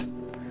was just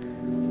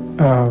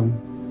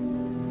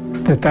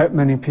that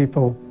many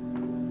people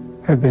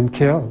had been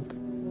killed.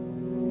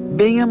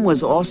 Bingham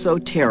was also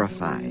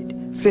terrified,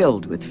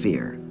 filled with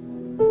fear.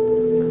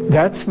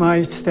 That's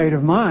my state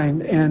of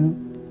mind, and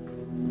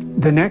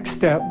the next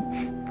step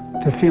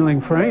to feeling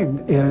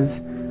framed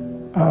is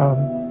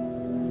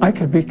I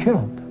could be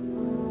killed.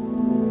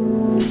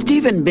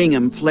 Stephen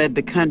Bingham fled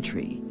the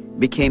country,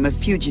 became a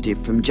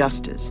fugitive from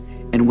justice,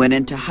 and went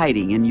into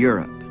hiding in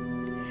Europe.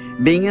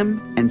 Bingham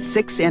and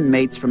 6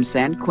 inmates from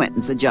San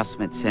Quentin's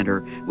adjustment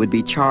center would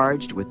be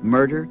charged with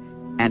murder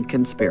and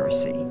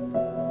conspiracy.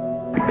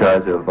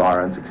 Because of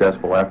our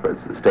unsuccessful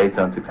efforts, the state's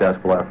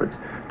unsuccessful efforts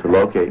to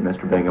locate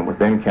Mr. Bingham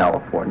within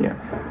California,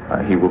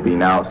 he will be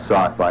now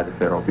sought by the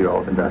Federal Bureau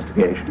of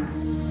Investigation.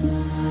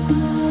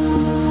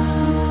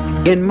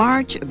 In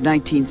March of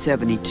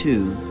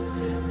 1972,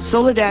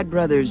 Soledad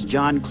Brothers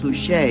John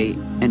Clouchet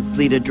and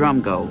Fleta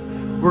Drumgo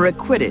were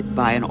acquitted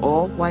by an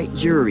all-white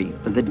jury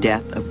for the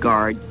death of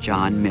guard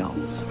John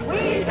Mills.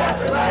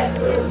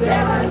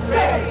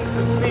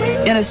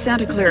 In a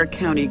Santa Clara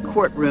County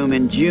courtroom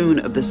in June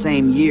of the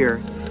same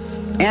year,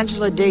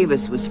 Angela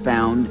Davis was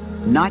found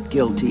not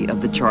guilty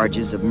of the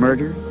charges of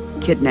murder,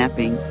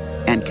 kidnapping,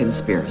 and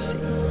conspiracy.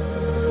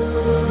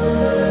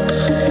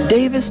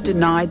 Davis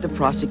denied the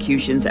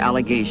prosecution's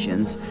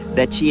allegations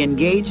that she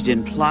engaged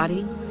in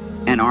plotting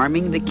and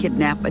arming the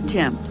kidnap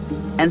attempt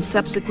and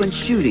subsequent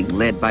shooting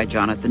led by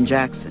Jonathan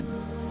Jackson.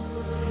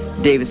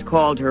 Davis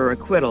called her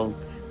acquittal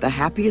the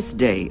happiest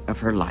day of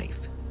her life.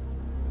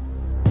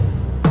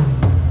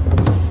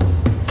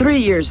 3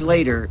 years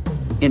later,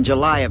 in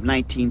July of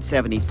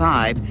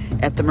 1975,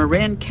 at the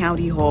Marin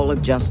County Hall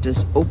of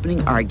Justice,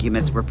 opening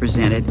arguments were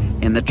presented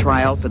in the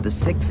trial for the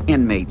 6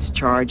 inmates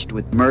charged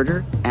with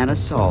murder and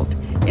assault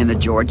in the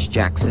George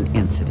Jackson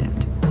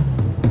incident.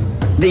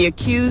 The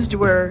accused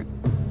were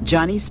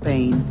Johnny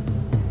Spain,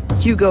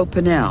 Hugo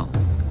Pinnell,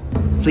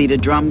 Fleta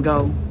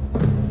Drumgo,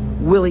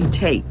 Willie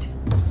Tate,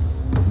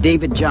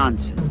 David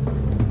Johnson,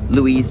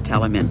 Luis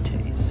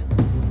Talamentes.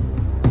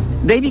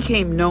 They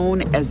became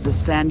known as the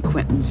San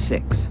Quentin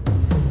Six.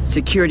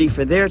 Security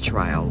for their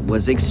trial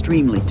was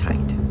extremely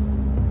tight.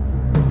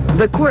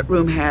 The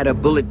courtroom had a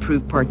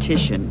bulletproof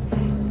partition,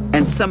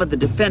 and some of the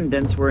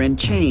defendants were in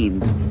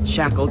chains,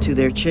 shackled to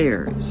their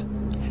chairs.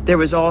 There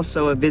was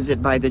also a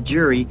visit by the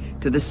jury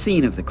to the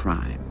scene of the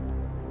crime.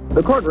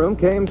 The courtroom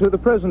came to the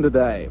prison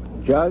today.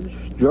 Judge,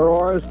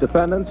 jurors,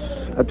 defendants,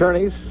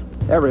 attorneys,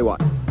 everyone.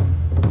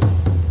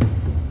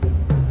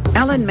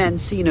 Alan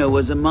Mancino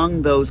was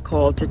among those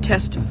called to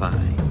testify.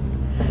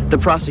 The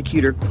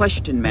prosecutor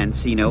questioned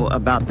Mancino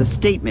about the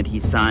statement he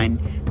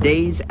signed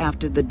days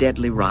after the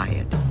deadly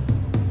riot.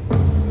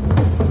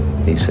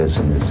 He says,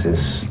 "Is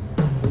this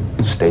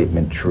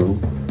statement true?"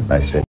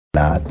 I said,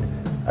 "Not."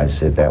 I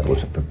said, "That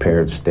was a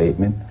prepared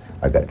statement.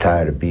 I got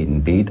tired of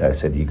being beat." I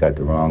said, "You got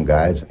the wrong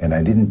guys." And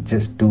I didn't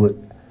just do it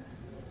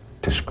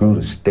to screw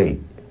the state.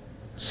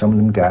 Some of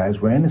them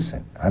guys were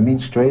innocent. I mean,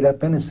 straight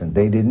up innocent.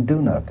 They didn't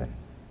do nothing.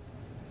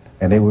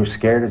 And they were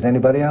scared as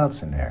anybody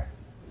else in there.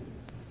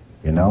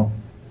 You know?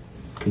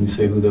 Can you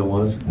say who that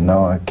was?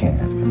 No, I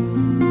can't.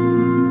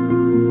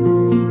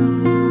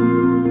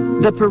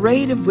 The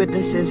parade of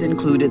witnesses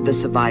included the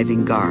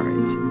surviving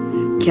guards,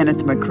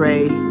 Kenneth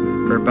McCrae,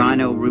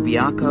 Urbano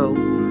Rubiaco,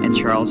 and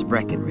Charles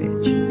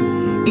Breckinridge.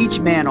 Each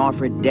man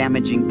offered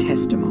damaging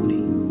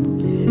testimony.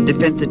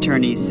 Defense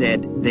attorneys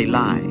said they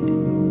lied.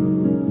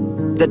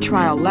 The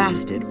trial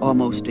lasted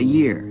almost a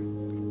year.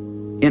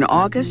 In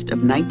August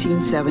of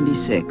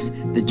 1976,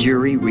 the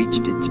jury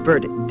reached its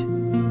verdict.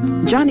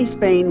 Johnny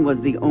Spain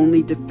was the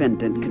only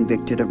defendant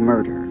convicted of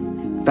murder,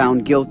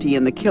 found guilty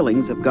in the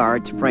killings of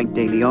guards Frank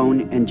De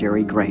Leon and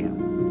Jerry Graham.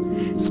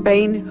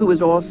 Spain, who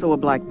was also a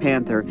Black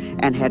Panther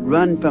and had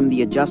run from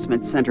the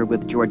adjustment center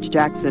with George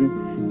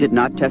Jackson, did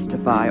not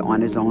testify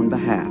on his own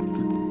behalf.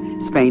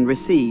 Spain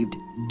received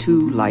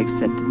 2 life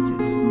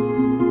sentences.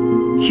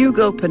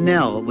 Hugo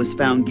Pinnell was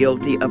found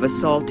guilty of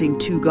assaulting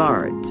 2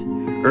 guards,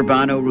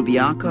 Urbano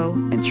Rubiaco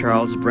and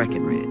Charles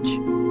Breckinridge.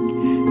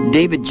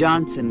 David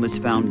Johnson was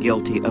found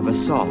guilty of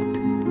assault.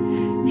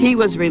 He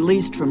was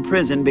released from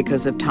prison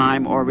because of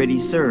time already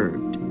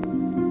served.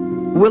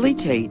 Willie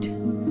Tate,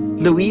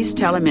 Luis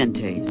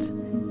Talamentes,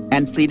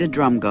 and Fleta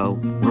Drumgo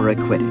were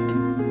acquitted.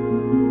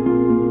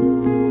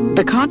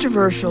 The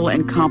controversial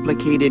and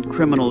complicated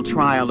criminal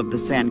trial of the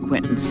San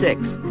Quentin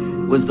Six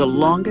was the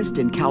longest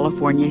in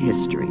California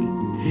history.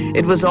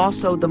 It was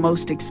also the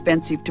most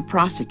expensive to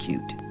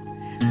prosecute.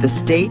 The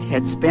state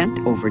had spent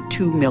over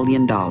 $2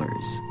 million.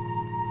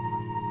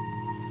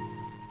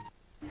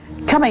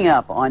 Coming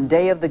up on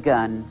Day of the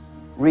Gun,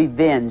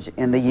 revenge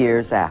in the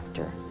years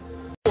after.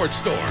 Ford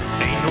store.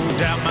 Ain't no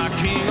doubt my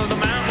king of the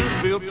mountains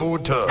built for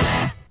tub.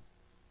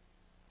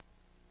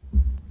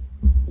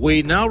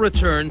 We now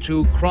return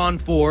to Cron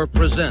 4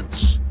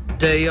 Presents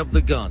Day of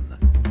the Gun.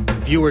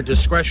 Viewer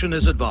discretion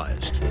is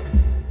advised.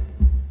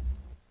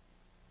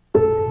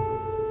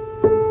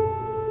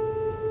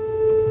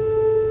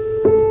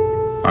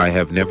 I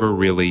have never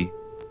really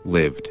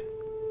lived.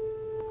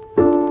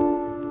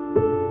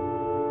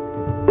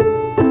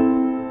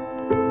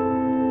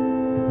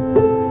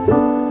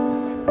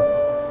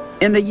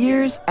 In the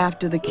years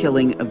after the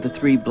killing of the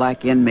 3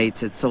 black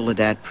inmates at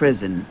Soledad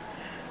Prison,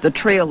 the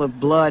trail of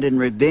blood and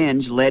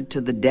revenge led to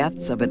the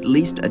deaths of at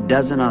least a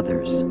dozen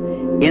others,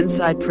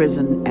 inside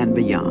prison and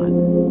beyond.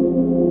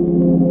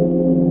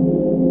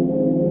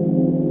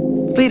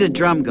 Fleta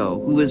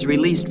Drumgo, who was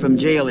released from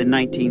jail in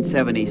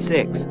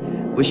 1976,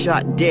 was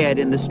shot dead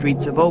in the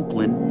streets of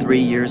Oakland 3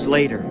 years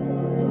later.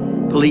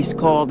 Police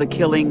called the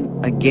killing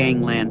a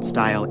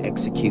gangland-style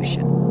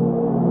execution.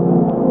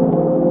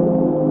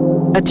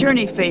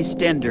 Attorney Faye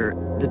Stender,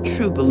 the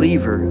true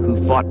believer who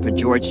fought for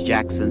George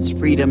Jackson's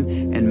freedom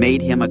and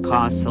made him a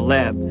cause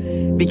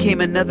célèbre, became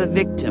another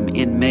victim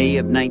in May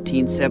of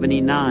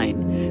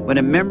 1979 when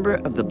a member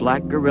of the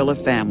Black Guerrilla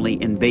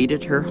Family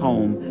invaded her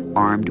home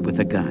armed with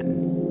a gun.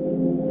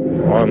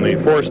 On the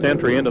forced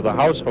entry into the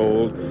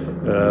household,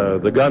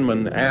 the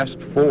gunman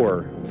asked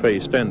for Faye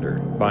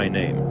Stender by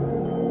name.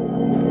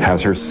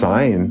 Has her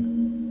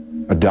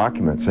sign a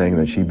document saying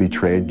that she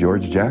betrayed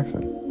George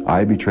Jackson.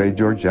 I betrayed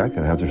George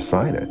Jackson, has her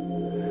sign it.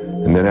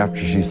 And then after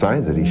she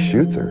signs it, he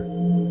shoots her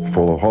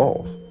full of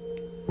holes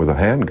with a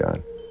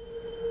handgun.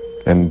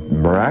 And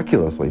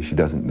miraculously, she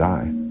doesn't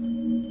die.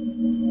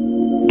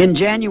 In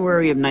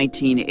January of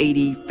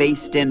 1980, Faye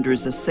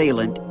Stender's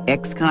assailant,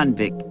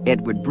 ex-convict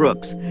Edward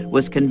Brooks,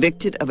 was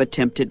convicted of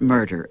attempted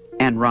murder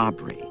and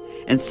robbery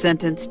and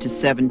sentenced to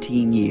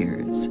 17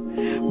 years.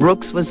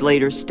 Brooks was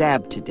later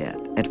stabbed to death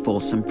at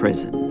Folsom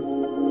Prison.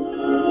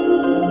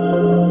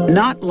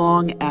 Not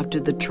long after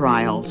the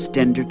trial,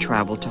 Stender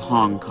traveled to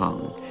Hong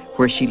Kong,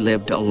 where she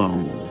lived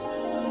alone.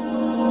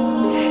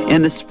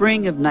 In the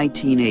spring of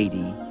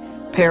 1980,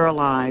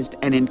 paralyzed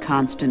and in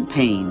constant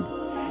pain,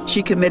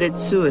 she committed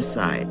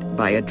suicide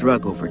by a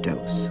drug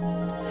overdose.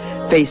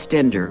 Faye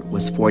Stender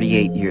was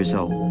 48 years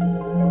old.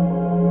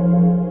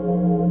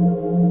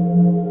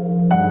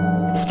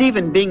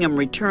 Stephen Bingham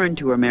returned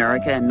to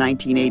America in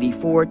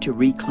 1984 to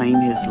reclaim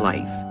his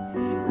life,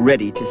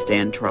 ready to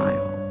stand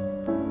trial.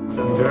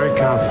 I'm very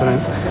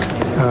confident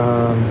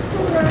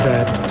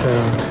that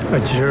a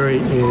jury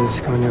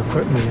is going to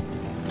acquit me.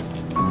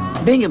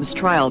 Bingham's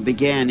trial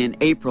began in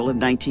April of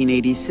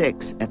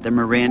 1986 at the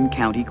Marin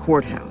County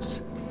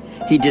Courthouse.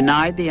 He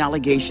denied the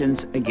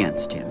allegations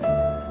against him.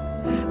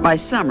 By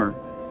summer,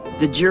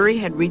 the jury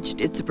had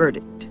reached its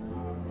verdict.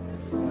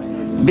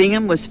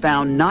 Bingham was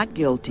found not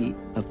guilty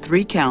of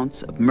 3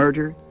 counts of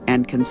murder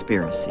and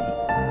conspiracy.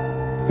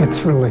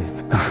 It's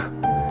relief.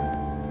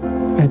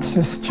 It's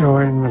just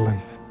joy and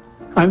relief.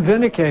 I'm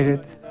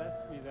vindicated,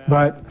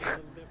 but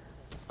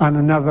on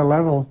another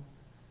level,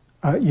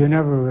 you're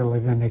never really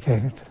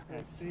vindicated.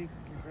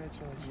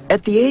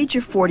 At the age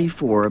of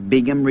 44,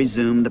 Bingham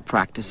resumed the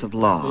practice of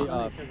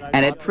law,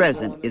 and at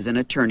present is an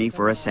attorney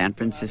for a San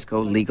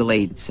Francisco legal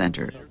aid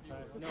center.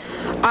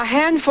 A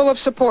handful of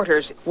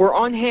supporters were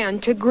on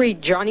hand to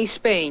greet Johnny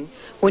Spain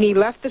when he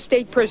left the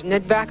state prison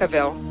at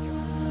Vacaville.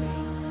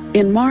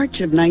 In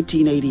March of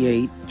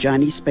 1988,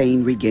 Johnny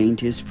Spain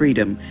regained his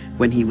freedom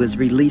when he was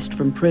released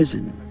from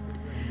prison.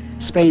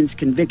 Spain's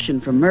conviction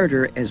for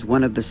murder as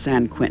one of the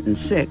San Quentin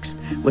Six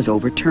was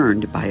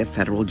overturned by a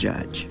federal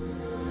judge.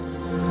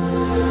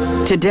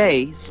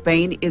 Today,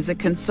 Spain is a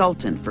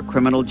consultant for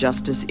criminal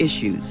justice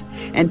issues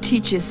and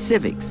teaches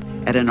civics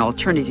at an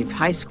alternative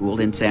high school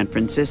in San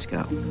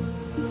Francisco.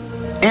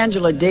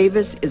 Angela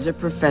Davis is a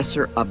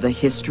professor of the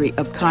history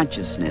of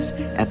consciousness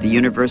at the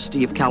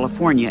University of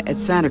California at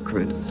Santa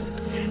Cruz.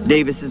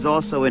 Davis is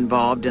also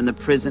involved in the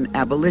prison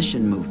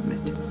abolition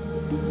movement.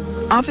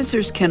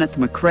 Officers Kenneth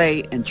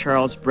McCrae and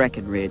Charles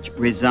Breckenridge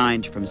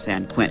resigned from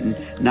San Quentin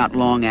not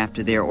long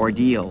after their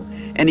ordeal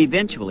and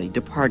eventually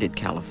departed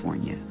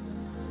California.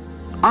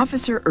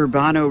 Officer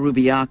Urbano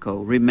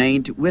Rubiaco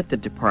remained with the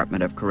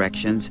Department of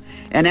Corrections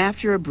and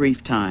after a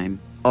brief time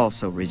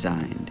also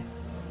resigned.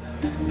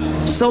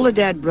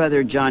 Soledad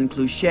brother John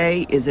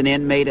Cluchet is an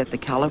inmate at the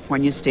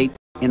California State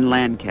in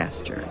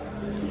Lancaster.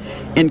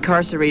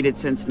 Incarcerated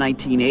since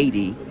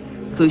 1980,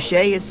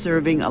 Cluchet is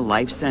serving a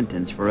life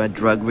sentence for a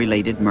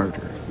drug-related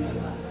murder.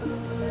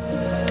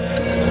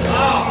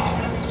 Oh.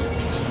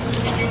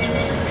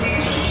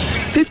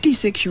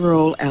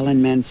 56-year-old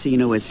Alan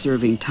Mancino is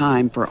serving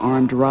time for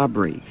armed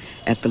robbery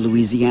at the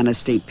Louisiana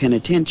State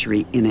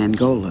Penitentiary in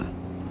Angola.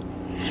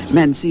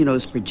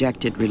 Mancino's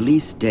projected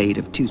release date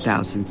of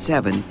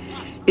 2007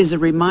 is a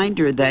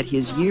reminder that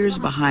his years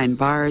behind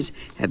bars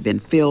have been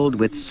filled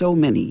with so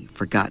many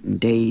forgotten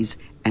days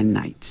and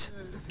nights.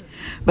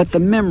 But the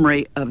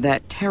memory of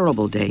that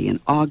terrible day in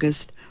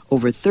August,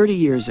 over 30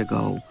 years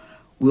ago,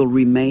 will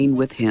remain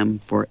with him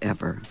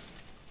forever.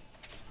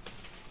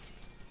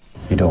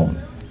 You don't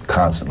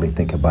constantly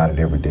think about it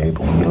every day,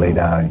 but when you lay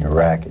down in your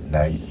rack at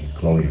night, you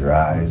close your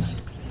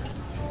eyes,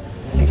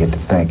 and you get to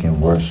thinking,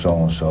 where's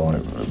so-and-so,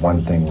 and one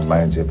thing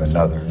reminds you of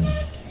another, and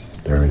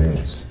there it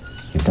is.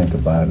 You think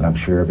about it, and I'm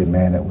sure every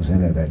man that was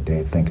in there that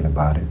day thinking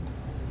about it,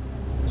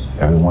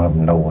 every one of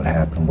them know what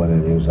happened,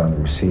 whether they was on the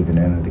receiving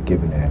end or the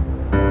giving end.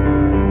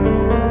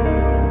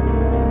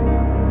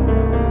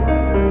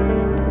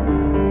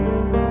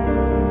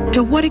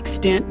 To what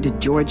extent did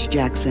George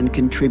Jackson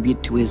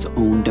contribute to his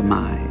own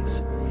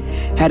demise?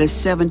 Had a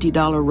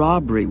 $70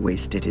 robbery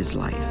wasted his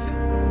life?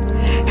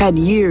 Had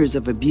years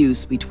of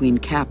abuse between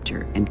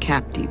captor and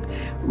captive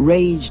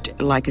raged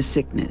like a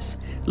sickness,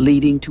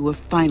 leading to a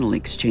final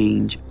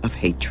exchange of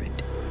hatred?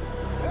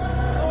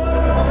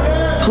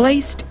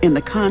 Placed in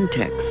the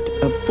context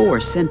of 4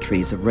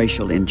 centuries of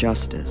racial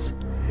injustice,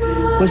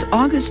 was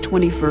August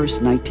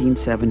 21st,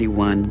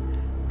 1971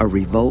 a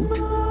revolt,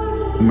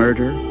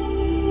 murder,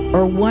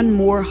 or one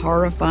more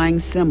horrifying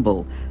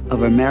symbol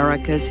of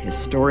America's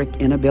historic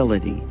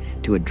inability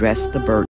to address the burden